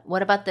this one?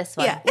 What about this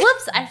one? Yeah.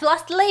 Whoops, I've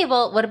lost the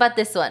label. What about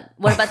this one?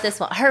 What about this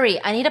one?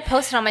 Hurry, I need to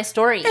post it on my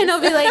story. And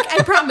I'll be like,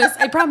 I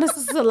promise this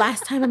is the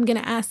last time I'm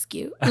going to ask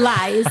you.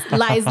 Lies.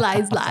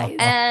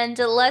 And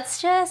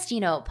let's just,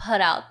 put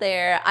out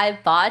there, I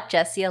bought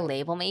Jesse a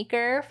label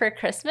maker for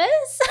Christmas.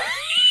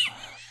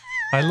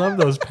 I love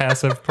those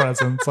passive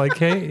presents. Like,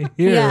 hey,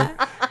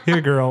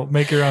 here, girl,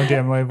 make your own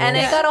damn label. And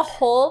I got a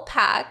whole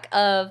pack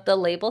of the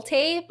label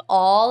tape,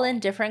 all in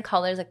different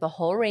colors, like the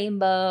whole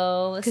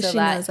rainbow. Because she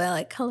knows I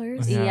like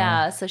colors.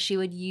 Yeah, so she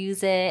would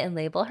use it and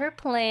label her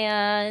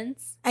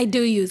plants. I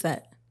do use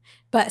it.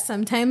 But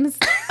sometimes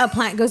a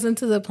plant goes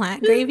into the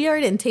plant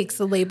graveyard and takes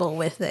the label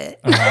with it.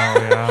 Oh,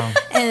 yeah.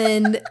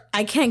 And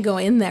I can't go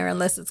in there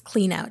unless it's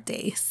clean out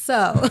day.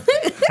 So,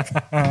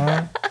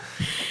 and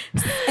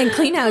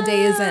clean out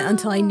day isn't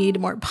until I need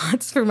more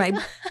pots for my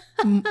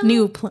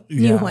new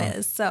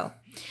Hoyas. So,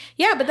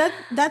 yeah, but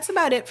that's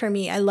about it for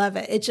me. I love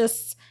it.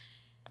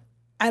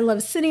 I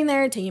love sitting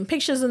there, taking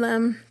pictures of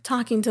them,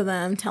 talking to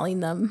them, telling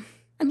them,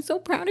 I'm so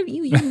proud of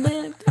you. You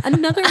lived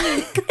another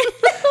week.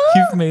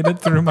 You've made it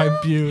through my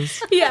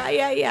abuse. Yeah.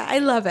 I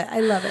love it.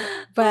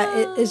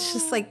 But it's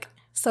just like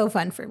so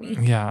fun for me.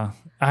 Yeah.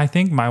 I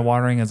think my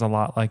watering is a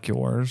lot like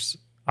yours.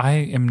 I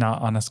am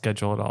not on a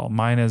schedule at all.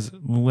 Mine is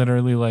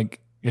literally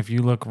like, if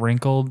you look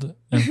wrinkled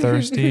and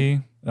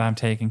thirsty, I'm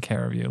taking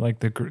care of you.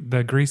 Like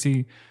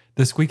the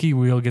squeaky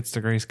wheel gets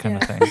the grease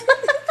kind of thing.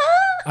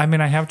 I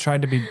mean, I have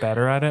tried to be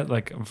better at it,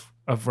 like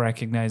of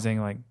recognizing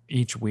like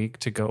each week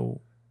to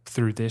go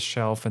through this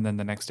shelf and then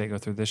the next day go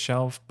through this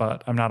shelf,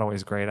 but I'm not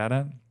always great at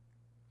it.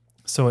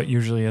 So it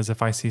usually is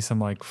if I see some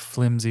like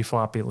flimsy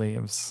floppy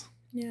leaves.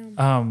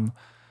 Yeah.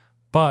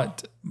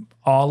 But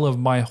all of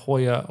my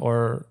Hoya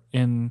are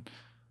in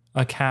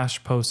a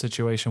cash post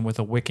situation with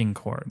a wicking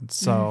cord.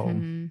 So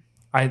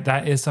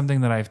that is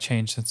something that I've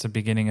changed since the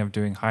beginning of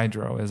doing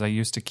hydro. Is I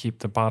used to keep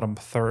the bottom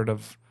third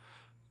of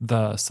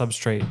the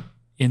substrate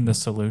in the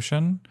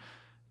solution.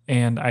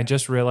 And I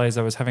just realized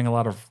I was having a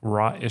lot of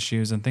rot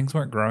issues and things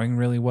weren't growing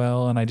really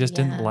well. And I just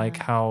didn't like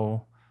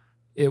how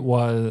it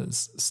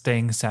was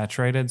staying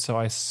saturated. So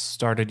I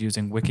started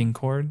using wicking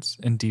cords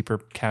and deeper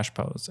cash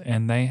pose.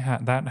 And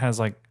that has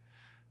like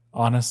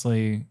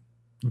honestly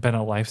been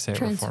a lifesaver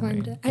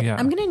Transformed for me. it.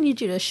 I'm going to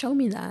need you to show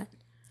me that.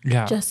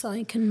 Yeah. Just so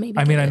I can maybe.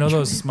 I mean, I know try.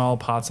 those small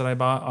pots that I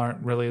bought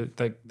aren't really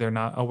like, they're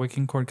not a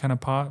wicking cord kind of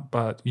pot,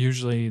 but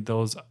usually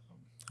those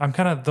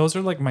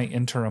are like my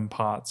interim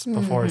pots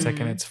before it's like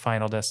in its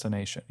final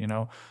destination.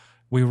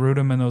 We root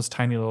them in those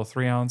tiny little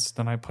 3-ounce.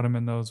 Then I put them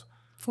in those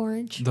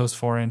 4-inch. Those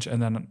 4-inch,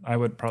 and then I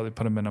would probably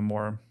put them in a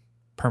more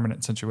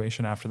permanent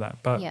situation after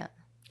that. But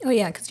Oh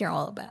yeah, because you're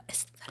all about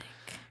aesthetic.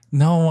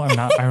 no, I'm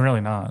not. I'm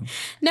really not.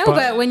 No,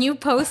 but when you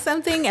post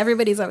something,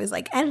 everybody's always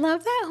like, "I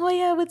love that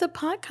Hoya with the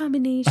pot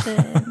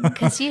combination."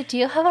 Because you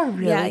do have a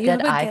really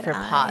good eye for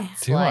eye.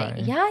 pots. Do I?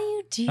 Yeah,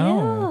 you do.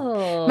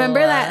 Oh. Remember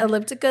that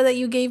elliptica that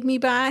you gave me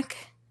back?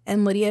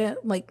 And Lydia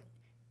like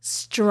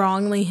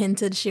strongly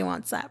hinted she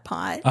wants that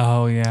pot.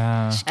 Oh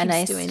yeah. And I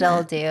keeps doing still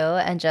that. do.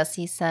 And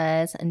Jesse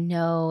says,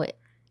 no,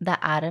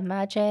 the Atom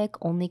Magic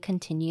only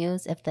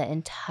continues if the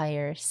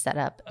entire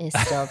setup is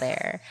still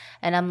there.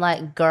 And I'm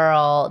like,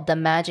 girl, the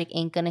magic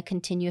ain't going to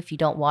continue if you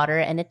don't water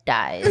it and it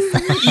dies.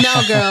 No,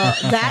 girl,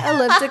 that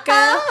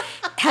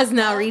elliptica has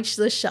now reached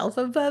the shelf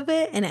above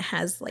it, and it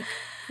has like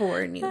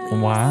 4 new leaves.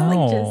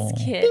 Wow.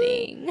 Just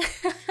kidding.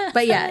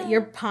 But yeah,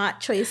 your pot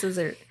choices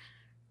are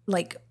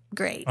like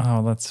great.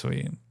 Oh, that's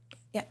sweet.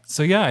 Yeah.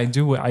 So yeah, I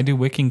do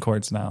wicking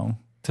cords now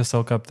to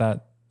soak up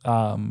that,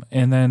 and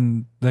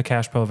then the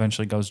cash po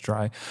eventually goes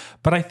dry.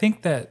 But I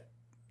think that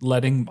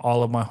letting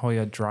all of my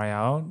Hoya dry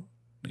out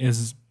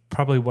is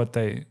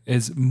probably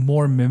is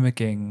more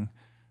mimicking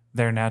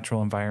their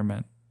natural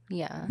environment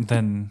Yeah.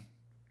 than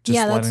just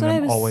Yeah, that's letting what I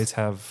them was- always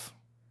have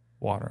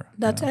water.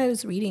 That's what I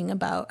was reading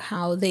about,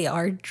 how they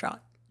are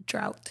drought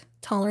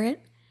tolerant,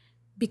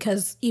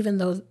 because even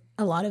though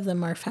a lot of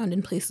them are found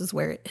in places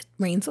where it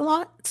rains a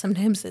lot,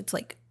 sometimes it's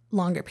like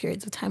longer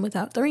periods of time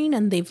without the rain,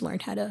 and they've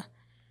learned how to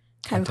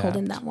kind of hold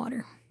in Adapt. that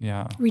water,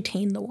 Yeah.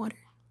 retain the water.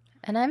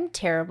 And I'm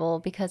terrible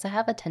because I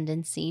have a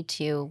tendency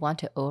to want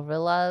to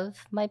overlove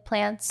my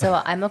plants. So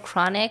I'm a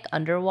chronic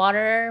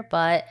underwater,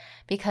 but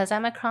because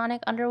I'm a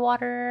chronic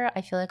underwater,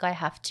 I feel like I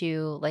have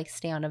to like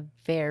stay on a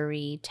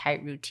very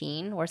tight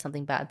routine or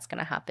something bad's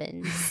gonna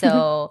happen.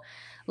 So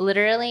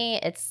literally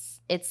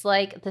it's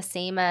like the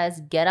same as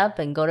get up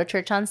and go to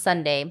church on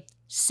Sunday.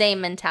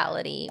 Same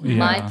mentality. Yeah.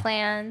 My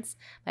plants,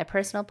 my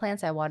personal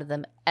plants, I water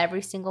them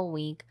every single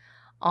week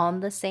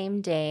on the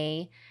same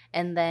day.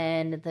 And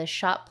then the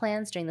shop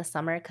plants during the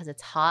summer, because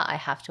it's hot, I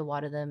have to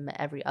water them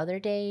every other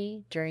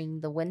day. During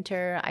the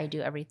winter, I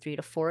do every 3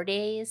 to 4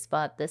 days.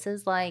 But this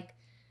is like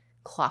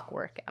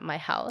clockwork at my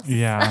house.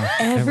 Yeah.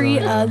 Every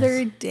it really other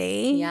is.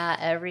 day. Yeah,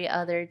 every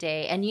other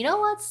day. And you know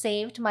what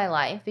saved my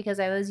life? Because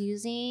I was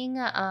using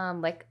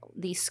like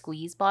these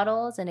squeeze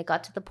bottles, and it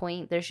got to the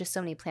point there's just so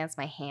many plants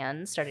my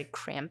hands started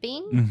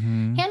cramping.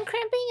 Mhm. Hand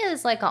cramping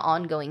is like an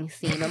ongoing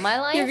theme in my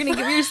life. You're gonna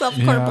give yourself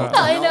Yeah. carpal tunnel.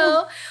 I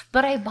know.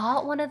 But I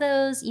bought one of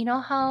those, you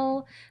know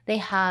how they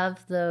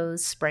have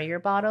those sprayer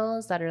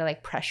bottles that are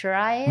like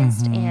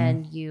pressurized Mhm.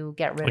 and you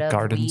get rid Like of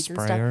garden weeds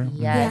sprayer? and stuff?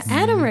 Yeah, Yes.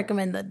 Adam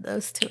recommended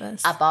those to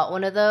us. I bought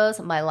one of those.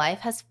 My life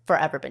has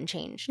forever been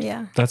changed.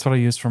 Yeah. That's what I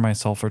used for my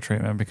sulfur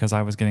treatment because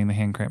I was getting the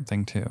hand cramp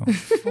thing too.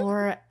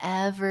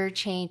 Forever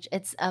changed.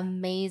 It's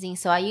amazing.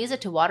 So I use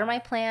it to water my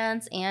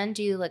plants and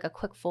do like a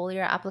quick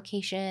foliar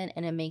application,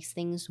 and it makes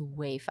things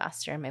way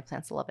faster. And my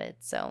plants love it.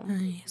 So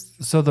Nice.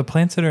 So the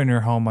plants that are in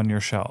your home on your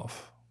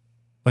shelf,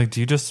 like,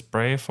 do you just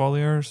spray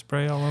foliar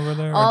spray all over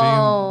there, or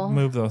Oh, do you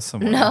move those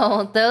somewhere?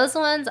 no, those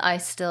ones I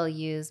still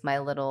use my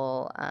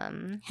little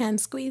Hand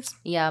squeeze.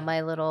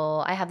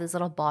 I have this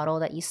little bottle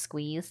that you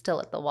squeeze to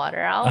let the water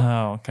out.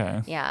 Oh,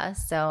 okay. Yeah,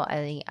 so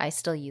I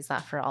still use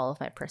that for all of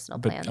my personal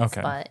But- plants.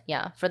 okay. But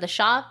yeah, for the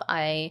shop,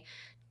 I,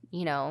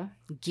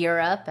 gear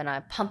up and I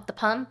pump the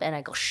pump and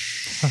I go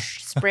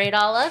spray it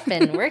all up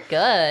and we're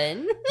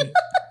good.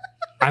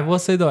 I will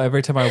say though,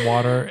 every time I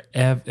water,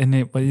 and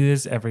it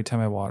is every time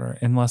I water,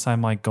 unless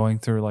I'm like going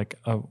through like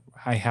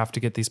I have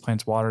to get these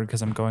plants watered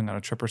because I'm going on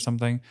a trip or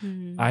something.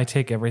 I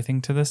take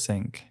everything to the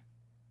sink,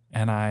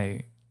 and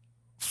I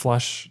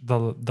flush the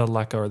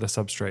leca or the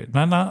substrate.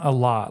 Not a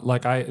lot,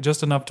 like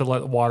just enough to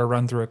let water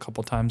run through a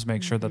couple times,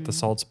 make sure that the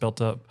salts built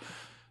up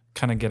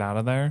kind of get out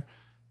of there,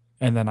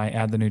 and then I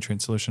add the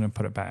nutrient solution and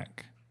put it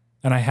back.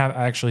 And I have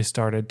actually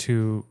started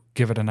to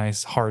give it a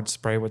nice hard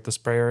spray with the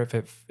sprayer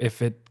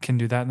if it can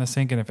do that in the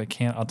sink, and if it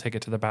can't, I'll take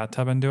it to the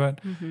bathtub and do it,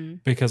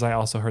 because I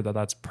also heard that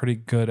that's pretty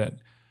good at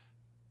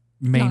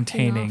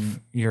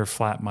maintaining your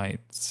flat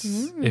mites.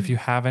 If you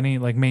have any,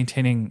 like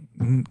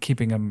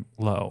keeping them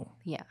low.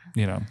 Yeah.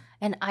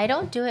 And I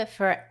don't do it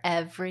for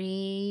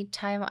every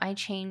time I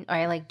change or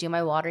I like do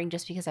my watering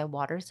just because I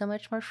water so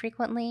much more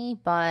frequently,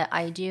 but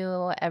I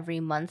do every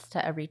month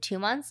to every 2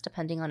 months,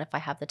 depending on if I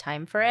have the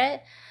time for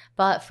it.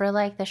 But for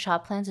like the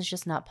shop plants, it's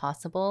just not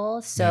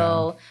possible.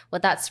 So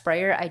with that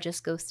sprayer, I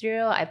just go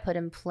through, I put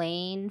in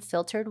plain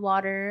filtered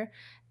water,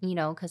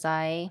 because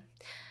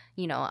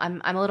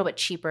I'm a little bit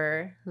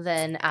cheaper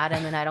than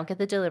Adam and I don't get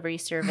the delivery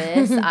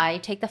service. I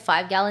take the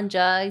 5-gallon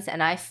jugs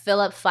and I fill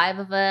up 5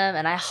 of them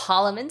and I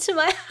haul them into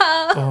my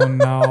house. Oh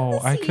no,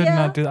 I could Yeah.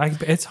 not do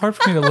that. It's hard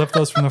for me to lift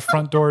those from the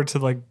front door to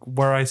like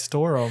where I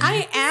store them.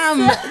 I am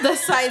the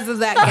size of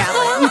that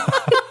gallon.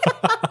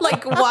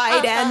 Like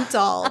wide and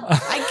tall.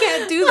 I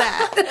can't do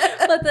that.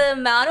 But the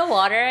amount of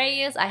water I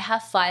use, I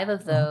have 5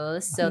 of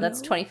those. So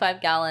that's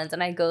 25 gallons.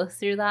 And I go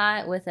through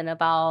that within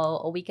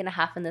about a week and a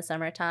half in the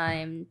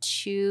summertime,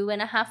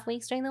 2.5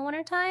 weeks during the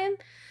wintertime.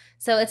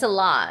 So it's a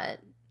lot.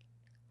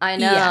 I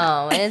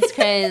know. It's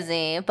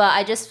crazy. But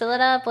I just fill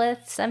it up with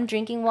some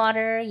drinking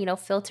water,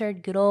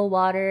 filtered good old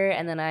water.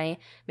 And then I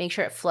make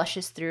sure it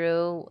flushes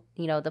through,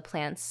 the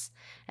plants.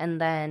 And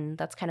then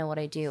that's kind of what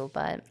I do.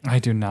 But I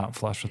do not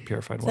flush with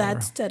purified water.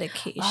 That's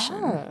dedication.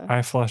 oh.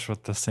 I flush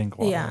with the sink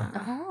water. Yeah.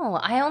 Oh,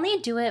 I only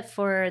do it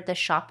for the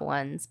shop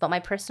ones, but my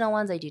personal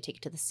ones I do take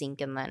it to the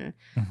sink and then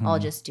I'll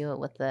just do it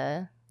with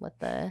the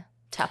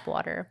tap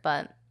water.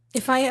 But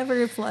If I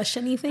ever flush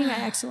anything, I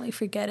accidentally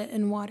forget it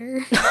in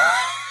water.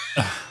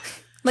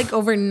 Like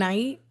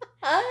overnight.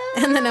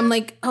 And then I'm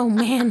like, oh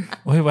man.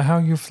 Wait, but how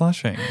are you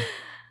flushing?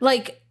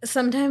 Like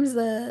sometimes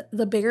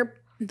the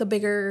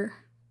bigger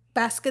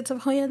baskets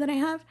of Hoya that I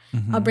have,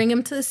 I'll bring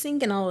them to the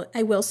sink and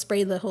I will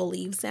spray the whole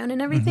leaves down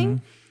and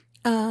everything.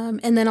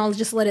 And then I'll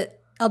just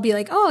I'll be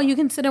like, oh, you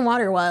can sit in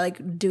water while I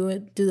like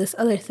do this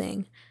other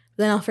thing.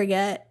 Then I'll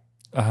forget.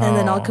 And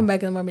then I'll come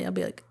back in the morning. I'll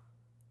be like,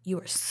 you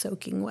are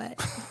soaking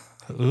wet.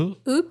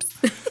 Oops.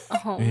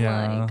 oh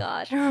Yeah. my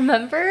gosh.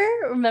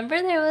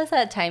 Remember there was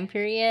that time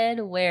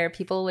period where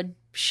people would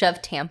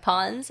shove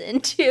tampons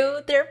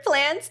into their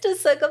plants to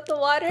soak up the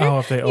water? Oh,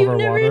 if they You've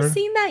never overwatered?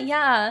 seen that?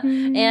 Yeah.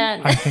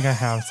 And I think I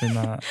have seen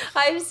that.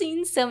 I've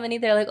seen so many.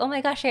 They're like, oh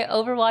my gosh, I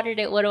overwatered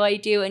it. What do I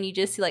do? And you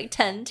just see like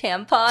 10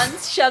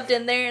 tampons shoved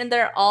in there and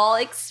they're all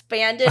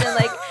expanded and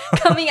like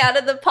coming out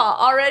of the pot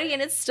already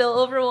and it's still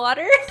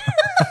overwatered.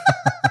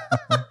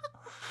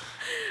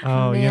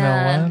 Oh, Man, you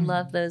know what?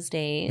 love those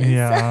days.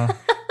 Yeah,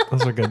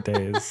 those are good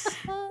days.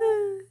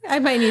 I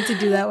might need to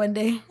do that one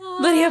day.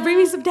 Lydia, bring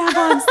me some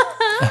tampons.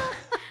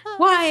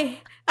 Why?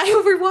 I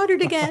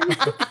overwatered again.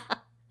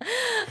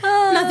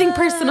 Nothing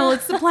personal.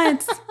 It's the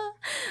plants.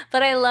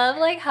 But I love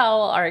like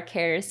how our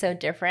care is so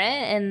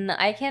different, and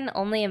I can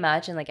only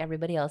imagine like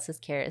everybody else's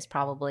care is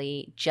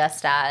probably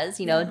just as,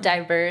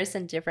 diverse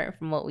and different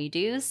from what we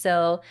do.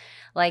 So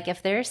like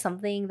if there's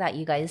something that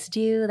you guys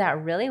do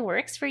that really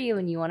works for you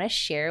and you want to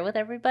share with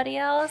everybody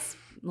else,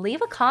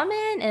 leave a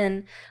comment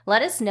and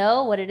let us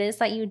know what it is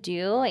that you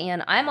do.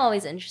 And I'm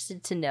always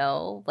interested to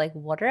know, like,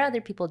 what are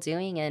other people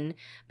doing, and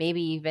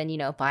maybe even,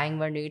 buying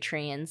more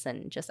nutrients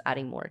and just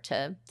adding more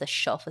to the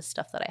shelf of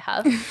stuff that I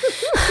have.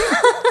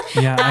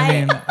 Yeah, I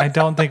mean, I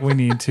don't think we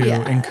need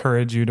to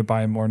encourage you to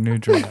buy more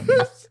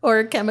nutrients.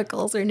 Or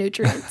chemicals or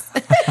nutrients.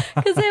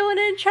 Because I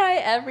want to try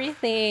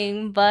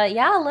everything. But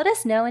yeah, let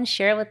us know and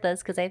share with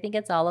us, because I think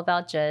it's all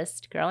about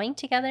just growing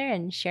together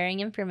and sharing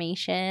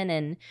information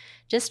and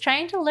just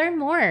trying to learn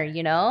more,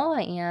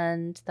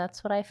 and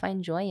that's what I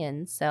find joy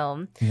in.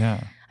 So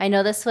yeah, I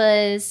know this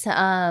was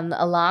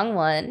a long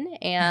one,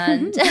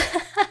 and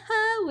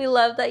we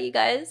love that you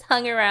guys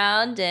hung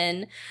around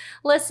and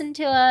listened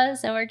to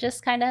us, and we're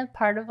just kind of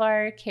part of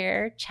our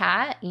care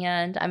chat.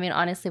 And I mean,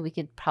 honestly, we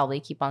could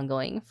probably keep on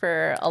going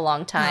for a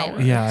long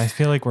time. Yeah, I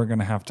feel like we're going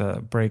to have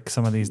to break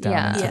some of these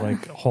down into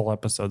like whole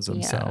episodes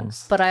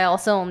themselves. But I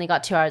also only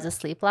got 2 hours of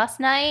sleep last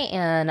night,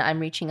 and I'm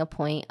reaching a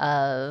point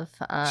of...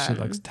 she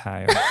looks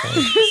tired,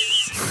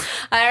 folks.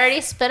 I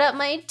already spit up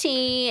my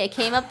tea. It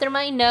came up through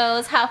my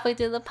nose halfway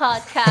through the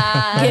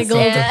podcast.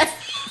 Giggled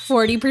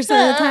 40% of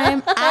the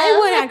time. I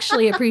would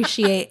actually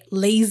appreciate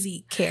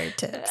lazy care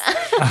tips.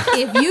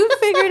 If you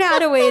figured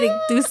out a way to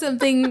do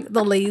something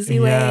the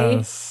lazy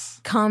way,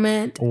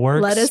 comment.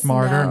 Work let us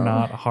smarter, know.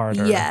 Not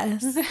harder.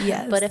 Yes.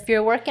 But if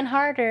you're working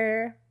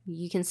harder,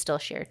 you can still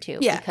share too.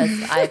 Yeah.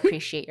 Because I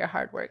appreciate your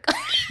hard work.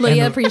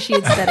 Lydia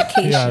appreciates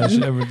dedication.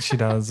 Yeah, she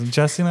does.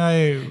 Jesse and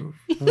I,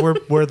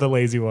 we're the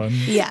lazy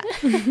ones. Yeah.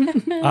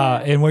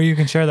 And where you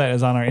can share that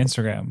is on our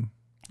Instagram.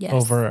 Yes.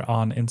 Over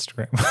on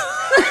Instagram.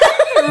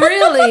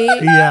 Really?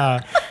 Yeah.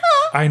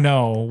 I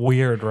know.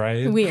 Weird,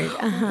 right? Weird.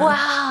 Uh-huh.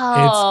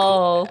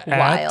 Wow. It's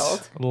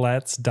Wild. at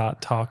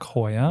let's.talk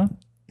Hoya.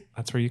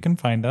 That's where you can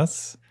find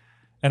us.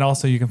 And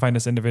also you can find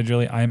us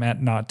individually. I'm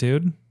at Not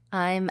Dude.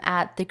 I'm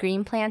at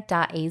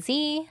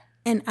thegreenplant.az.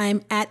 And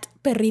I'm at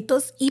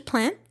Perritos y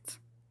Plant.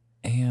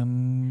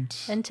 And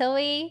until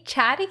we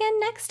chat again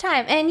next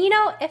time. And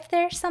if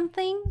there's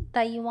something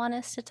that you want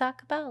us to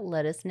talk about,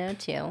 let us know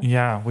too.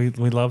 yeah, we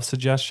love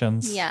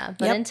suggestions. Yeah,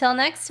 but until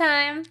next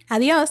time.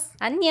 Adios.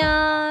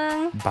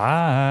 Annyeong.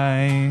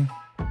 Bye.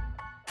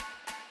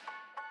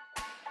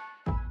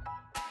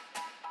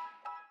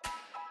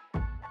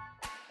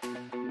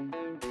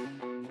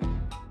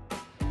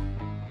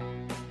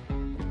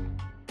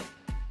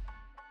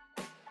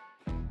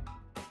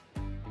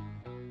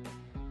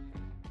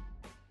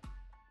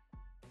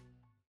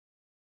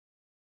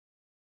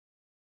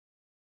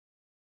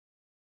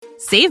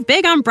 Save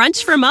big on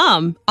brunch for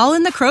mom, all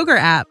in the Kroger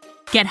app.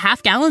 Get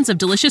half gallons of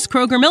delicious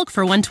Kroger milk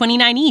for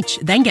 $1.29 each.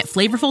 Then get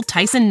flavorful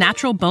Tyson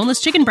natural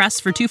boneless chicken breasts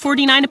for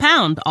 $2.49 a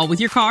pound, all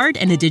with your card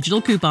and a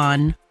digital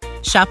coupon.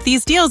 Shop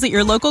these deals at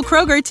your local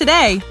Kroger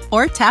today,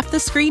 or tap the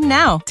screen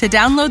now to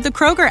download the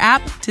Kroger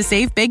app to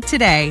save big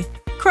today.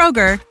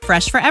 Kroger,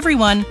 fresh for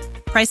everyone.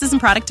 Prices and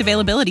product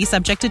availability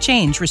subject to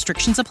change.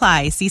 Restrictions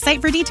apply. See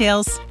site for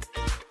details.